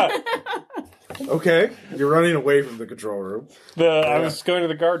 Ah! Okay, you're running away from the control room. I was going to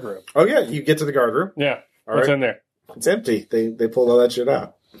the guard room. Oh, yeah, you get to the guard room. Yeah. All What's right. in there? It's empty. They pulled all that shit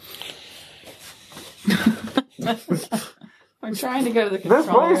out. I'm trying to go to the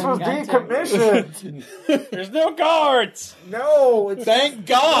control room. decommissioned. There's no guards. No, it's Thank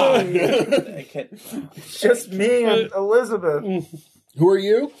God. just me and Elizabeth. Who are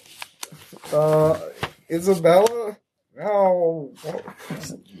you? Isabella? No.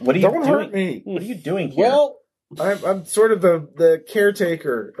 What are you Don't doing? hurt me. What are you doing here? Well, I'm sort of the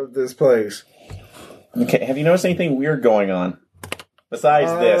caretaker of this place. Okay, have you noticed anything weird going on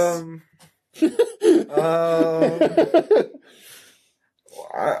besides this?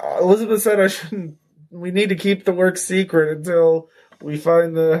 Elizabeth said I shouldn't. We need to keep the work secret until we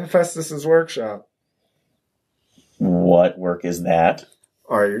find the Hephaestus's workshop. What work is that?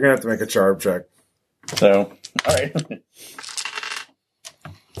 All right, you're gonna have to make a charm check. So, all right.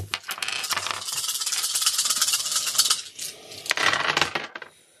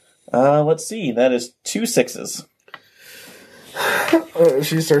 Let's see. That is 2 6s.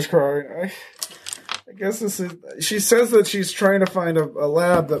 She starts crying. I guess this is. She says that she's trying to find a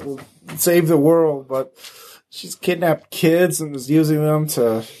lab that will save the world, but she's kidnapped kids and is using them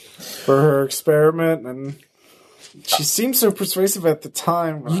for her experiment. And she seems so persuasive at the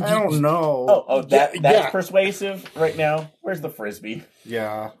time. I don't know. That's persuasive right now. Where's the frisbee?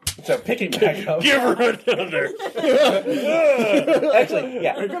 Yeah. So picking back up. Give her another. Actually,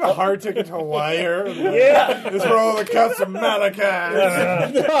 yeah. Are you gonna hard ticket to Hawaii? Yeah. This roll of cups of Malachi.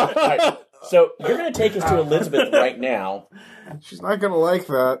 All right. So you're going to take us to Elizabeth right now. She's not gonna like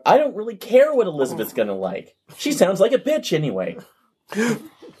that. I don't really care what Elizabeth's going to like. She sounds like a bitch anyway.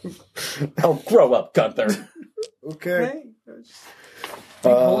 Oh, grow up, Gunther. Okay.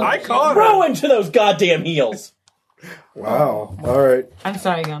 I caught her. Grow into those goddamn heels. Wow. All right. I'm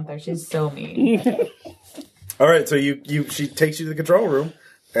sorry, Gunther. She's so mean. All right. So she takes you to the control room,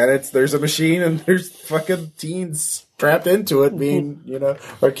 and there's a machine, and there's fucking teens trapped into it, being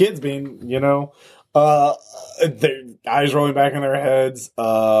or kids being their eyes rolling back in their heads.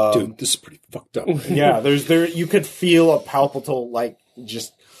 Dude, this is pretty fucked up. Yeah. You could feel a palpable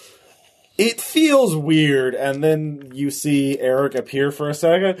just. It feels weird, and then you see Eric appear for a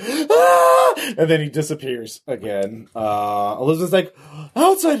second, and then he disappears again. Elizabeth's like,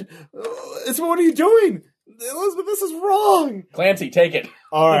 outside, what are you doing? Elizabeth, this is wrong. Clancy, take it.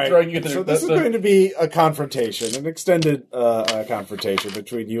 All right, so this is going to be a confrontation, an extended confrontation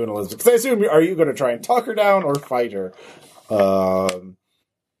between you and Elizabeth. Because I assume, are you going to try and talk her down or fight her?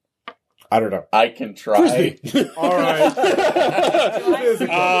 I don't know. I can try. All right.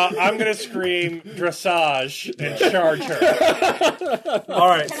 I'm going to scream dressage and charge her. All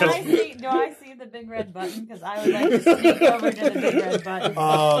right. Do I see the big red button? Because I would like to sneak over to the big red button.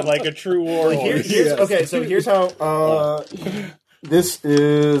 Like a true warlord. Okay, so here's how... this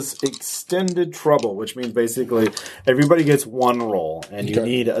is extended trouble, which means basically everybody gets one roll, and you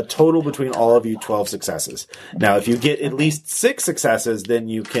need a total between all of you 12 successes. Now, if you get at least 6 successes, then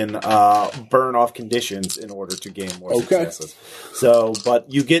you can burn off conditions in order to gain more successes. So, but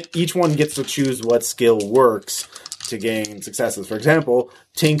each one gets to choose what skill works to gain successes. For example,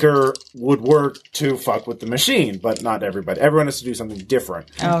 Tinker would work to fuck with the machine, but not everybody. Everyone has to do something different.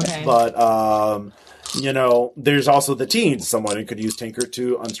 Okay. But, there's also the teens. Someone could use Tinker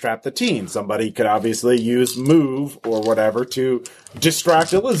to unstrap the teen. Somebody could obviously use Move or whatever to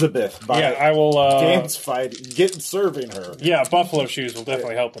distract Elizabeth by I will dance serving her. Yeah, buffalo shoes will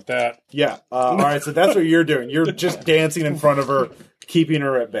definitely help with that. Yeah. All right, so that's what you're doing. You're just dancing in front of her, keeping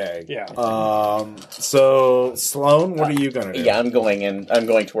her at bay. Yeah. So Sloan, what are you going to do? Yeah, I'm going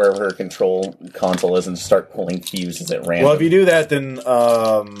to where her control console is and start pulling fuses at random. Well, if you do that, then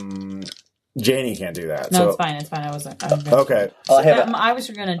Janie can't do that. No, it's fine. It's fine. I wasn't. Okay. I was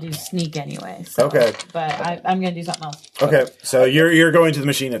going to do sneak anyway. So, okay. But I'm going to do something else. Okay. So you're going to the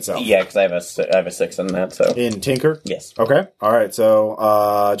machine itself. Yeah, because I have a 6 in that. So in Tinker. Yes. Okay. All right.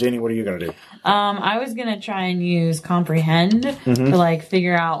 So Janie, what are you going to do? I was going to try and use Comprehend to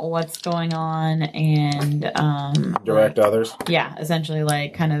figure out what's going on and direct others. Yeah, essentially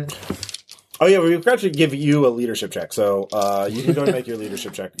kind of. Oh, yeah, we could actually give you a leadership check. So you can go and make your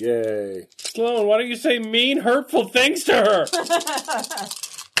leadership check. Yay. Sloan, why don't you say mean, hurtful things to her?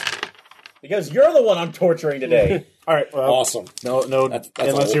 Because you're the one I'm torturing today. All right. Well, awesome. No, that's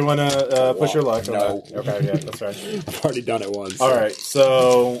unless you want to push your luck. No. Okay, yeah, that's right. I've already done it once. All right.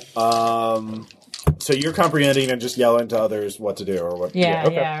 So you're comprehending and just yelling to others what to do or what. Yeah,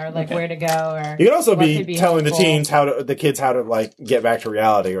 or where to go. Or you can also be telling helpful. the kids how to get back to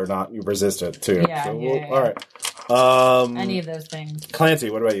reality or not. You resist it too. Yeah, All right. Any of those things. Clancy,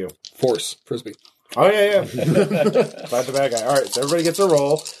 what about you? Force Frisbee. Oh yeah. Fight the bad guy. All right, so everybody gets a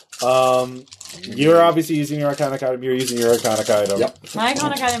roll. You're obviously using your Iconic item. You're using your Iconic item. Yep. My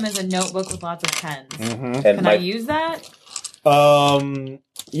Iconic item is a notebook with lots of pens. Mm-hmm. Can I use that?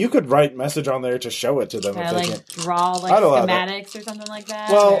 You could write message on there to show it to them. Can if I they like can. draw like I'd allow that. schematics or something like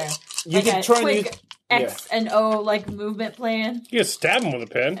that? Well, Or, you like can a try and quick use. X and O like movement plan. You just stab him with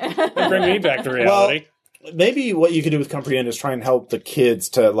a pen and bring me back to reality. Maybe what you could do with comprehend is try and help the kids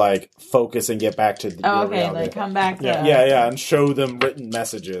to like focus and get back to the reality. Like come back to Yeah, and show them written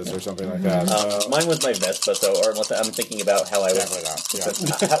messages or something like that. Mine was my Vespa, so or unless I'm thinking about how I was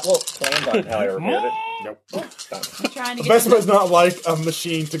planned on how I repaired it. Nope. trying to The get best them, was not like a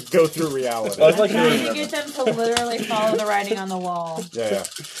machine to go through reality. Well, it's like trying to get them to literally follow the writing on the wall. Yeah.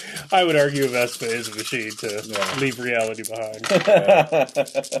 I would argue a Vespa is a machine to leave reality behind.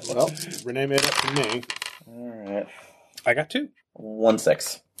 Well, Renee made up for me. Alright. I got 2.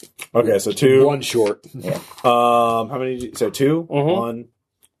 1-6. Okay, so 2. One short. How many? So 2, 1.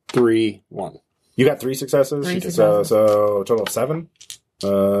 3, 1. You got 3 successes. 3 successes. So a total of 7.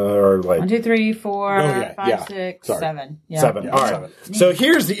 Or like 1, 2, 3, 4, yeah, 5, yeah. 6, Sorry. 7. Yeah. 7. Yeah, All right. 7. So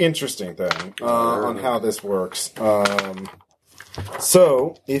here's the interesting thing on how this works.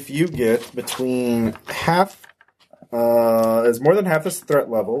 So if you get between half, is more than half this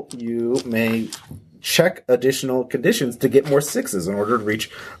threat level, you may check additional conditions to get more 6s in order to reach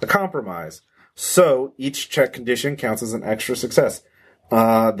a compromise. So each check condition counts as an extra success.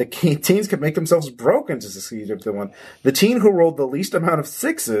 The teens can make themselves broken to succeed if they want. The teen who rolled the least amount of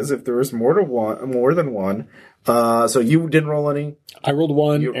 6s, if there is more than one. So you didn't roll any. I rolled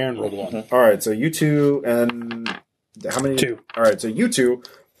 1. Aaron rolled 1. All right. So you 2 and how many? 2. All right. So you 2.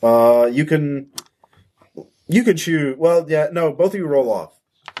 You can choose. Well, yeah. No, both of you roll off.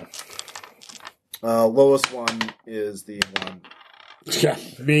 Lowest one is the one. Yeah,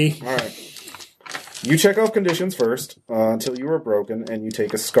 me. All right. You check off conditions first until you are broken, and you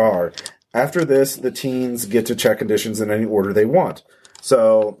take a scar. After this, the teens get to check conditions in any order they want.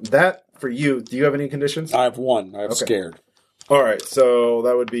 So that, for you, do you have any conditions? I have 1. I have scared. All right, so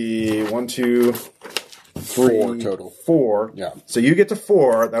that would be 1, 2, 3, 4 total. 4. Yeah. So you get to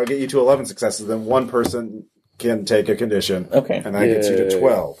 4. That would get you to 11 successes. Then one person can take a condition. Okay. And that gets you to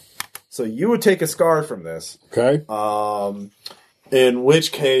 12. So you would take a scar from this. Okay. In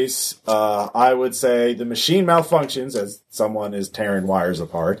which case, I would say the machine malfunctions as someone is tearing wires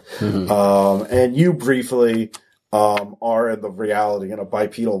apart. And you briefly are in the reality in a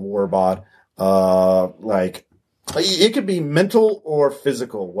bipedal warbot. It could be mental or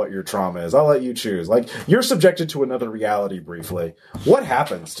physical what your trauma is. I'll let you choose. Like, you're subjected to another reality briefly. What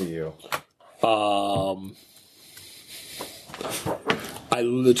happens to you? I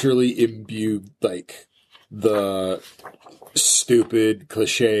literally imbued, like, the stupid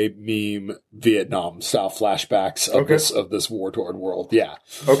cliche meme Vietnam style flashbacks of this war-torn world. Yeah.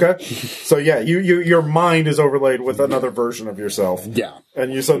 Okay. So yeah, your mind is overlaid with another version of yourself. Yeah.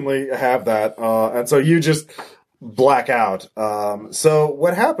 And you suddenly have that, and so you just black out. So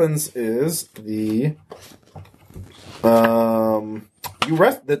what happens is the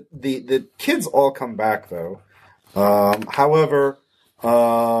kids all come back though. However,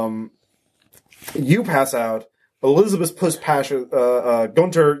 you pass out. Elizabeth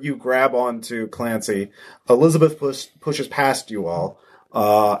Gunter, you grab onto Clancy. Elizabeth pushes past you all,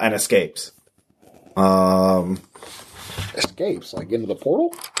 and escapes. Escapes? Like into the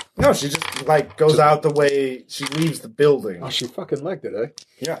portal? No, she just, like, goes out the way she leaves the building. Oh, she fucking legged it, eh?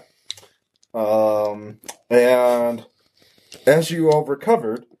 Yeah. And as you all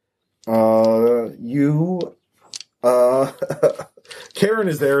recovered, Karen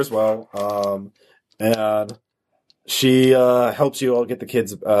is there as well. And she helps you all get the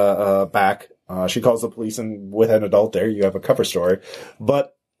kids back. She calls the police, and with an adult there, you have a cover story.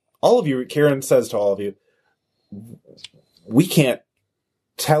 But all of you, Karen says to all of you, we can't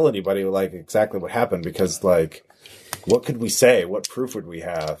tell anybody, like, exactly what happened because, like, what could we say? What proof would we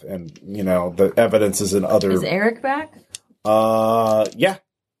have? And, you know, the evidence is in other... Is Eric back? Yeah.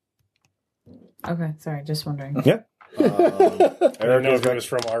 Okay, sorry, just wondering. Yeah. I don't Eric know is if it was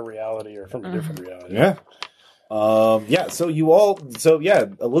from our reality or from a different reality. Yeah.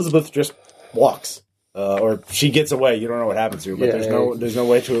 Elizabeth just walks. Or she gets away. You don't know what happens to her, but there's no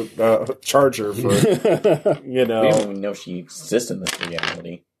way to charge her for, you know. We don't even know she exists in this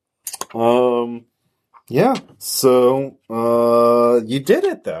reality. Yeah. So, you did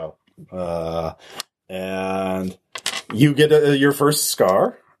it though. And you get your first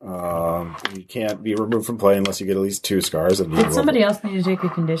scar. You can't be removed from play unless you get at least 2 scars. And Did somebody else need to take a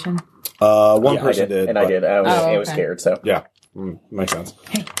condition? One person did. And I did. I was scared, so. Yeah. Makes sense.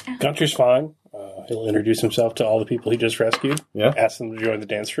 Gunter's fine. He'll introduce himself to all the people he just rescued. Yeah. Ask them to join the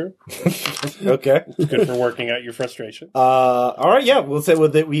dance troupe. Okay. It's good for working out your frustration. All right. Yeah, we'll say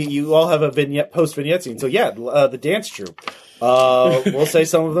you all have a post vignette scene. So yeah, the dance troupe. We'll say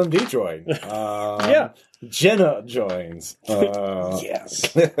some of them do join. Yeah. Jenna joins.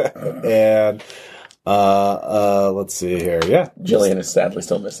 Yes. And let's see here. Yeah, Jillian is sadly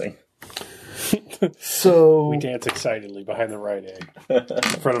still missing. So we dance excitedly behind the right egg in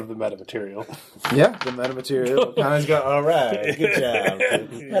front of the metamaterial. Yeah, the metamaterial kind of got all right. Good job.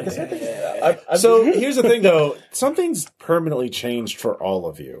 So here's the thing, though. Something's permanently changed for all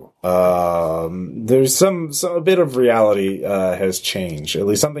of you. There's a bit of reality has changed. At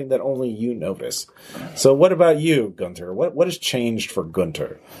least something that only you notice. So what about you, Gunter? What has changed for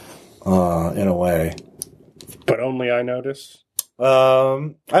Gunter? In a way, but only I notice.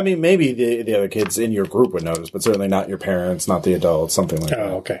 I mean, maybe the other kids in your group would notice, but certainly not your parents, not the adults, something like that.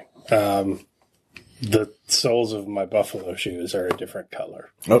 Oh, okay. The soles of my buffalo shoes are a different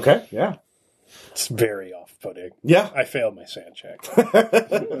color. Okay, yeah. It's very off-putting. Yeah. I failed my sand check. Slow,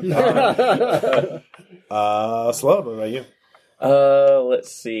 what about you?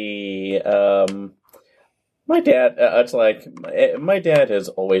 Let's see. My dad, my dad has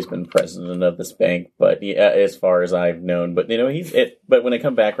always been president of this bank, but as far as I've known, but but when I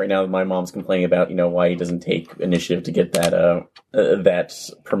come back right now, my mom's complaining about why he doesn't take initiative to get that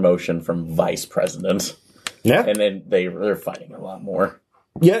promotion from vice president. Yeah, and then they're fighting a lot more.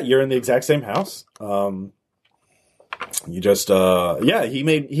 Yeah, you're in the exact same house. You just he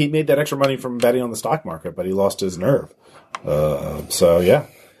made that extra money from betting on the stock market, but he lost his nerve. So yeah,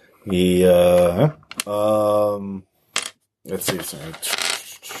 he let's see,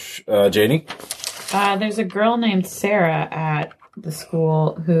 Janie. There's a girl named Sarah at the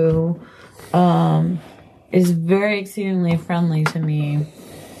school who is very exceedingly friendly to me.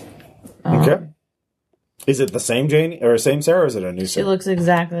 Okay. Is it the same Janie or same Sarah, or is it a new Sarah? She looks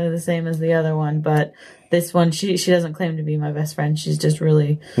exactly the same as the other one, but this one, she doesn't claim to be my best friend. She's just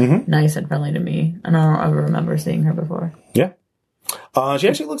really nice and friendly to me, and I don't ever remember seeing her before. Yeah. She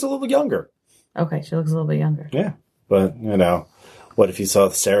actually looks a little bit younger. Okay, she looks a little bit younger. Yeah. But, what if you saw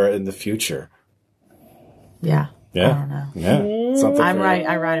Sarah in the future? Yeah. Yeah. I don't know. Yeah. Something I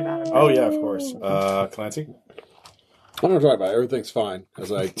write about it. Oh, yeah, of course. Clancy? I don't drive by. Everything's fine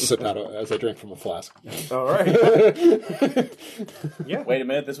as I as I drink from a flask. All right. Yeah. Wait a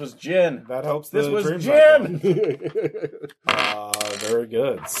minute. This was gin. That helps. This was dream gin. Very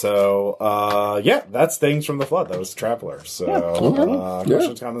good. So, that's Things from the Flood. That was Traveler. So,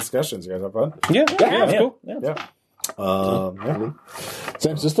 questions, comments, discussions. You guys have fun? Yeah, that's cool. Yeah.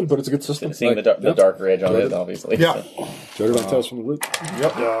 Same system, but it's a good system. Seeing the darker edge on it, obviously. Yeah. Jody Tales from the Loop.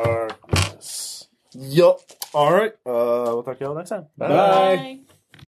 Yep. Yep. All right. We'll talk to y'all next time. Bye. Bye.